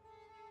one.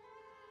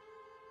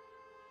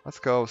 Let's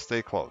go.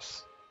 Stay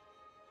close.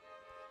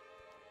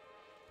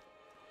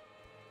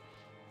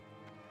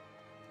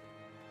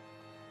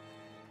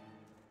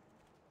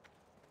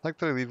 I like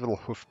that I leave little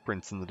hoof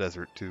prints in the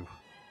desert, too.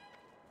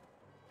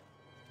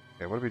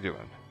 Okay, what are we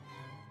doing?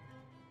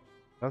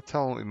 No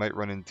telling what we might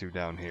run into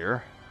down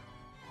here.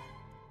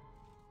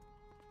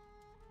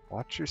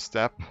 Watch your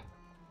step.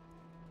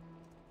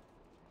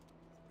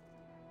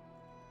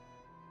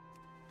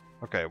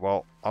 Okay,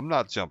 well, I'm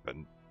not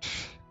jumping.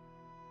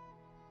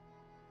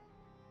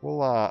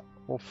 We'll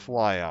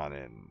fly on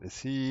in. Is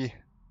he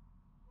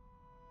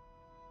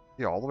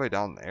all the way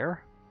down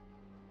there?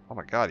 Oh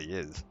my god, he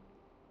is.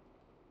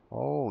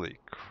 Holy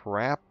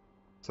crap.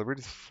 So we're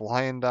just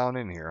flying down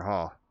in here,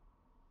 huh?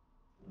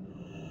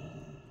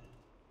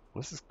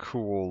 This is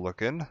cool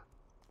looking.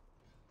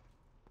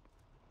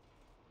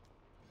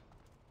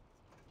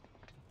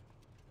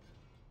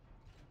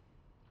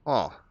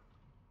 Huh.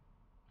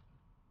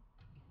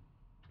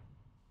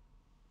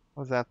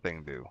 What does that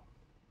thing do?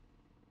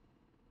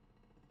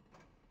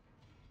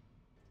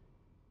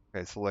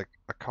 Okay, so like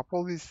a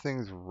couple of these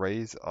things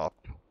raise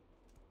up.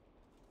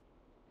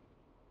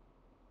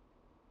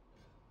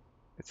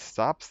 It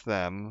stops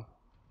them.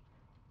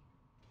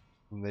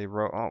 And they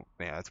oh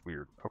man, that's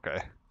weird.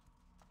 Okay.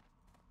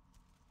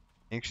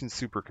 Ancient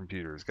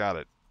supercomputers, got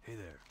it. Hey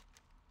there.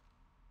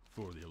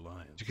 For the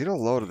Alliance. To get a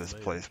load of See you this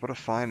later. place, what a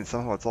find, and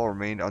somehow it's all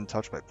remained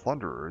untouched by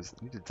plunderers.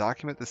 I need to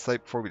document this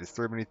site before we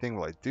disturb anything.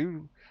 Will I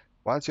do?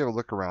 Why don't you have a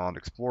look around,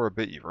 explore a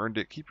bit, you've earned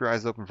it, keep your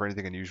eyes open for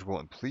anything unusual,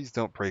 and please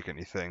don't break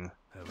anything.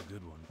 Have a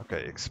good one.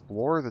 Okay,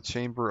 explore the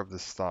Chamber of the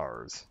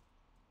Stars.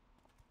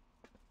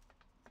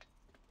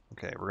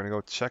 Okay, we're gonna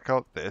go check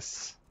out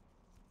this.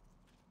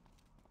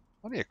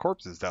 Plenty of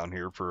corpses down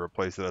here for a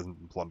place that hasn't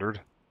been plundered.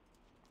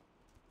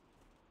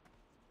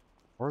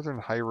 Northern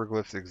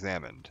hieroglyphs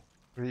examined.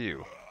 What are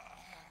you?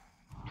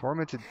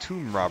 Tormented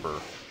tomb robber.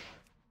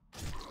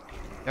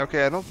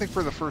 Okay, I don't think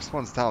we're the first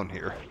ones down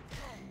here.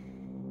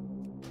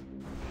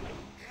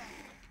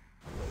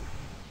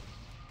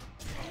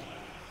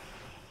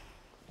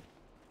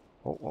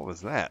 Oh, what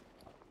was that?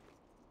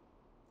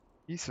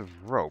 Piece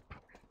of rope.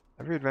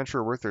 Every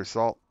adventurer worth their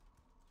salt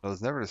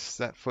knows never to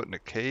set foot in a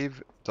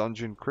cave,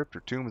 dungeon, crypt,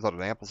 or tomb without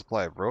an ample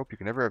supply of rope. You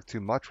can never have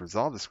too much.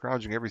 Resolve to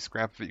scrounging every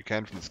scrap of it you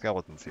can from the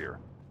skeletons here.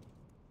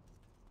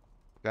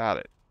 Got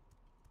it.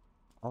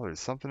 Oh, there's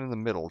something in the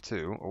middle,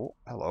 too. Oh,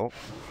 hello.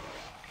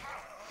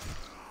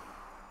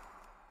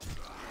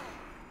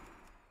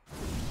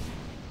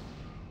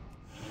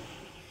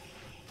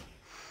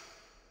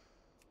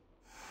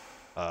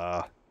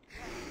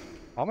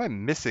 How am I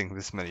missing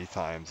this many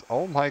times?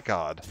 Oh my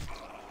god.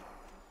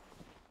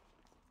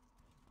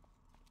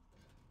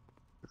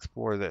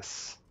 Explore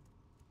this.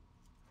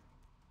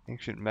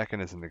 Ancient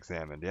mechanism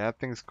examined. Yeah, that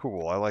thing's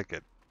cool. I like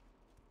it.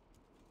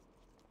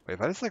 Wait,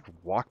 if I just like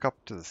walk up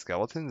to the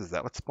skeletons, is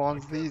that what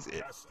spawns these?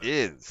 It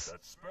is.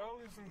 That spell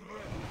isn't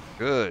ready.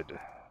 Good.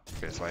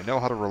 Okay, so I know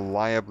how to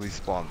reliably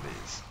spawn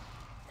these.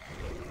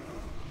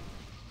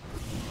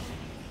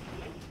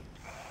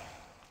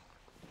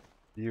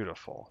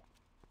 Beautiful.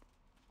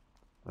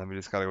 Then we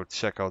just gotta go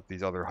check out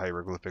these other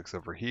hieroglyphics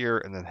over here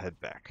and then head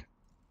back.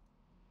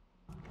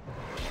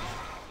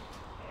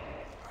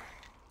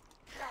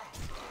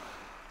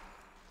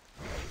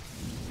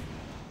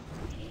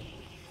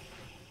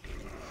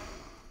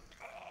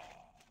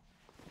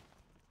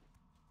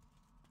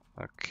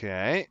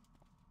 Okay.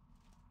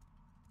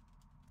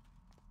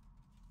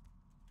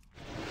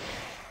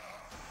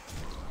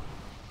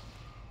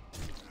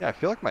 Yeah, I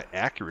feel like my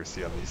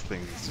accuracy on these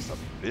things is just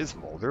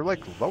abysmal. They're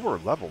like lower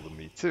level than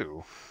me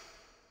too.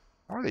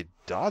 How are they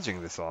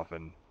dodging this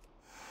often?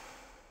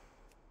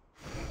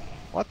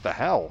 What the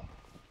hell?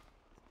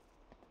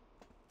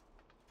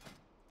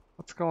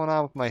 What's going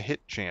on with my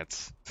hit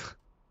chance?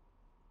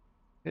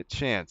 Hit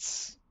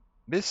chance.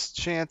 Miss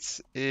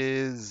chance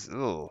is,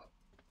 ugh,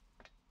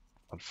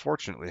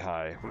 unfortunately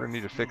high. We're gonna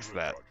need to fix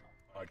that.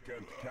 I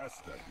can't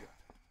cast that yet.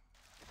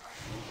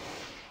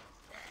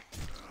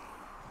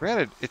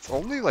 Granted, it's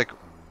only like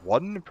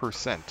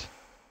 1%.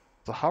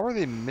 So how are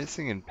they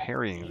missing and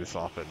parrying this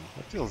often?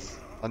 That feels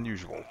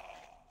unusual.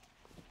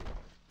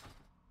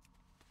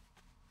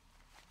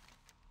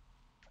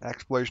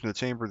 Exploration of the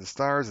Chamber of the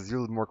Stars has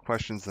yielded more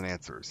questions than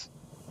answers.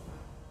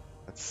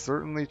 That's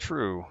certainly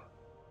true.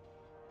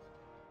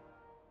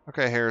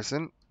 Okay,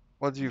 Harrison,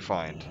 what did you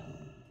find?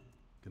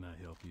 Can I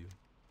help you?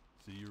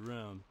 See you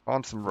around.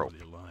 Found some For rope.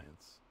 the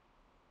Alliance.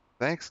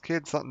 Thanks,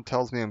 kid. Something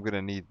tells me I'm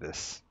gonna need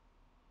this.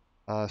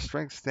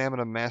 Strength,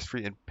 stamina,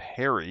 mastery, and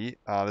parry.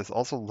 This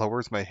also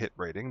lowers my hit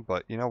rating,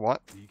 but you know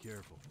what? Be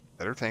careful.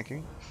 Better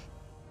tanking.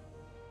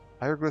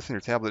 Hieroglyphs in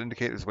your tablet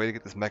indicate there's a way to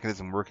get this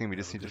mechanism working. We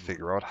just need to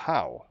figure out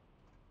how.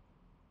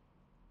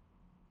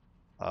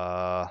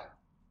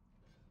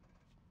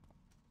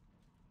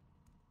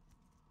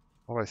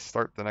 How do I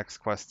start the next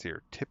quest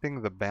here?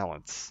 Tipping the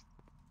balance.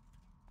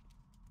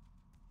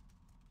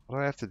 What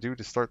do I have to do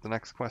to start the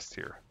next quest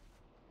here?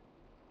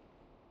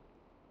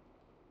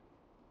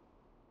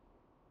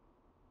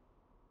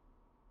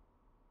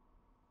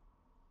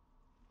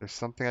 There's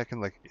something I can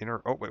like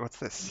oh wait, what's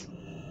this?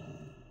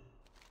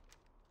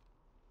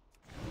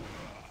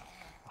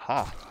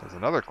 Aha, there's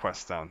another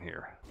quest down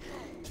here.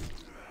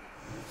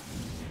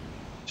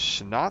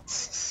 Schnott's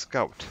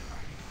Scout.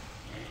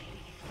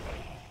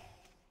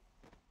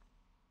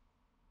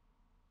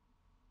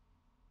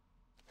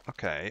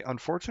 Okay,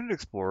 unfortunate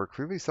explorer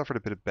clearly suffered a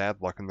bit of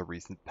bad luck in the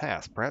recent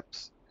past.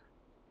 Perhaps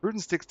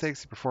prudence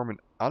dictates to perform an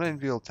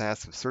unenviable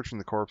task of searching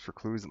the corpse for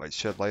clues that might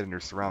shed light on your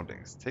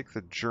surroundings. Take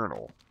the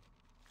journal.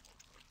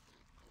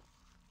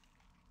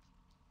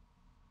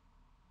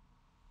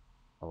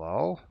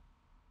 Hello?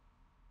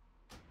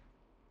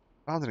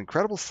 Found an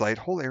incredible sight.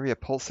 Whole area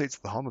pulsates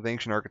with the hum of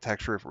ancient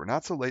architecture. If it were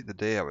not so late in the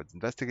day, I would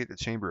investigate the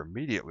chamber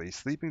immediately.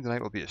 Sleeping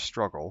tonight will be a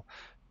struggle.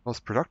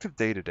 Most productive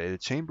day today. The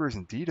chamber is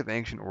indeed of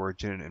ancient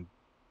origin and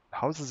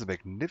houses a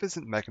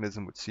magnificent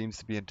mechanism which seems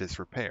to be in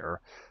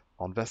disrepair.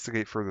 I'll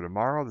investigate further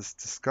tomorrow. This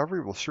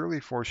discovery will surely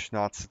force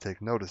Schnotz to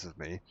take notice of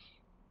me.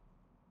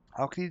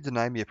 How can you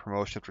deny me a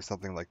promotion after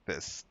something like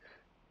this?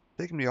 It's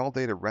taken me all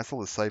day to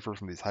wrestle the cipher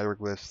from these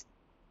hieroglyphs.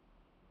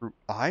 Through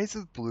eyes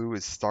of blue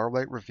is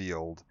starlight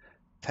revealed.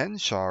 10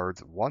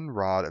 shards, 1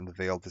 rod, and the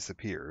veil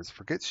disappears.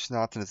 Forget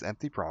Schnotz and his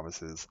empty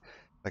promises.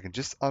 If I can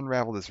just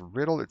unravel this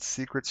riddle, its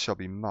secrets shall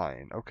be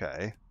mine.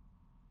 Okay.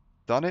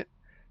 Done it.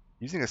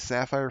 Using a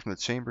sapphire from the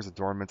chamber's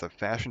adornments, I've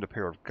fashioned a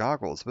pair of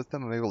goggles. With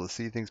them, I'm able to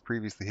see things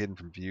previously hidden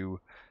from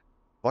view.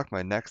 Luck,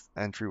 my next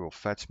entry will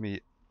fetch me...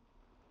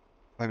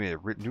 I mean,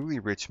 a newly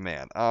rich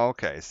man. Oh,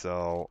 okay,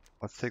 so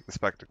let's take the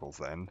spectacles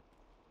then.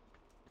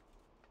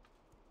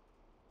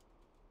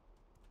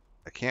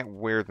 I can't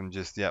wear them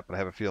just yet, but I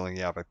have a feeling,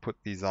 yeah, if I put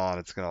these on,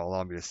 it's going to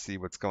allow me to see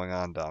what's going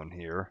on down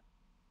here.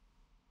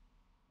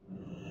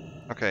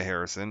 Okay,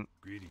 Harrison.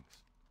 Greetings.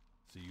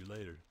 See you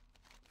later.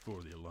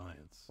 For the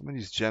Alliance. I'm going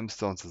to use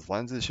gemstones as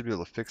lenses. Should be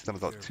able to fix them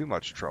without too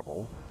much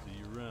trouble. See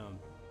you around.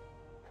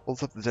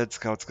 Pulls up the dead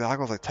scout's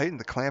goggles. I tighten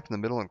the clamp in the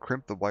middle and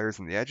crimp the wires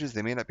on the edges.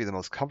 They may not be the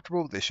most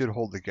comfortable, but they should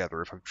hold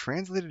together. If I've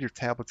translated your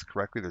tablets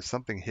correctly, there's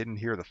something hidden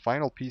here. The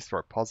final piece to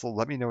our puzzle.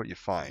 Let me know what you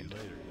find. See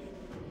you later.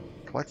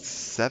 Collect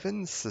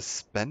 7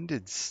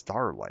 suspended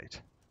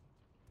starlight.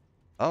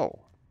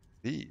 Oh,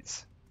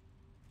 these.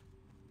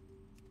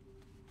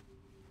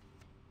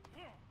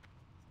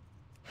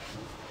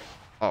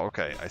 Oh,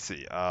 okay, I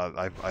see.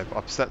 I've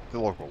upset the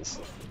locals.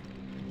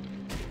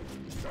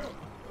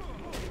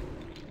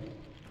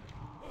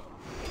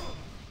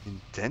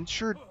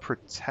 Indentured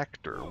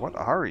Protector. What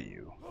are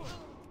you?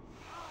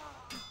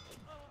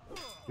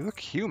 You look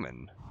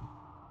human.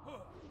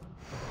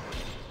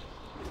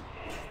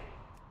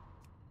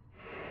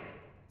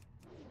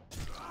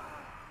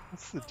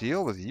 What's the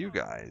deal with you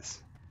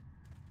guys?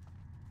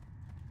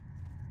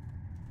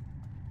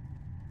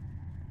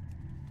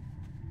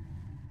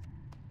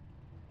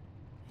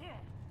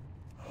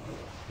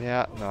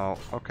 Yeah, no.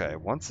 Okay,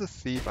 once a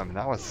thief, I'm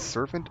now a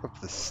servant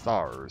of the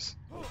stars.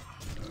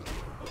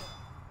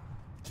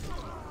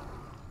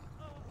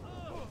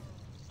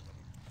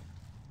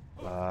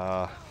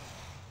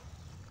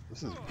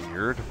 This is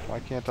weird. Why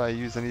can't I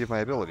use any of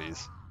my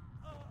abilities?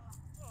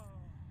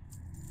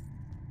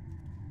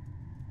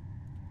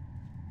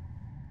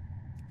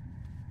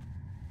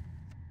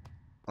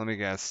 Let me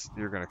guess,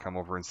 you're gonna come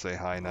over and say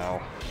hi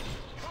now.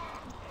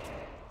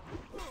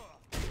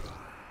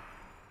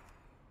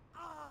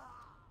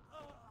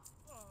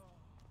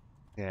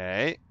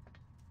 Okay.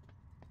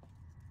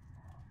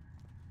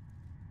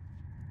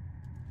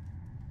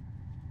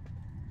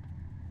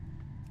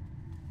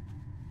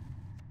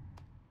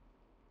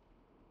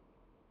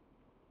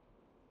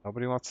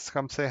 Nobody wants to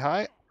come say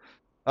hi?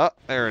 Oh,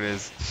 there it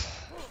is.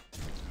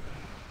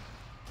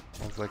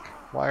 I was like,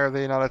 why are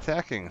they not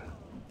attacking?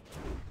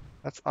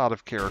 That's out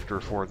of character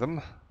for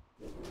them.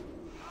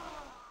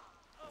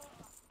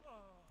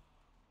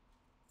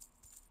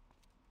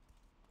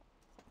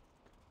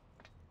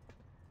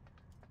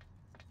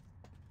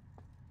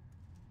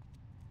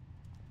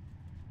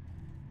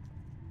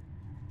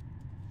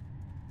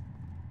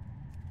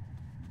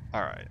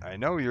 Alright, I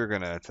know you're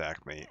gonna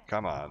attack me.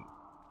 Come on.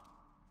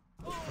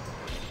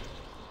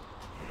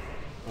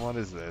 What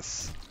is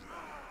this?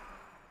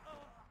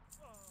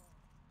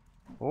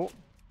 Oh.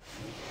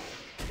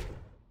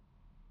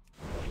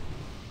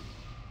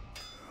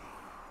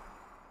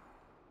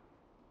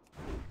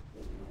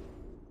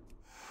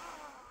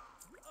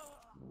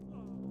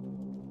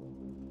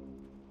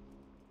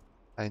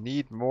 I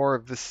need more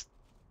of this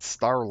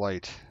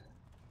starlight.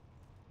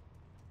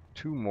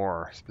 2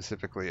 more,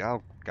 specifically.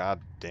 Oh,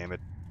 god damn it.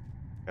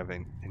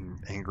 Having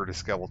angered a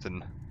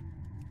skeleton.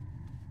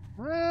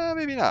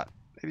 Maybe not.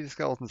 Maybe the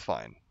skeleton's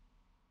fine.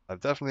 I've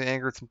definitely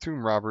angered some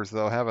tomb robbers,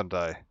 though, haven't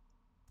I?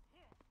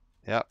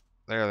 Yep,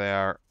 there they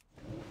are.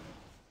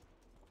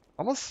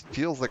 Almost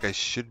feels like I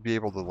should be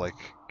able to, like,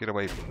 get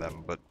away from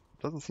them, but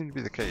doesn't seem to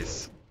be the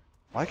case.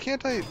 Why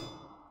can't I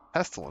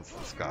pestilence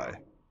this guy?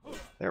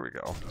 There we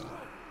go.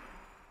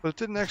 But it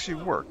didn't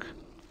actually work.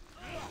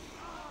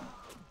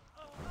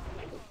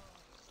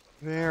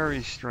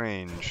 Very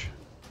strange.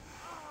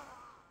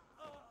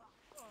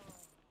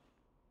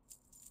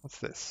 What's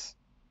this?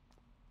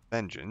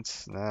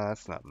 Vengeance? Nah,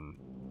 that's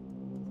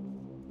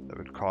nothing that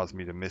would cause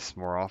me to miss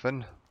more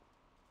often.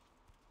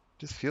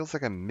 Just feels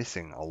like I'm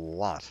missing a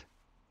lot.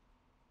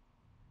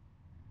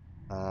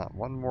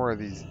 One more of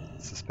these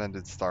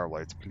suspended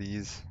starlights,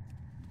 please.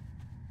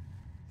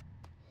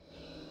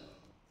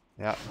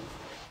 Yeah.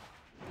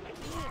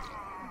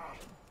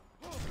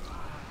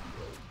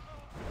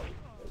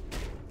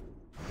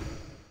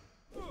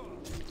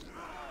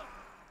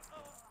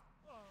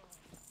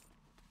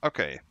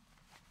 Okay.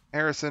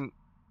 Harrison,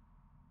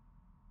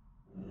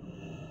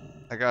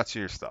 I got you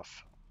your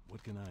stuff.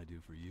 What can I do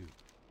for you?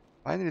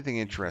 Find anything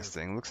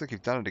interesting? Looks like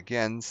you've done it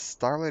again.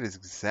 Starlight is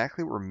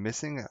exactly what we're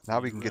missing. Now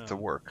we can get to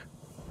work.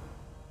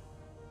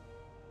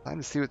 Time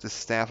to see what this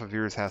staff of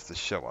yours has to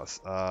show us.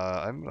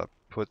 I'm gonna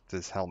put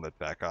this helmet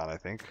back on, I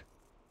think.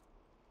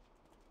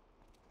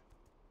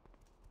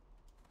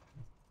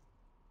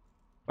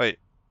 Wait,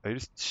 are you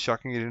just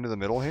shucking it into the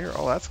middle here?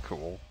 Oh, that's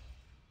cool.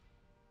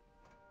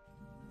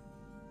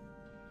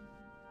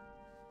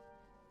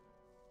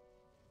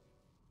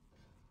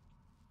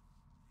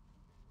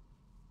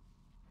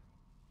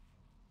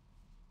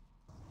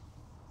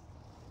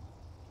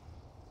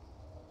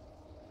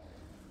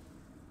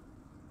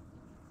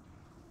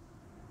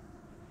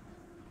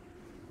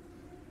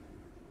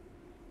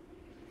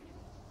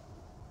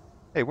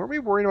 Hey, weren't we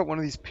worried about one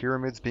of these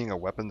pyramids being a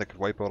weapon that could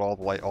wipe out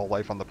all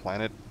life on the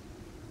planet?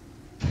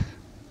 I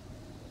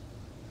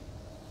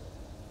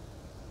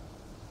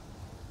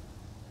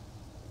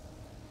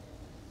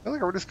feel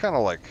like we're just kind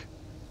of like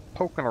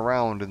poking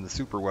around in the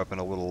super weapon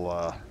a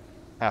little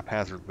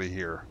haphazardly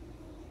here.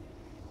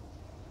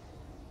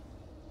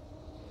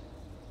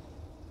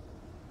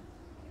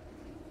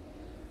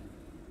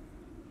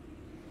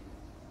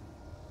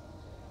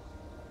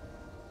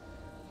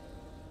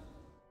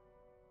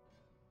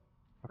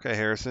 Okay,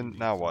 Harrison,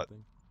 now what?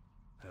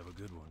 Have a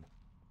good one.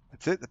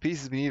 That's it. The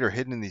pieces we need are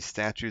hidden in these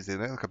statues. They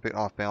may look a bit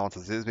off balance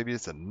as is. Maybe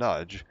it's a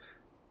nudge.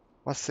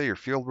 Must say your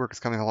field work is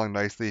coming along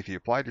nicely. If you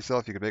applied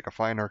yourself, you could make a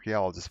fine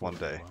archaeologist one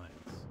day.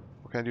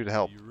 What can I do to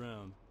help? See you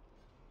around.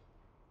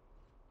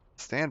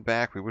 Stand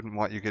back. We wouldn't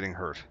want you getting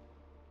hurt.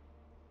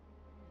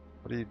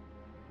 What are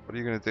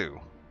you gonna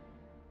do?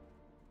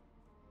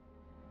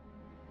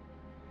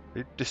 Are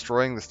you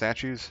destroying the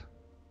statues?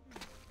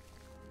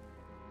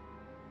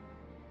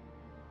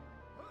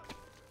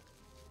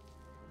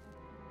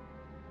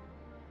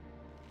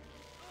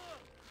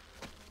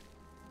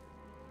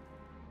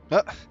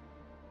 Ah.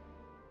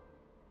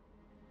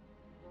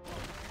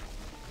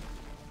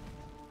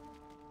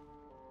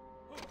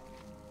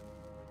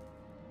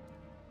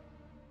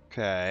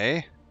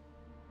 Okay.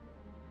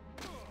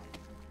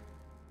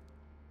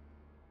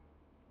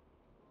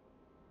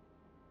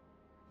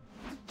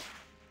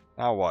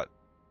 Now what?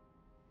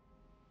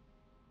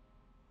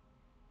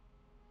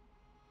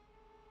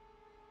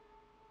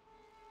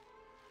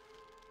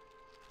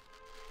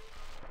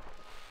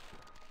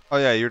 Oh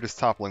yeah, you're just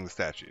toppling the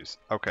statues.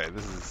 Okay,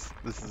 this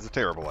is a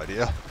terrible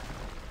idea.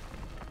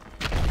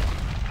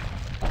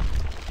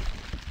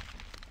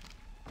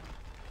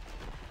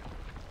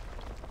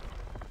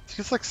 It's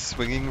just like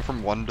swinging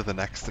from one to the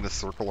next in a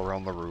circle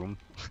around the room.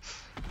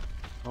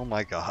 Oh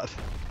my god.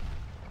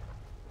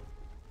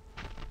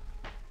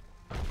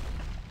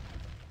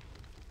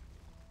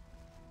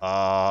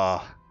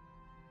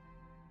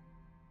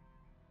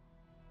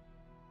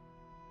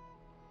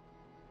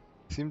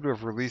 Seem to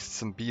have released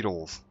some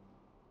beetles.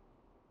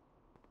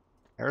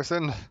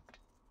 Harrison?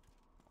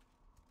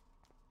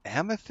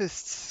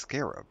 Amethyst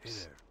scarabs. Hey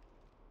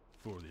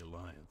there. For the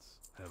Alliance.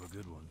 Have a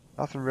good one.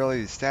 Nothing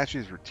really. These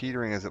statues were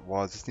teetering as it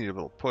was. Just need a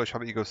little push. How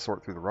about you go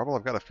sort through the rubble?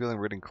 I've got a feeling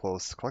we're getting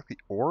close. Collect the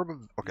orb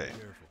of... Okay. Be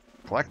careful.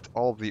 Collect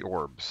all of the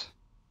orbs.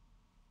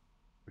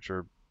 Which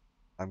are,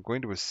 I'm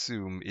going to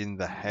assume, in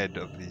the head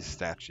of these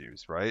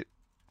statues, right?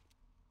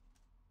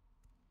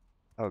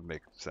 That would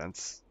make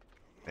sense,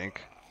 I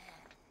think.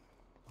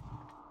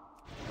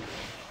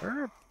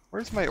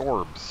 Where's my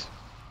orbs?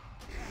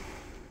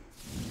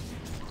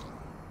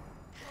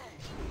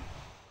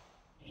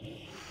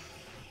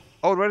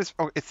 Oh, do I just...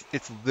 Oh,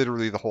 it's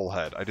literally the whole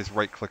head. I just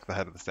right-click the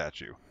head of the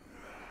statue.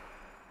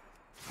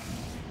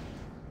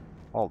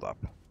 Hold up.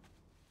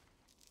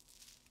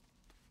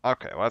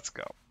 Okay, let's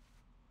go.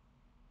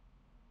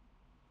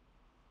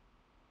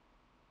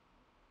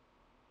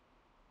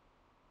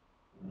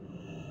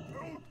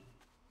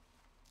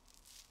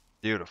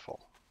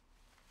 Beautiful.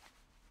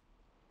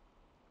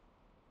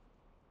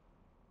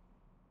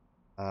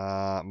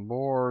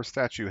 More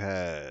statue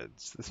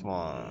heads. This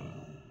one.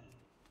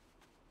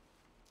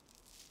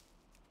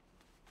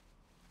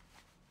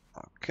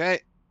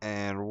 Okay,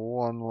 and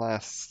one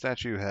last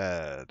statue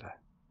head.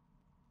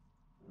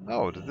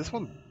 Oh, did this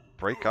one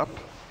break up?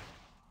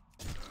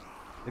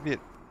 Maybe it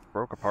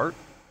broke apart?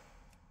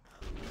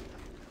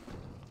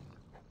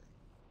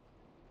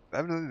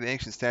 Evidently, the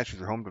ancient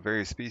statues are home to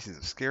various species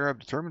of scarab.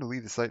 Determined to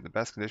leave the site in the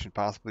best condition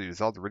possible, you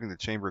resolve to ridding the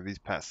chamber of these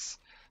pests.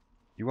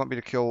 You want me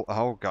to kill,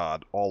 oh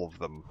god, all of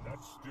them.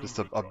 That's still Just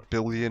a recharging.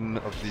 billion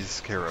of these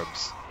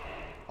scarabs.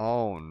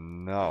 Oh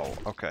no.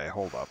 Okay,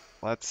 hold up.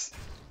 Let's...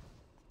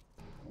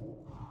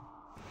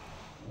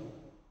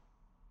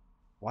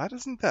 Why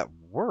doesn't that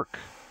work?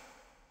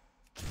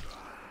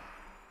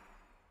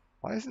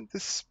 Why isn't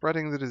this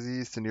spreading the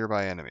disease to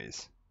nearby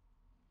enemies?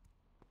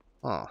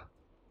 Huh.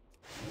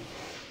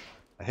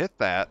 I hit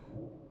that.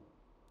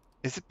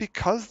 Is it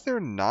because they're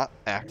not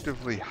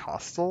actively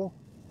hostile?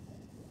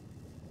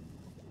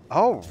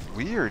 Oh,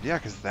 weird. Yeah,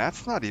 because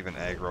that's not even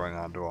aggroing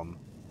onto them.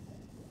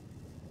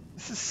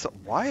 This is so...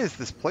 Why is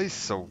this place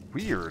so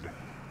weird?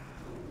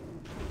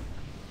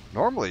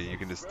 Normally, you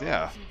can just...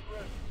 Yeah.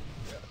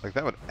 Like,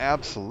 that would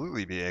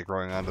absolutely be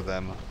aggroing onto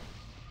them.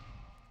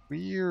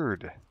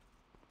 Weird.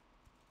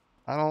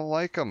 I don't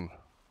like them.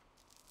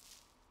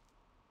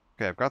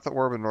 Okay, I've got the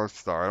Orb and North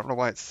Star. I don't know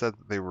why it said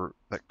that they were...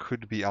 that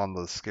could be on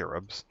the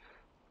scarabs.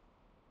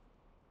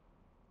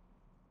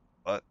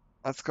 But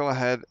let's go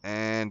ahead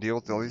and deal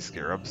with all these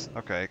scarabs.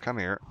 Okay, come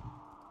here.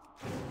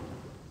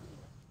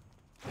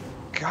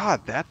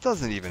 God, that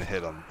doesn't even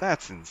hit them.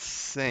 That's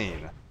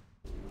insane.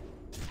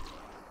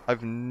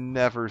 I've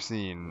never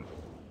seen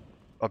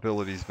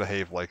abilities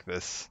behave like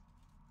this.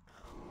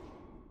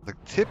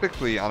 Like,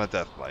 typically on a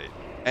Death Knight,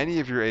 any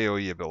of your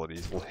AoE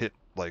abilities will hit,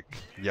 like,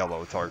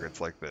 yellow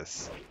targets like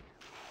this.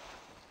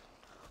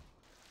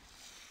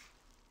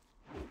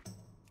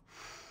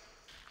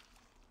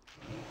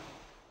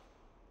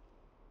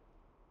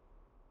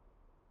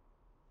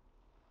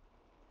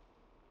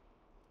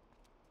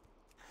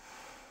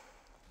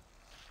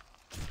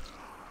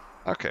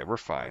 Okay, we're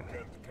fine.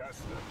 Can't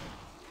cast that.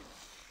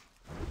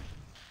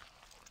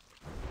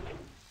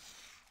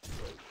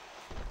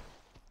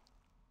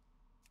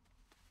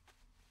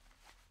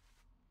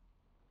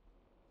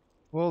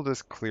 We'll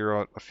just clear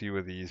out a few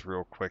of these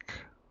real quick.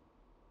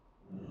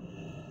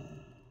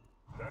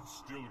 That's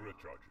still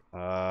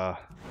recharging.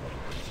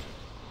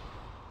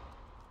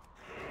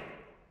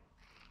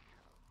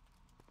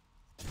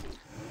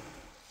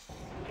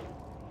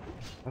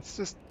 Let's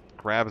just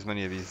grab as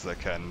many of these as I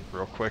can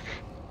real quick.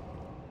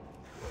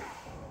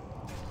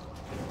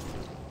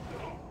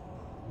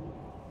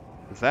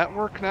 Does that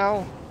work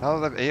now? Now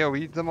that I've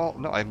AoE'd them all?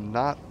 No, I'm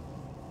not.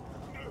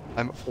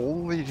 I'm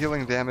only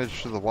dealing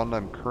damage to the one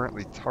I'm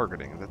currently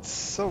targeting. That's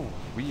so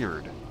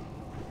weird.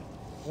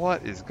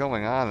 What is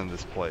going on in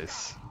this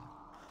place?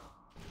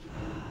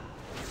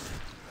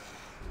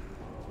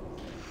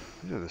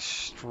 These are the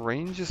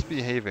strangest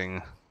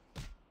behaving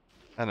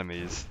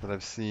enemies that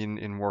I've seen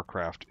in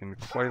Warcraft in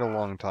quite a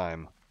long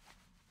time.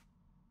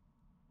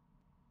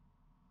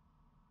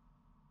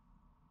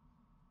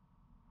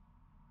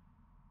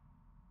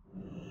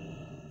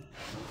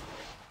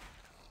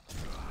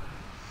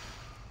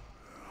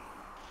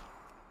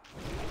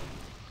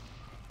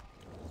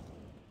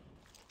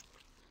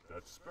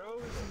 That spell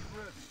isn't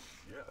ready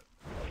yet.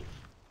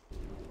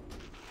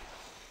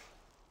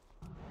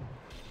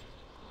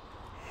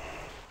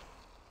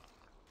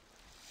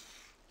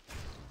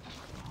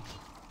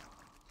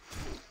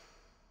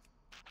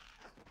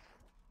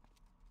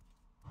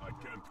 I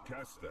can't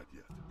cast that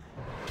yet.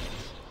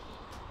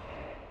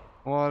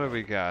 What do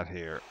we got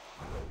here?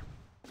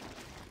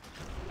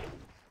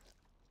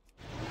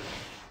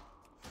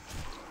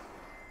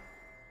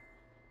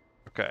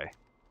 Okay.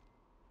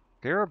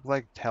 Scarab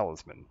Leg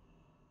Talisman.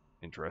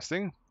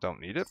 Interesting. Don't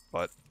need it,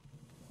 but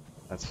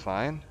that's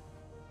fine.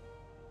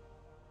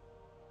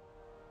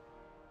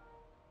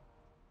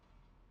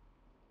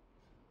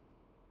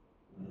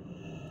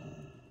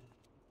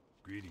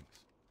 Greetings.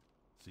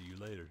 See you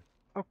later.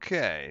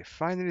 Okay.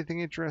 Find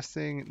anything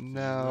interesting?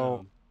 No.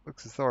 around.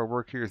 Looks as though our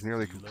work here is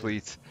nearly See you later.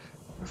 complete.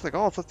 Looks like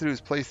all it's left to do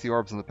is place the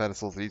orbs on the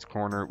pedestals at each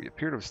corner. We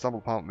appear to have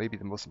stumbled upon what may be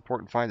the most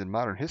important find in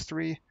modern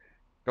history.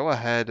 Go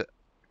ahead.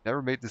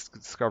 Never made this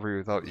discovery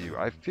without you.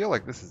 I feel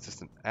like this is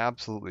just an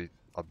absolutely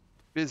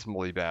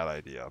abysmally bad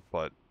idea,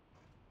 but...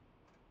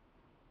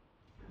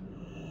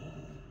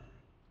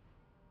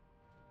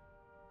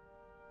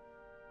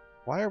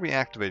 Why are we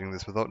activating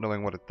this without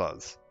knowing what it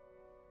does?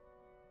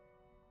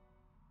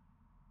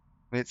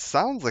 I mean, it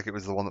sounds like it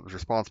was the one that was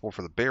responsible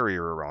for the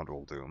barrier around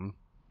Uldum.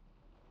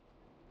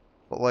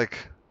 But, like...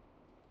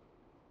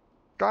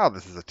 God,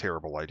 this is a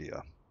terrible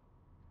idea.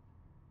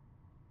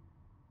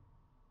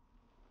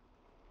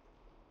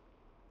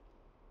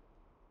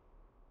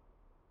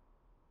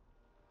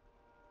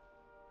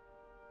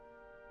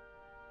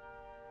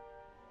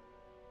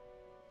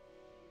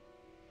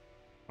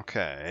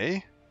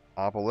 Okay.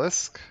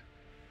 Obelisk.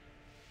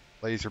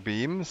 Laser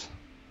beams.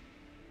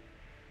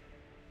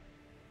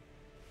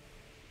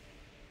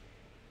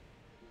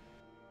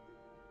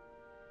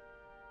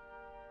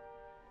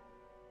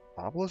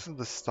 Obelisk of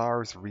the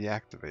Stars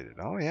reactivated.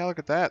 Oh yeah, look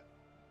at that.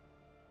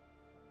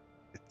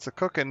 It's a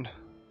cooking.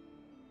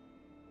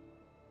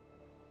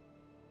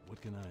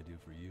 What can I do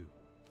for you?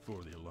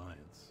 For the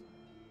Alliance?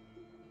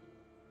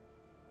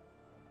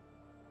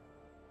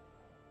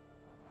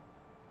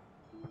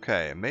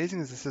 Okay,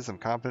 amazing as this is, I'm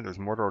confident there's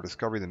more to our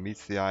discovery than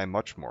meets the eye,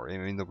 much more. I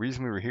mean, the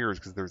reason we were here is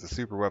because there was a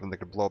super weapon that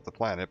could blow up the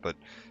planet, but,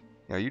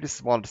 you know, you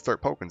just wanted to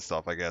start poking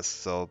stuff, I guess,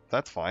 so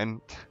that's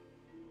fine.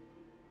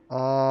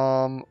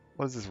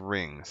 What is this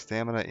ring?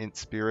 Stamina, int,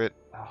 spirit.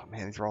 Oh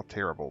man, these are all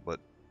terrible, but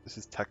this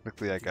is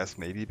technically, I guess,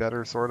 maybe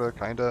better, sorta,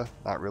 kinda.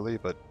 Not really,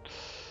 but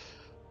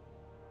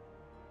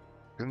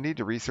gonna need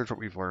to research what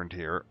we've learned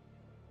here.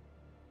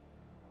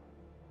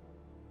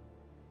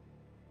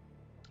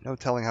 No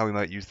telling how we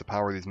might use the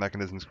power these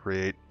mechanisms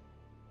create.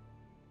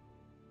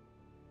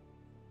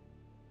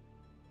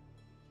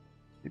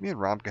 Meet me in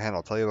Ramkahan,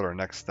 I'll tell you what our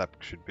next step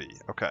should be.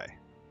 Okay.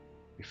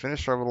 We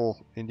finished our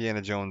little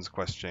Indiana Jones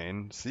quest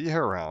chain. See you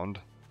around.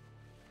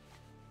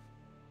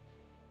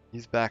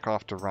 He's back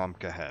off to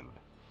Ramkahen.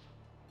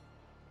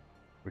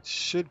 Which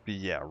should be,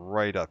 yeah,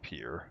 right up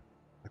here.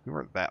 Like, we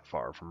weren't that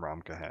far from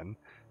Ramkahen.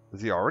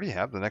 Does he already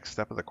have the next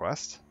step of the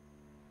quest?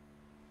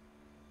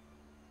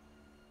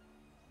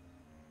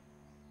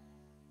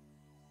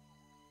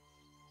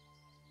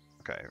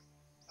 Okay.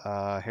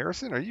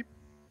 Harrison, are you,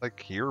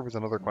 like, here with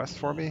another quest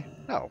for me?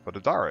 No, but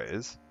Adara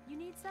is. You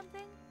need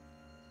something?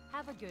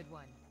 Have a good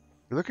one.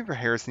 You're looking for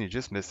Harrison, you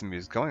just missed him. He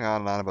was going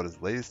on and on about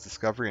his latest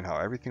discovery and how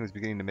everything was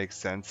beginning to make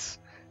sense.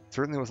 It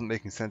certainly wasn't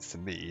making sense to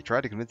me. He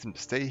tried to convince him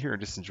to stay here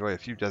and just enjoy a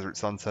few desert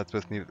sunsets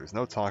with me, but there's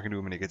no talking to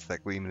him when he gets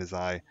that gleam in his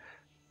eye.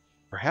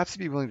 Perhaps he'd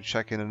be willing to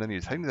check in on him. He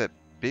was heading to that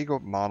big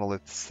old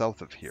monolith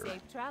south of here.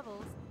 Safe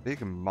travels.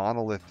 Big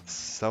monolith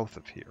south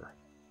of here.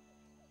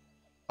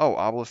 Oh,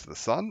 Obelisk of the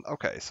Sun?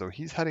 Okay, so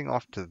he's heading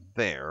off to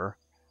there.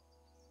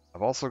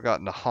 I've also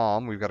got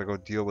Naham. We've got to go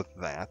deal with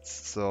that.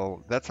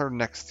 So that's our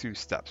next two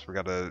steps. We've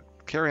got to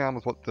carry on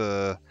with what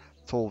the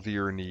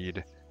Tol'vir need,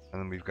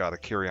 and then we've got to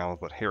carry on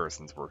with what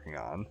Harrison's working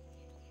on.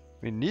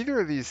 I mean, neither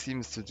of these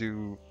seems to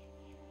do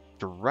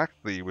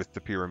directly with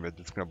the pyramid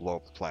that's going to blow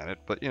up the planet,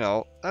 but, you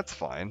know, that's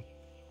fine.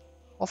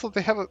 Also,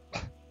 they have a...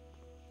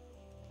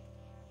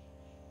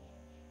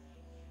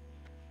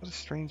 What a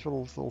strange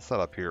little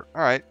setup here.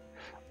 Alright.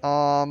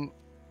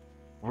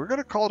 We're going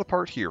to call it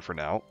apart here for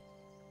now.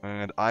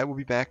 And I will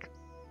be back,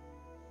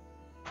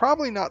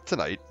 probably not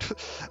tonight,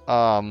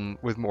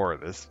 with more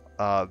of this.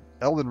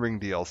 Elden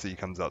Ring DLC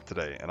comes out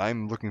today, and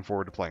I'm looking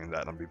forward to playing that.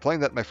 I'm going to be playing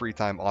that in my free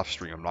time off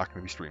stream. I'm not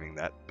going to be streaming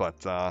that,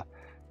 but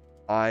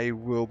I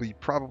will be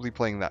probably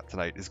playing that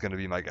tonight is going to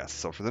be my guess.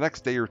 So for the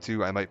next day or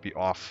two, I might be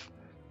off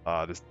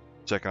just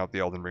checking out the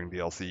Elden Ring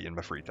DLC in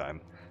my free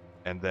time.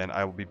 And then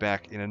I will be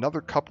back in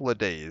another couple of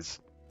days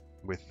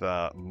with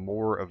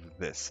more of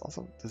this.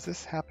 Also, does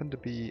this happen to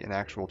be an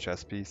actual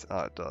chess piece?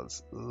 It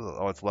does. Ugh.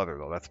 Oh, it's leather,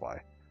 though. That's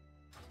why.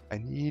 I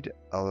need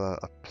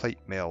a plate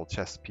mail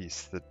chess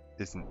piece that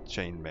isn't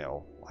chain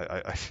mail.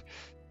 It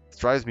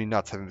drives me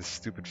nuts having this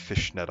stupid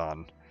fishnet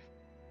on.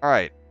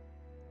 Alright.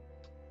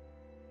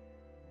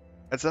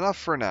 That's enough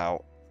for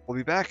now. We'll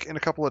be back in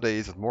a couple of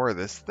days with more of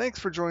this. Thanks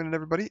for joining,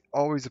 everybody.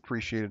 Always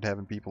appreciated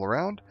having people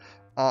around.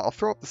 I'll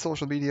throw up the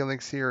social media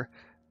links here.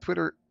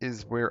 Twitter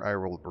is where I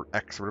will, or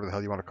X, or whatever the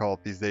hell you want to call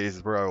it these days,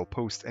 is where I will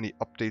post any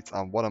updates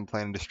on what I'm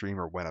planning to stream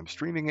or when I'm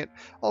streaming it.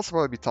 I'll also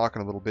probably be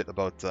talking a little bit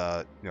about,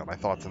 my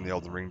thoughts on the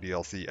Elden Ring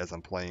DLC as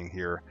I'm playing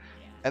here.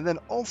 And then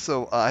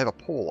also, I have a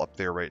poll up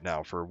there right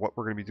now for what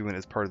we're going to be doing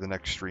as part of the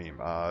next stream.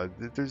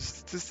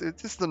 It's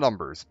just the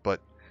numbers,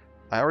 but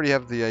I already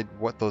have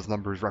what those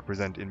numbers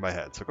represent in my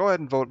head. So go ahead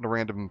and vote in a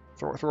random,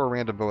 throw a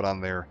random vote on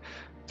there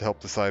to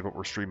help decide what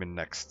we're streaming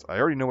next. I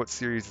already know what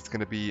series it's going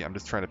to be. I'm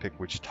just trying to pick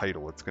which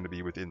title it's going to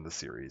be within the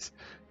series.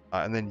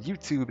 And then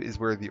YouTube is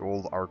where the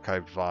old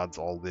archived VODs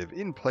all live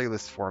in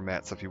playlist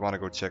format. So if you want to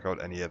go check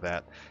out any of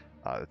that,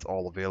 it's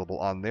all available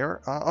on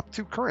there. Up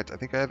to current. I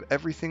think I have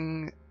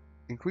everything,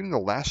 including the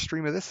last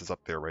stream of this, is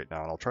up there right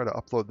now. And I'll try to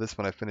upload this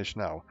when I finish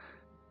now.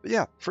 But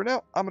yeah, for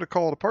now, I'm going to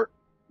call it apart.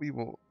 We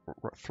will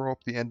throw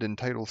up the end and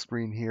title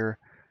screen here.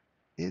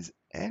 Is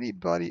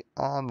anybody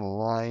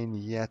online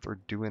yet or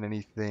doing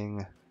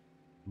anything?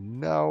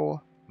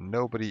 No,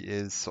 nobody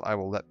is, so I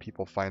will let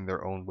people find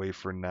their own way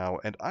for now,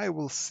 and I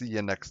will see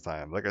you next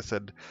time. Like I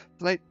said,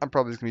 tonight I'm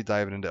probably just going to be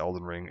diving into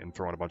Elden Ring and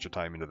throwing a bunch of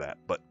time into that,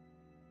 but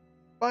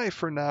bye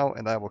for now,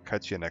 and I will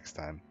catch you next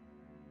time.